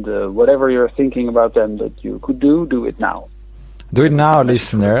 and whatever you're thinking about them that you could do it now. Do it now,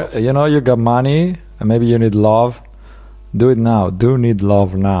 listener. You got money, and maybe you need love. Do it now. Do need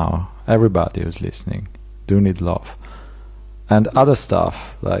love now. Everybody who's listening, do need love. And other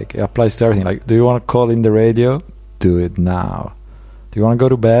stuff, like, it applies to everything. Like, do you want to call in the radio? Do it now. Do you want to go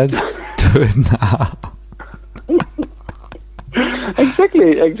to bed? Do it now.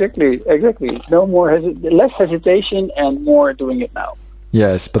 Exactly. No more less hesitation and more doing it now.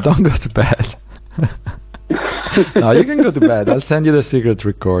 Yes, but don't go to bed. No, you can go to bed. I'll send you the secret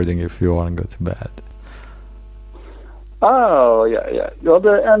recording if you want to go to bed. Oh yeah. Well,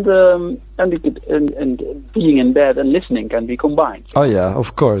 and being in bed and listening can be combined. Oh yeah,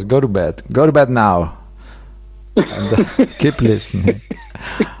 of course. Go to bed. Go to bed now. And, keep listening.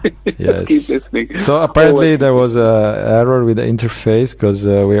 Yes. Keep listening. So apparently there was a error with the interface because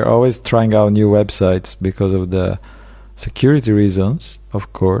we're always trying out new websites because of the security reasons,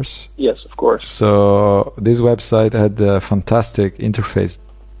 of course. Yes, of course. So this website had a fantastic interface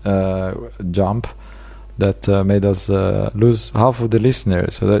jump that made us lose half of the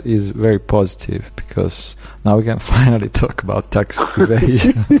listeners. So that is very positive because now we can finally talk about tax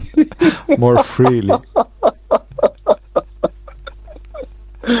evasion more freely.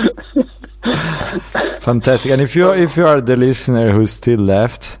 Fantastic. And if you are the listener who's still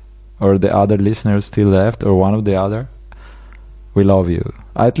left, or the other listener who's still left, or one of the other, we love you.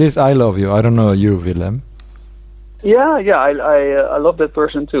 At least I love you. I don't know you, Willem. Yeah. I love that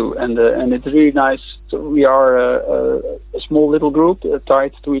person too, and it's really nice. So we are a small little group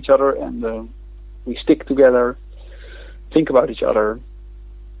tied to each other, and we stick together, think about each other.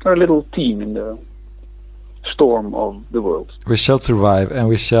 We're a little team in the storm of the world. We shall survive, and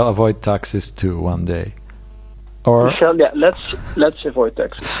we shall avoid taxes too one day. Or let's avoid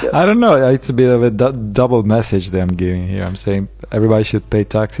taxes. Yes. I don't know. It's a bit of a double message that I'm giving here. I'm saying everybody should pay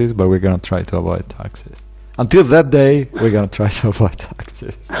taxes, but we're gonna try to avoid taxes. Until that day, we're gonna try to avoid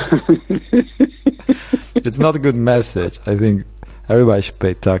taxes. It's not a good message. I think everybody should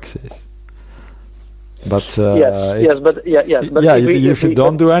pay taxes. But but if you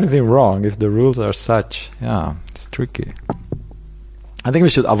don't do anything wrong, if the rules are such, it's tricky. I think we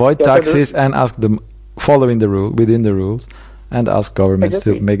should avoid taxes and ask them following the rule within the rules, and ask governments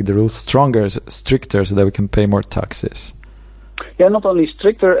to make the rules stricter, so that we can pay more taxes. Yeah, not only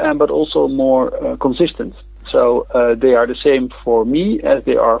stricter, but also more consistent. So they are the same for me as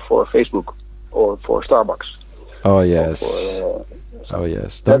they are for Facebook or for Starbucks. Oh yes.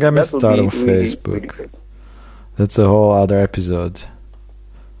 Yes. Don't get me started on Facebook. Really that's a whole other episode.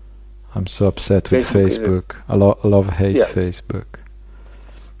 I'm so upset with Facebook. I love-hate Facebook.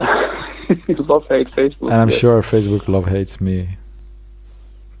 Love-hate Facebook. And I'm sure Facebook love-hates me.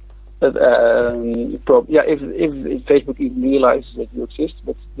 But, if Facebook even realizes that you exist,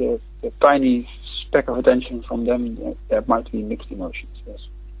 but the tiny speck of attention from them, there might be mixed emotions. Yes.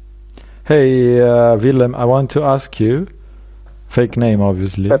 Hey, Willem, I want to ask you, fake name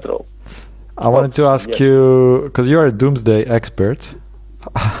obviously. Petrol. I wanted to ask you, because you're a doomsday expert.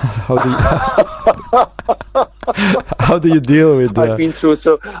 How do you deal with that?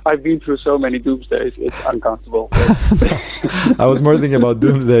 I've been through so many doomsdays. It's uncomfortable. I was more thinking about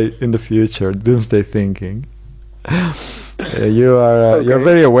doomsday in the future, doomsday thinking. You're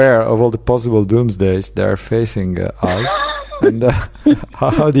very aware of all the possible doomsdays that are facing us. And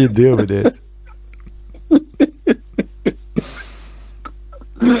how do you deal with it?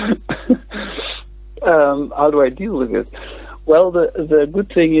 How do I deal with it? Well, the good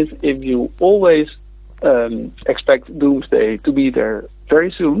thing is if you always expect doomsday to be there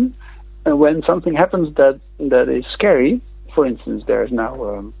very soon, and when something happens that is scary, for instance, there's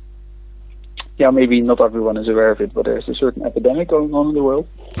now, maybe not everyone is aware of it, but there's a certain epidemic going on in the world,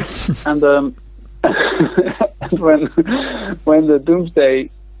 and when the doomsday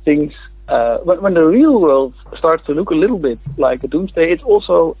things, when the real world starts to look a little bit like a doomsday, it's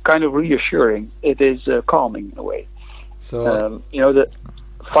also kind of reassuring. It is calming in a way. So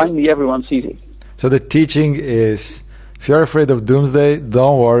finally everyone sees it. So the teaching is, if you're afraid of doomsday,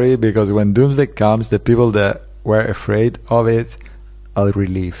 don't worry, because when doomsday comes, the people that were afraid of it are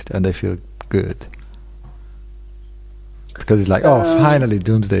relieved and they feel good. Because it's like, finally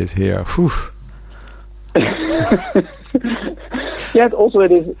doomsday is here. Whew. Yeah, also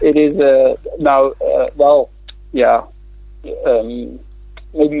it is now.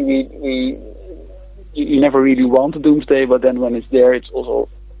 Maybe you never really want a doomsday, but then when it's there, it's also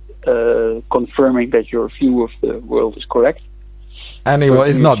confirming that your view of the world is correct. Anyway,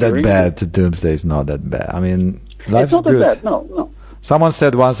 it's not that bad. The doomsday is not that bad. I mean, life's not good. That bad. No. Someone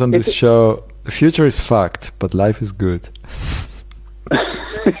said once on this show, the future is fucked, but life is good.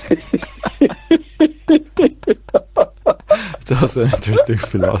 It's also an interesting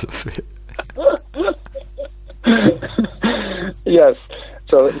philosophy. Yes.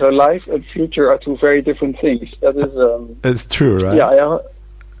 So life and future are two very different things. That is. It's true, right? Yeah.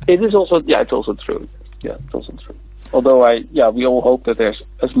 It is also. Yeah, it's also true. Yeah, it's also true. Although we all hope that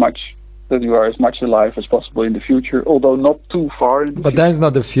you are as much alive as possible in the future, although not too far in the future. But that's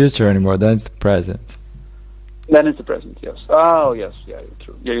not the future anymore, then it's the present. Then it's the present, yes. Oh, yes, yeah,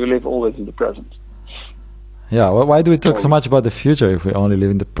 true. Yeah, you live always in the present. Yeah, well, why do we talk so much about the future if we only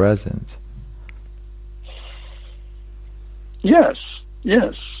live in the present? Yes.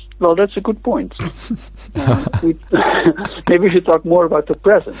 Well, that's a good point. Maybe we should talk more about the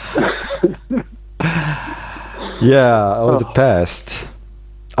present. Yeah, or the past.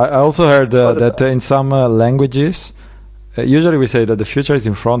 I also heard that in some languages, usually we say that the future is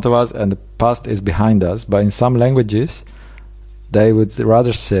in front of us and the past is behind us, but in some languages, they would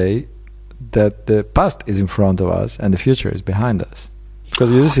rather say that the past is in front of us and the future is behind us.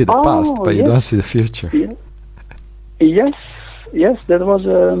 Because you see the past, but you don't see the future. Yeah. Yes, that was...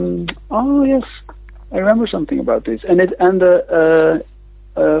 yes, I remember something about this. I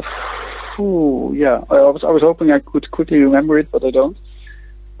was hoping I could quickly remember it, but I don't.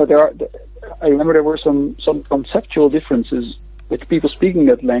 But I remember there were some conceptual differences with people speaking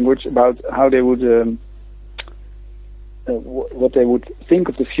that language about how they would, what they would think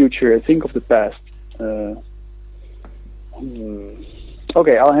of the future, think of the past.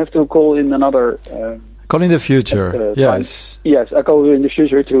 Okay, I'll have to call in another. Call in the future, yes. Yes, I'll call in the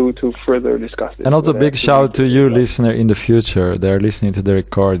future to further discuss this. And also big shout to you, listener, in the future. They're listening to the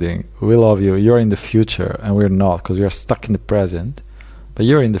recording. We love you. You're in the future, and we're not, because we are stuck in the present. But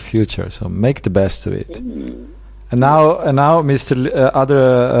you're in the future, so make the best of it. And now, Mr.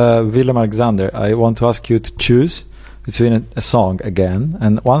 Willem Alexander, I want to ask you to choose between a song again,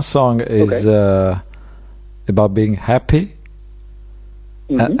 and one song is about being happy,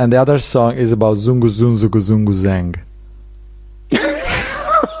 and the other song is about Zungu Zungu Zungu Zeng.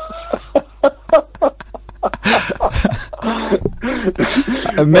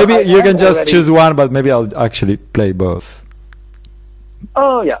 Maybe you can just choose one, but maybe I'll actually play both.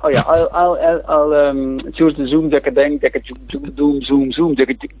 Oh yeah. I'll choose the zoom dekka deng dekka zoom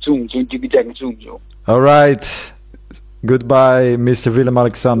dekka zoom. All right. Goodbye, Mr. Willem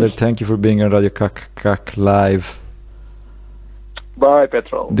Alexander. Thank you for being on Radio Kak Kak Live. Bye,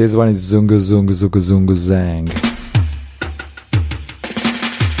 Petrol. This one is Zungu Zungu Zungu Zungu Zang.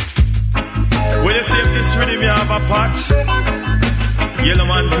 When you see if this rhythm you have a patch, Yellow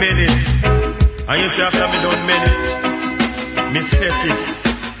man made it, and you say after me don't made it, me set it.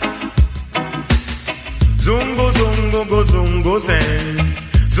 Zungu Zungu go Zungu Zang.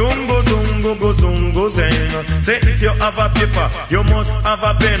 Zungo, zungo, go zungo, zeng. Say if you have a paper, you must have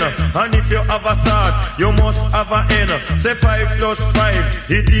a pen. And if you have a start, you must have a end. Say 5 plus 5,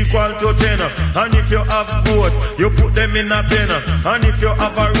 it equal to 10. And if you have both, you put them in a pen. And if you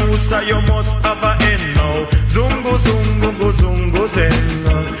have a rooster, you must have a hen. Now, zungo, zungo, go zungo, zeng.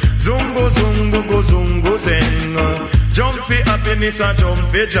 Zungo, zungo, go zungo, zeng. Jump for happiness and jump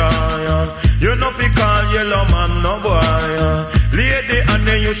for joy. You know fi call yellow man no boy. Lady and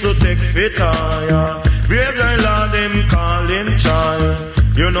they used to take fit tire. Brave girl and them calling child.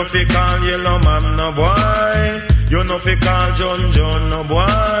 You know fi call yellow man no boy. You know fi call John no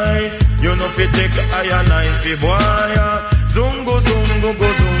boy. You know fi take iron knife boy. Zungo zungo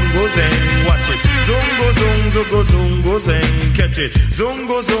go zungo zeng. Watch it. Zungo zungo go zungo zeng. Catch it.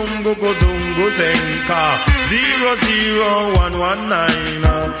 Zungo zungo go zungo zeng. Car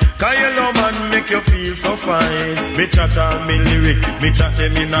 00119. Cause yellow man make you feel so fine. Me chat all me lyric, me chat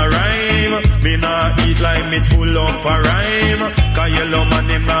them in a rhyme. Me nah eat like me full up a rhyme. Cause yellow man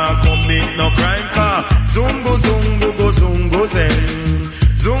him nah commit no crime. Cause zungo zungo go zungo zeng.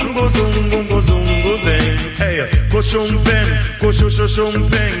 Zungo zungo go zungo zeng. Hey, go shumpeng, go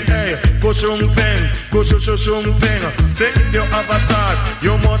shumpeng. Hey, go shumpeng, go shumpeng. Say if you have a start,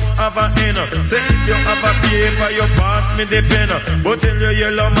 you must have a end. Say if you have a paper, you pass me the pen. But tell you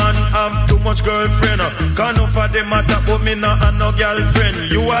yellow man have too much girlfriend. Can't no for them matter, but me not have no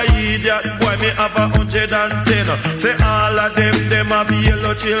girlfriend. You a idiot, boy, me have 110. Say all of them have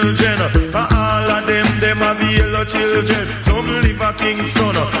yellow children. And all of them them a be yellow children. Some live a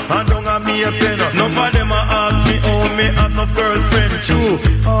Kingston, and don't a me a pen. None of them a ask me, oh, me have no girlfriend. True,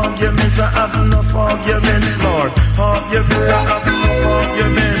 arguments I have enough arguments, Lord. Arguments I have enough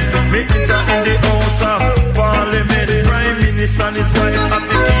arguments. Me enter in the house of Parliament. Prime Minister and his wife have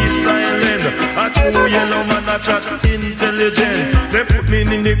to keep silent. A true yellow man a chat intelligent. They put me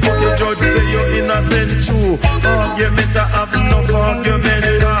in the court, the judge say you're innocent. True, arguments I have enough arguments.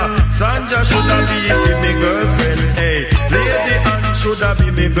 Sanja shoulda be me girlfriend, hey. Lady Anne shoulda be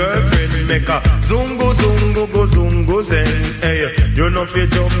me girlfriend. Make a zungo zungo go zungo zen, hey. You know fi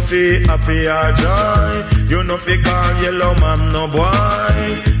jump fi happy or joy. You know fi call yellow man no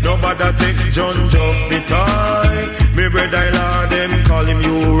boy. Nobody take John Joff fi toy. Me brother Lord them call him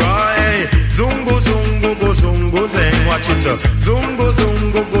you right. Zungo zungo go zungo zen, watch it. Zungo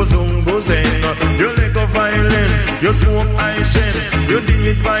zungo go zungo zen. You let go violence, you smoke ice shen. You deal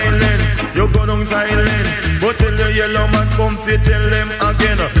with violence, you go down silence. But tell the yellow man come fi tell them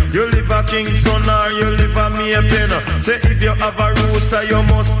again. You live a Kingston or you live a Maypen. Say if you have a rooster, you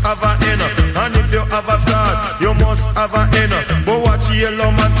must have a hen. And if you have a star, you must have a hen. But watch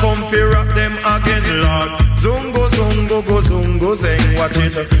yellow man come fi rock them again, Lord. Zungo zungo go zungo zeng, watch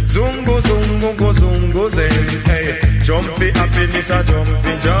it. Zungo zungo go zungo zeng, hey. Jump fi happiness or jump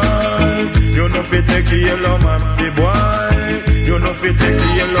fi joy. You know fi take the yellow man fi boy. You know fi take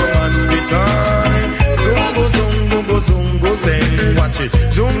the yellow man fi time. Zungo zungo go zungo zeng, watch it.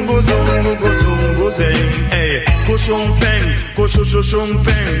 Zungo zungo go zungo zeng, hey. Kushung peng, kushushung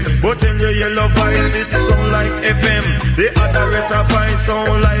peng. But in your yellow voice it sound like FM. The other rest of voice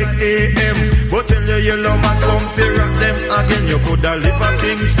sound like AM. But in your yellow man come fi rock them again. You coulda live a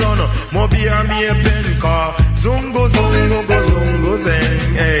Kingston, Moby or me a pen car. Zungo zungo go zungo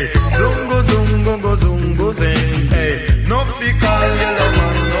zeng, hey. Zungo zungo go zungo zeng, hey. No fi call yellow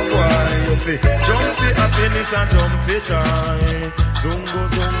man no boy. You fi jump fi happiness and jump fi joy. Zungo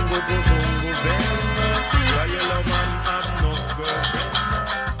zungo go zungo zeng. The yellow man have no girlfriend.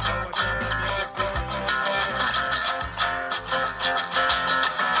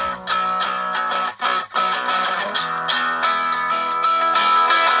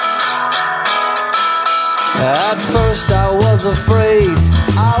 At first I was afraid,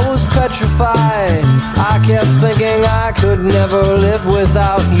 I was petrified. I kept thinking I could never live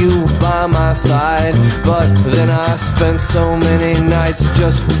without you by my side. But then I spent so many nights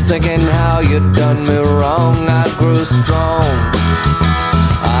just thinking how you'd done me wrong. I grew strong,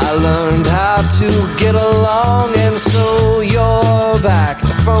 I learned how to get along. And so you're back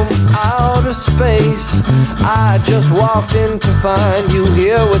from outer space. I just walked in to find you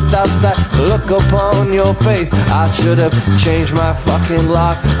here without that look upon your face. I should have changed my fucking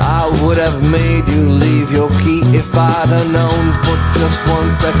lock. I would have made you leave your key if I'd have known for just 1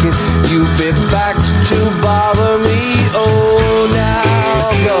 second you'd be back to bother me. Oh,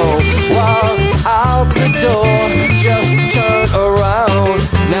 now go walk out the door, just turn around.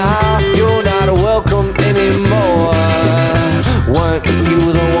 Now you're not welcome anymore. Weren't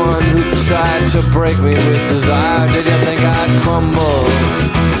you the one who tried to break me with desire? Did you think I'd crumble?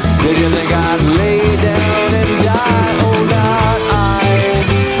 Did you think I'd lay down and die? Oh, not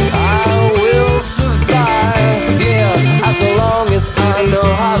I will survive. Yeah, as long as I know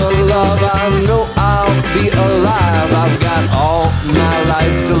how to love, I know I'll be alive. I've got all my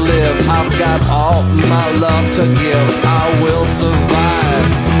life to live, I've got all my love to give. I will survive,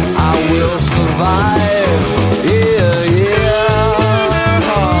 I will survive. Yeah, yeah.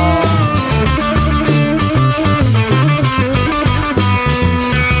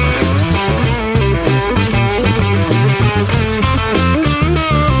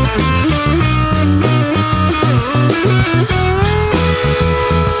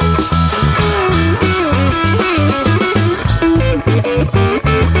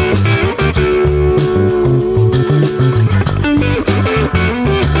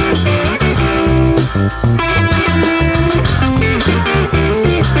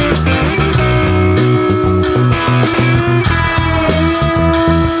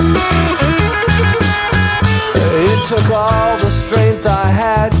 Took all the strength I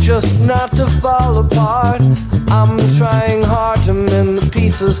had just not to fall apart. I'm trying hard to mend the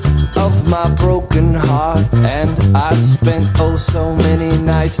pieces of my broken heart. And I've spent oh so many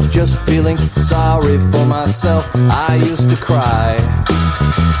nights just feeling sorry for myself. I used to cry,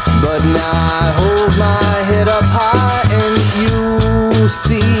 but now I hold my head up high. And you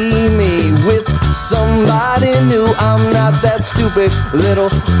see me with somebody new. I'm not that stupid stupid little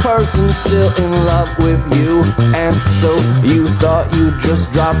person still in love with you. And so you thought you'd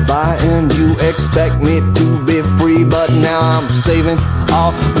just drop by and you expect me to be free, but now I'm saving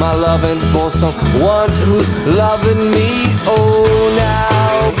all my loving for someone who's loving me. Oh,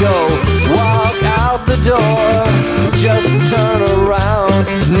 now go walk out the door, just turn around.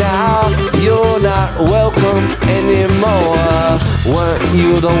 Now you're not welcome anymore. Weren't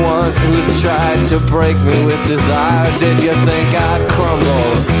you the one who tried to break me with desire? Did you think I'd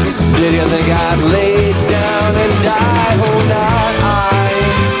crumble? Did you think I'd lay down and die? Oh, not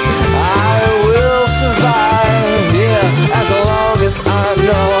I will survive. Yeah, as long as I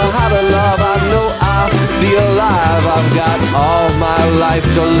know how to love, I know I'll be alive. I've got all my life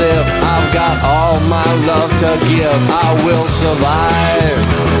to live, I've got all my love to give. I will survive,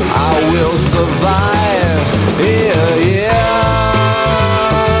 I will survive. Yeah, yeah.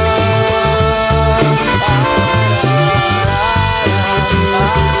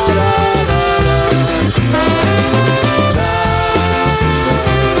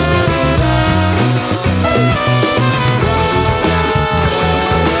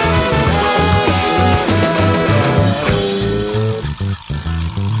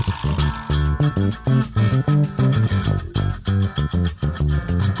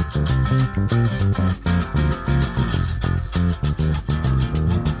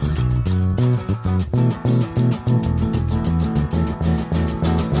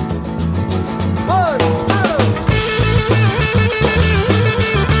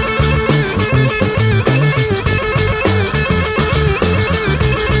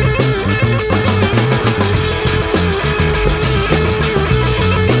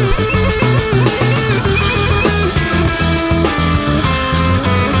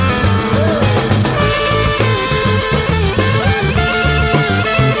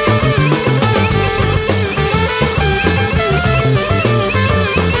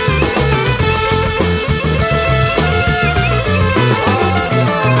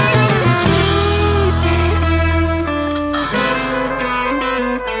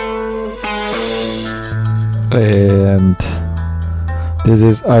 And this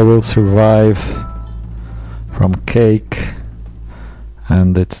is I Will Survive from Cake,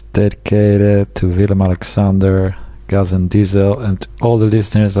 and it's dedicated to Willem Alexander, Gas and Diesel, and all the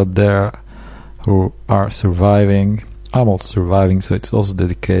listeners out there who are surviving. I'm also surviving, so it's also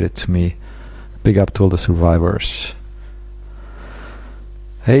dedicated to me. Big up to all the survivors.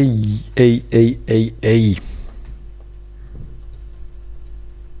 Hey.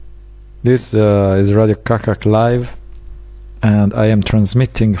 This is Radio Kak Kak Live, and I am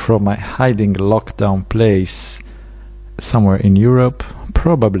transmitting from my hiding lockdown place somewhere in Europe,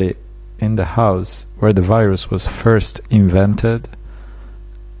 probably in the house where the virus was first invented,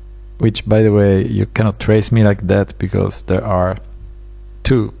 which, by the way, you cannot trace me like that because there are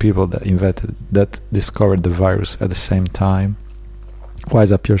two people that discovered the virus at the same time.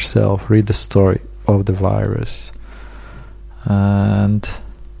 Wise up yourself, read the story of the virus. And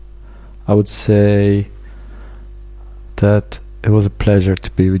I would say that it was a pleasure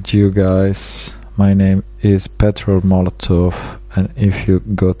to be with you guys. My name is Father Molotov, and if you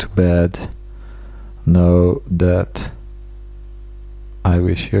go to bed, know that I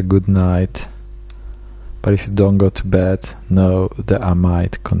wish you a good night. But if you don't go to bed, know that I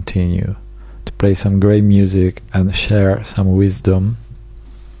might continue to play some great music and share some wisdom.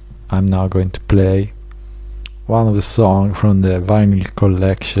 I'm now going to play one of the songs from the vinyl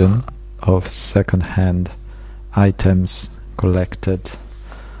collection of second-hand items collected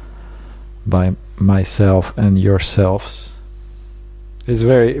by myself and yourselves. It's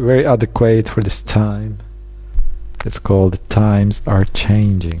very, very adequate for this time. It's called The Times Are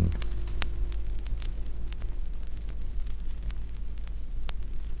Changing.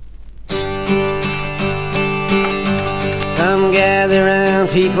 Come gather round,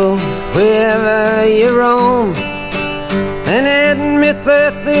 people, wherever you roam, and admit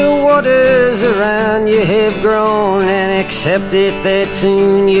that the waters around you have grown, and accept it that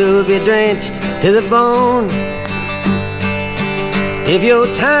soon you'll be drenched to the bone. If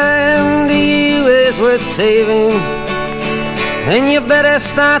your time to you is worth saving, then you better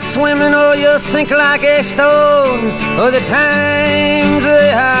start swimming or you'll sink like a stone, or the times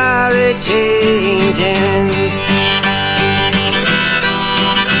they are a-changing.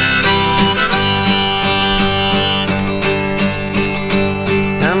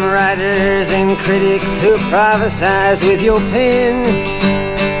 Writers and critics who prophesize with your pen,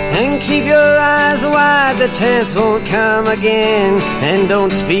 and keep your eyes wide, the chance won't come again. And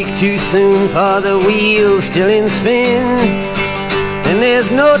don't speak too soon, for the wheel's still in spin, and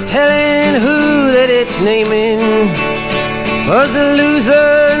there's no telling who that it's naming, Was a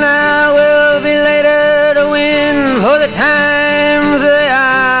loser, now will be later to win, for the times they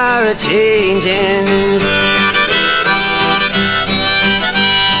are a-changing.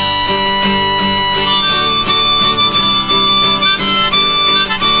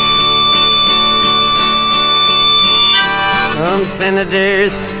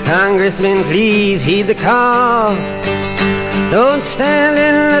 Senators, congressmen, please heed the call. Don't stand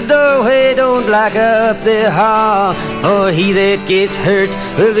in the doorway, don't block up the hall, for he that gets hurt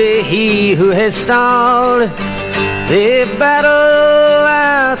will be he who has stalled. The battle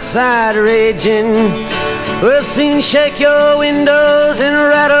outside raging will soon shake your windows and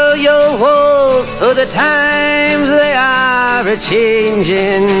rattle your walls, for the times they are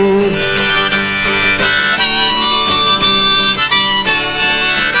a-changing.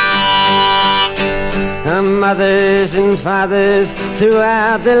 Mothers and fathers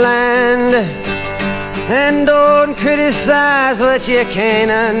throughout the land, and don't criticize what you can't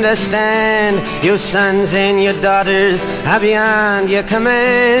understand. Your sons and your daughters are beyond your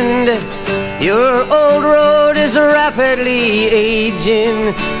command. Your old road is rapidly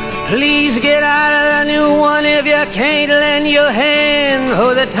aging. Please get out of the new one if you can't lend your hand,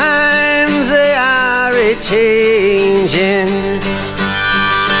 for the times they are a-changing.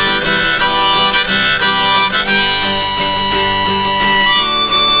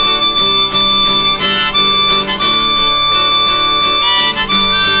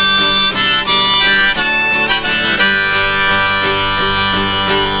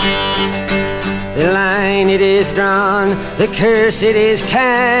 The line it is drawn, the curse it is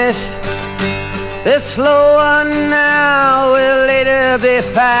cast. The slow one now will later be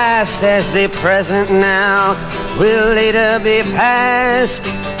fast, as the present now will later be past.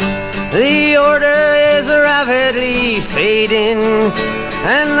 The order is rapidly fading,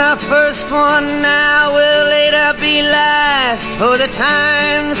 and the first one now will later be last, for the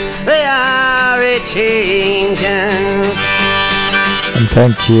times they are a-changing. And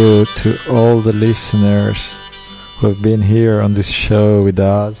thank you to all the listeners who have been here on this show with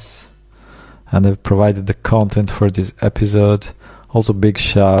us and have provided the content for this episode. Also big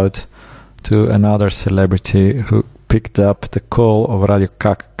shout to another celebrity who picked up the call of Radio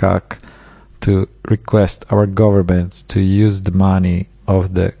Kak Kak to request our governments to use the money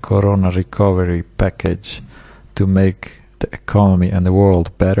of the Corona recovery package to make the economy and the world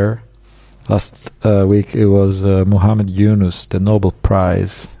better. Last week it was Muhammad Yunus, the Nobel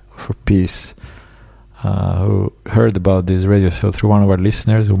Prize for Peace, who heard about this radio show through one of our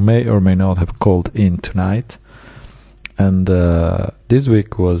listeners who may or may not have called in tonight. And this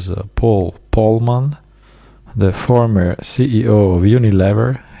week was Paul Polman, the former CEO of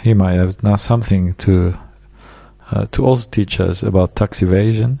Unilever. He might have now something to also teach us about tax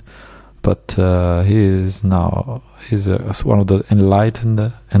evasion, but he's one of the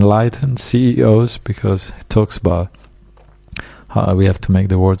enlightened CEOs, because he talks about how we have to make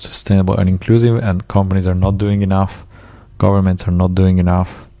the world sustainable and inclusive, and companies are not doing enough, governments are not doing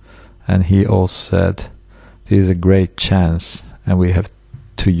enough. And he also said this is a great chance and we have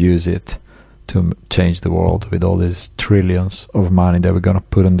to use it to change the world with all these trillions of money that we're going to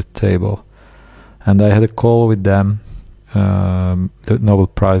put on the table. And I had a call with them, the Nobel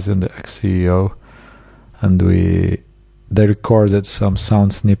Prize and the ex-CEO, and they recorded some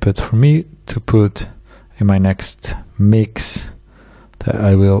sound snippets for me to put in my next mix that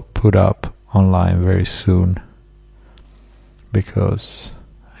I will put up online very soon, because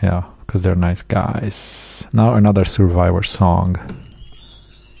they're nice guys. Now another Survivor song.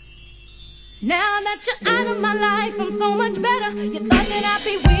 Now that you're out of my life, I'm so much better. You thought that I'd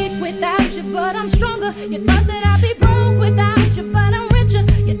be weak without you, but I'm stronger. You thought that I'd be broke without you, but I'm richer.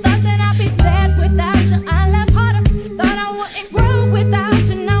 You thought that I'd be sad without you, I laugh harder. Thought I wouldn't grow without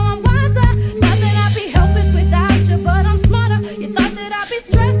you, now I'm wiser. Thought that I'd be helpless without you, but I'm smarter. You thought that I'd be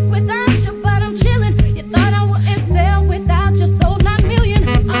stressed without you, but I'm chilling. You thought I wouldn't sell without you, sold 9 million.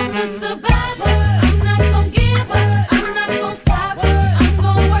 I'm a survivor, I'm not gonna give up, I'm not gonna stop, I'm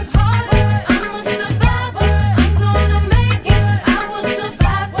gonna work harder. I'm a survivor, I'm gonna make it. I will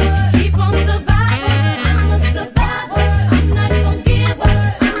survive, keep on surviving. I'm a survivor, I'm not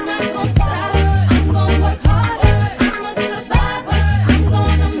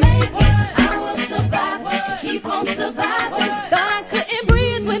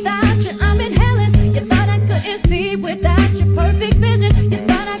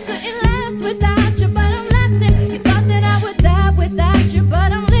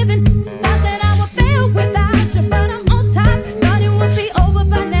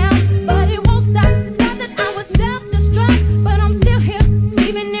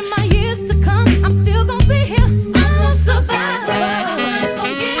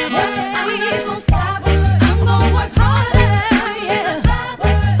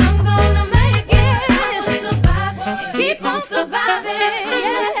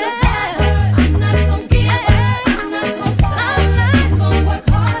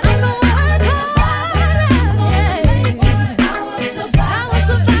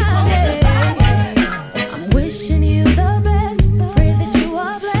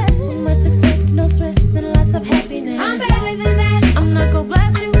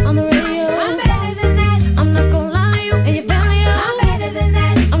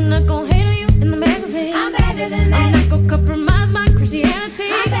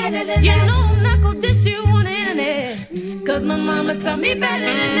better than that. You know I'm not gonna dish you on the internet, cause my mama taught me better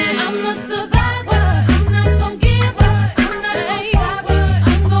than that. I'm a survivor, I'm not gonna give up, I'm not gonna stop,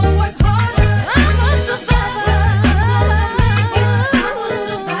 I'm gonna work harder. I'm a survivor, I'm a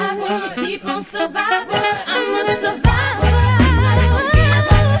survivor, keep on surviving. I'm a survivor, I'm not gonna give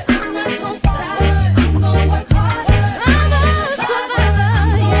up, I'm not gonna stop, I'm gonna work harder. I'm a survivor,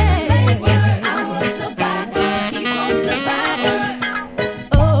 yeah, I'm a survivor, keep on surviving.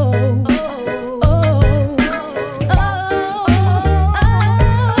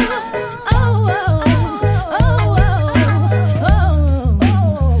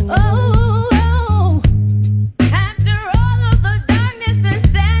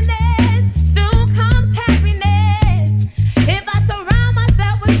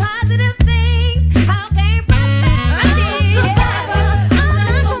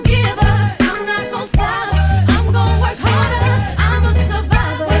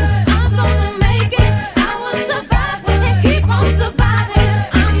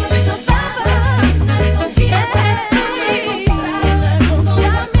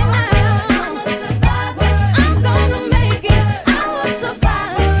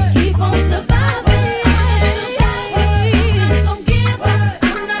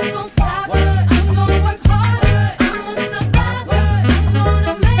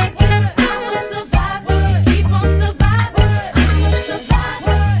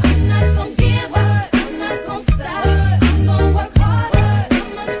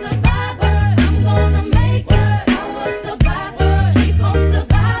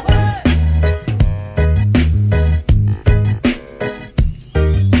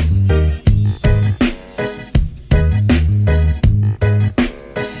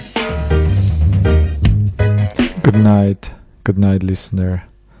 Good night, listener.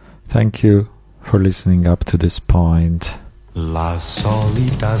 Thank you for listening up to this point. La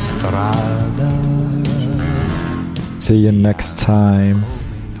solita strada. See you next time.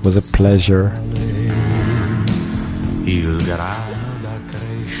 It was a pleasure. Il grano da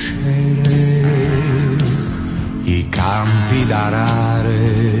crescere, i campi da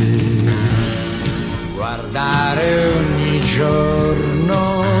arare, guardare ogni giorno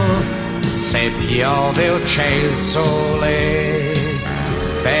se piove o c'è il sole,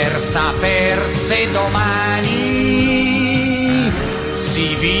 per saper se domani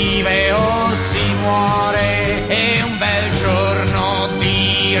si vive o si muore. È un bel giorno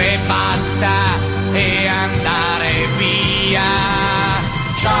dire basta e andare via.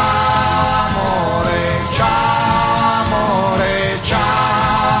 Ciao amore, ciao amore,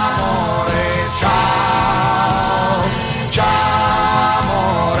 ciao amore, ciao. Ciao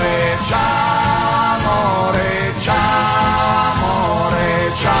amore, ciao amore, ciao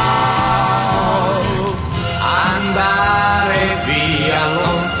amore, ciao. Andare via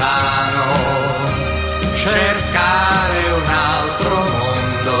lontano, cercare un altro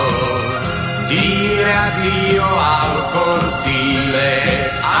mondo, dire addio al cortile,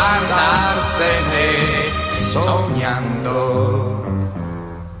 andarsene sognando.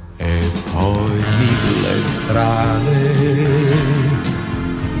 E poi mille strade,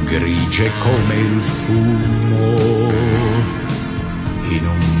 grigie come il fumo, in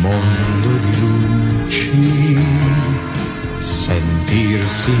un mondo di luci,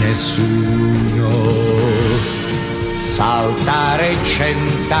 sentirsi nessuno, saltare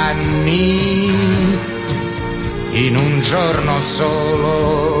 100 anni in un giorno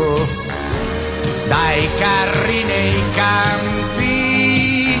solo, dai carri nei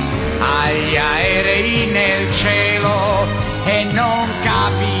campi agli aerei nel cielo, e non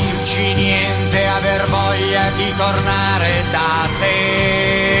capirci niente, aver voglia di tornare da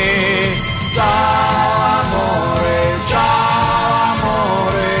te. Ciao amore, ciao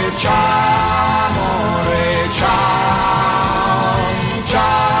amore, ciao amore, ciao.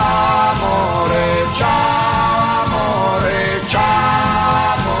 Ciao amore, ciao amore,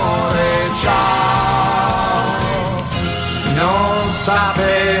 ciao amore, ciao. Non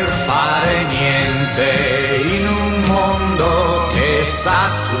saper fare niente in un mondo che sa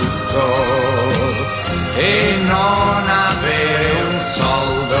tutto, e non avere un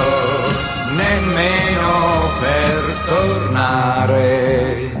soldo nemmeno per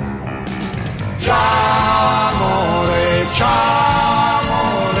tornare. Ciao amore, ciao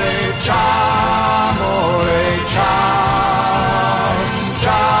amore, ciao amore, ciao.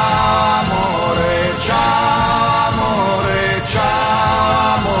 Ciao amore, ciao amore,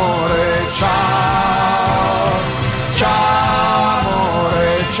 ciao amore, ciao. Ciao amore,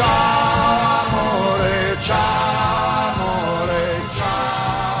 ciao amore, ciao.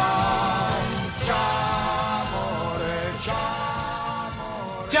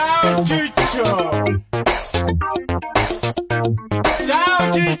 Ciao Ciccio.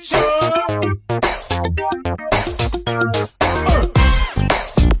 Ciao Ciccio.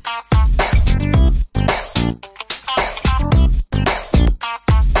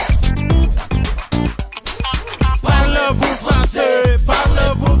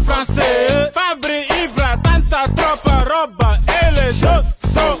 Parlez-vous français? Fabri, Ibra, tanta troppa roba e le jeux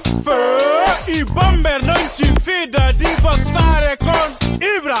sont feu. I bomber non ci fida di boxare con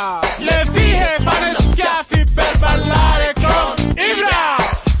Ibra. Le figlie fanno schiaffi per ballare con Ibra.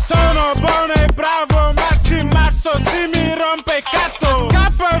 Sono buono e bravo, ma ti mazzo si mi rompe il cazzo.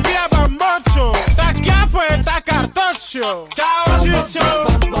 Scappa via bamboccio, da capo e da cartoccio. Ciao Ciccio.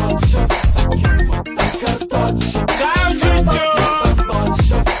 Ciao Ciccio.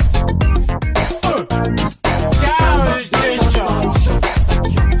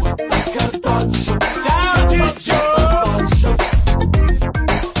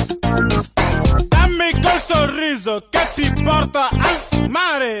 Che ti porta al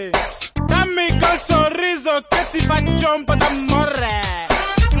mare, dammi quel sorriso che ti faccio un po' d'amore.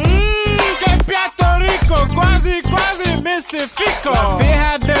 Che piatto ricco, quasi quasi mi si ficco. La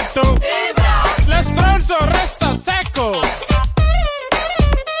figlia ha detto Ibra, lo stronzo resta secco.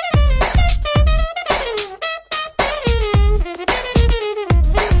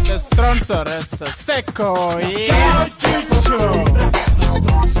 Lo stronzo resta secco. Ciao Ciccio. Lo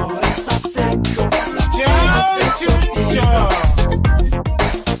stronzo resta secco. Ciao Ciccio.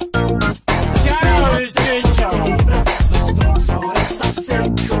 Ciao Ciccio. Lo stronzo resta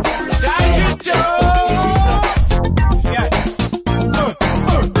secco. Ciao Ciccio. Yeah.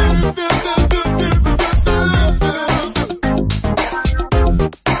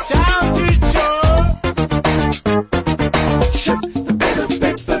 Ciao Ciccio.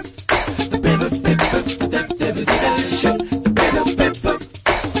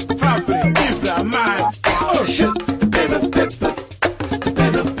 Fabri, Ibra, man.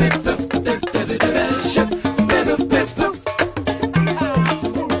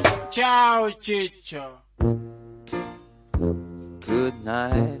 Ciao Ciccio. Good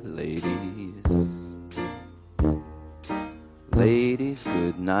night, ladies. Ladies,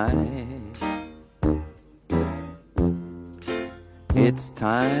 good night. It's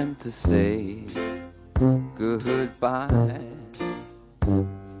time to say goodbye.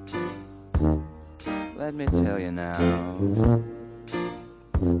 Let me tell you now.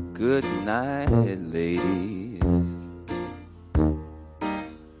 Good night, ladies.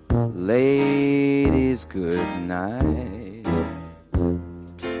 Ladies, good night.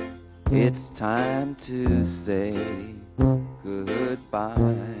 It's time to say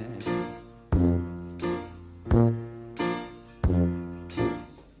goodbye.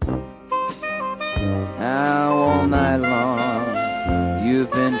 Now all night long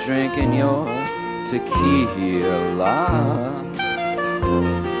you've been drinking your tequila,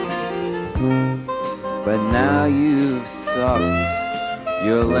 but now you've sucked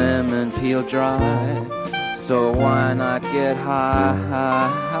your lemon peel dry. So why not get high,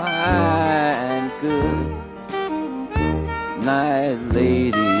 and good night,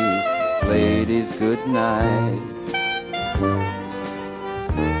 ladies, ladies, good night.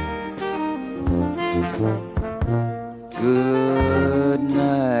 Good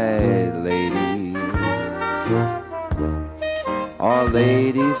night, ladies. All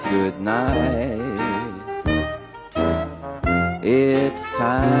ladies, good night. It's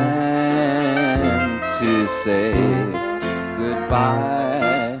time to say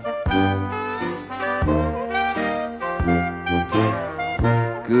goodbye.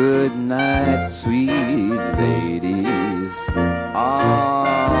 Good night, sweet ladies.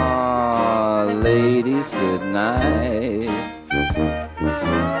 Ah, ladies, good night.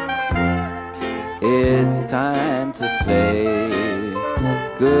 It's time to say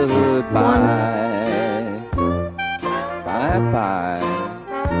goodbye. Bye-bye.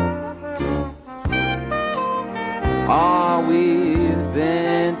 Ah, we've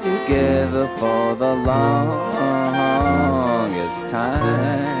been together for the longest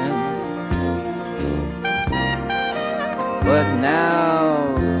time, but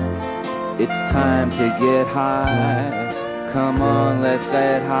now it's time to get high. Come on, let's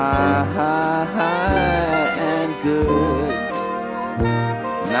get high, and good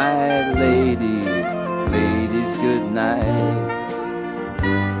night, ladies, ladies, good night.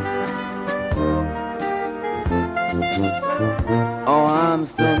 Oh, I'm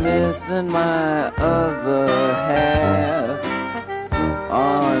still missing my other half.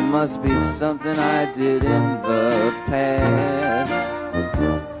 Oh, it must be something I did in the past.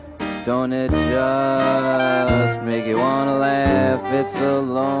 Don't it just make you wanna laugh? It's a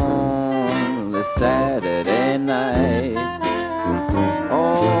lonely Saturday night.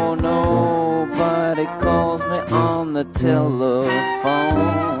 Oh, nobody calls me on the telephone.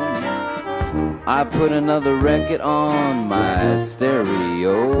 I put another record on my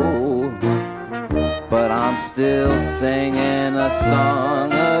stereo, but I'm still singing a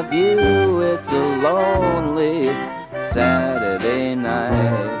song of you. It's a lonely Saturday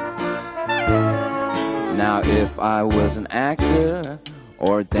night. Now if I was an actor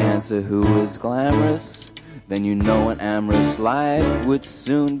or a dancer who was glamorous, then you know an amorous life would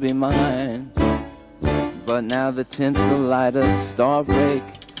soon be mine. But now the tinsel light of star break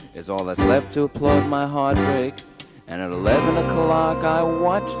is all that's left to applaud my heartbreak. And at 11 o'clock I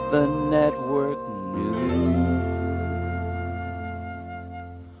watch the network news.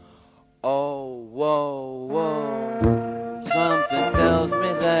 Oh, whoa, whoa, something tells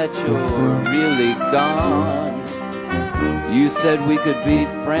me that you're really gone. You said we could be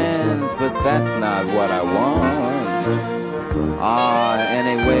friends, but that's not what I want.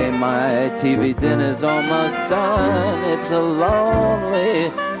 Anyway, my TV dinner's almost done. It's a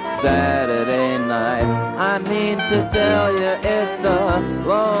lonely Saturday night. I mean to tell you, it's a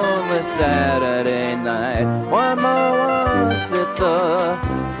lonely Saturday night. One more once, it's a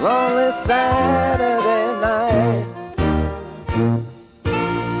lonely Saturday night.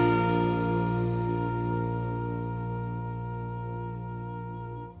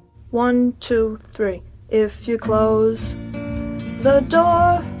 1, 2, 3. If you close the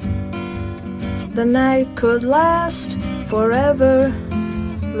door, the night could last forever.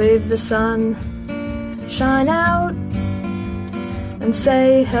 Leave the sun shine out and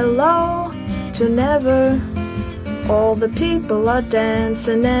say hello to never. All the people are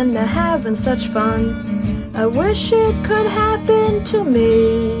dancing and they're having such fun. I wish it could happen to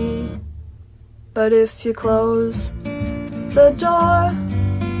me. But if you close the door,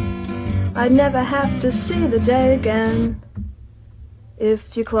 I'd never have to see the day again.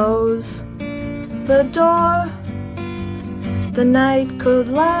 If you close the door, the night could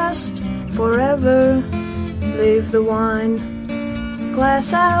last forever. Leave the wine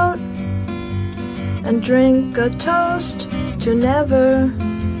glass out and drink a toast to never.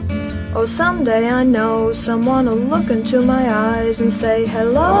 Oh, someday I know someone will look into my eyes and say,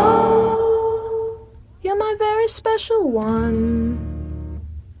 hello, you're my very special one.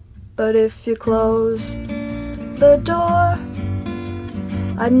 But if you close the door,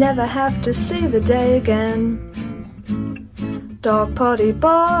 I'd never have to see the day again. Dog party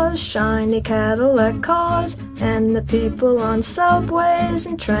bars, shiny Cadillac cars, and the people on subways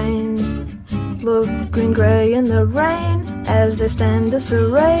and trains look green gray in the rain as they stand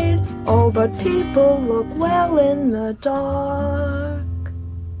disarrayed. Oh, but people look well in the dark.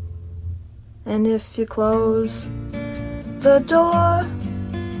 And if you close the door,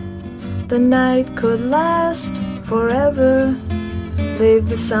 the night could last forever. Leave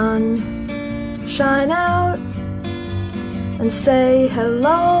the sun shine out and say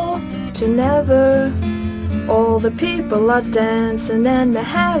hello to never. All the people are dancing and they're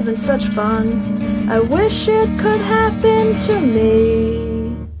having such fun. I wish it could happen to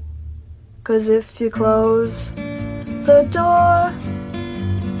me. 'Cause if you close the door,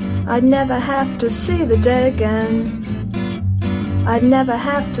 I'd never have to see the day again. I'd never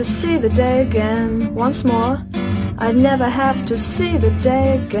have to see the day again. Once more, I'd never have to see the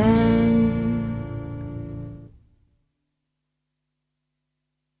day again.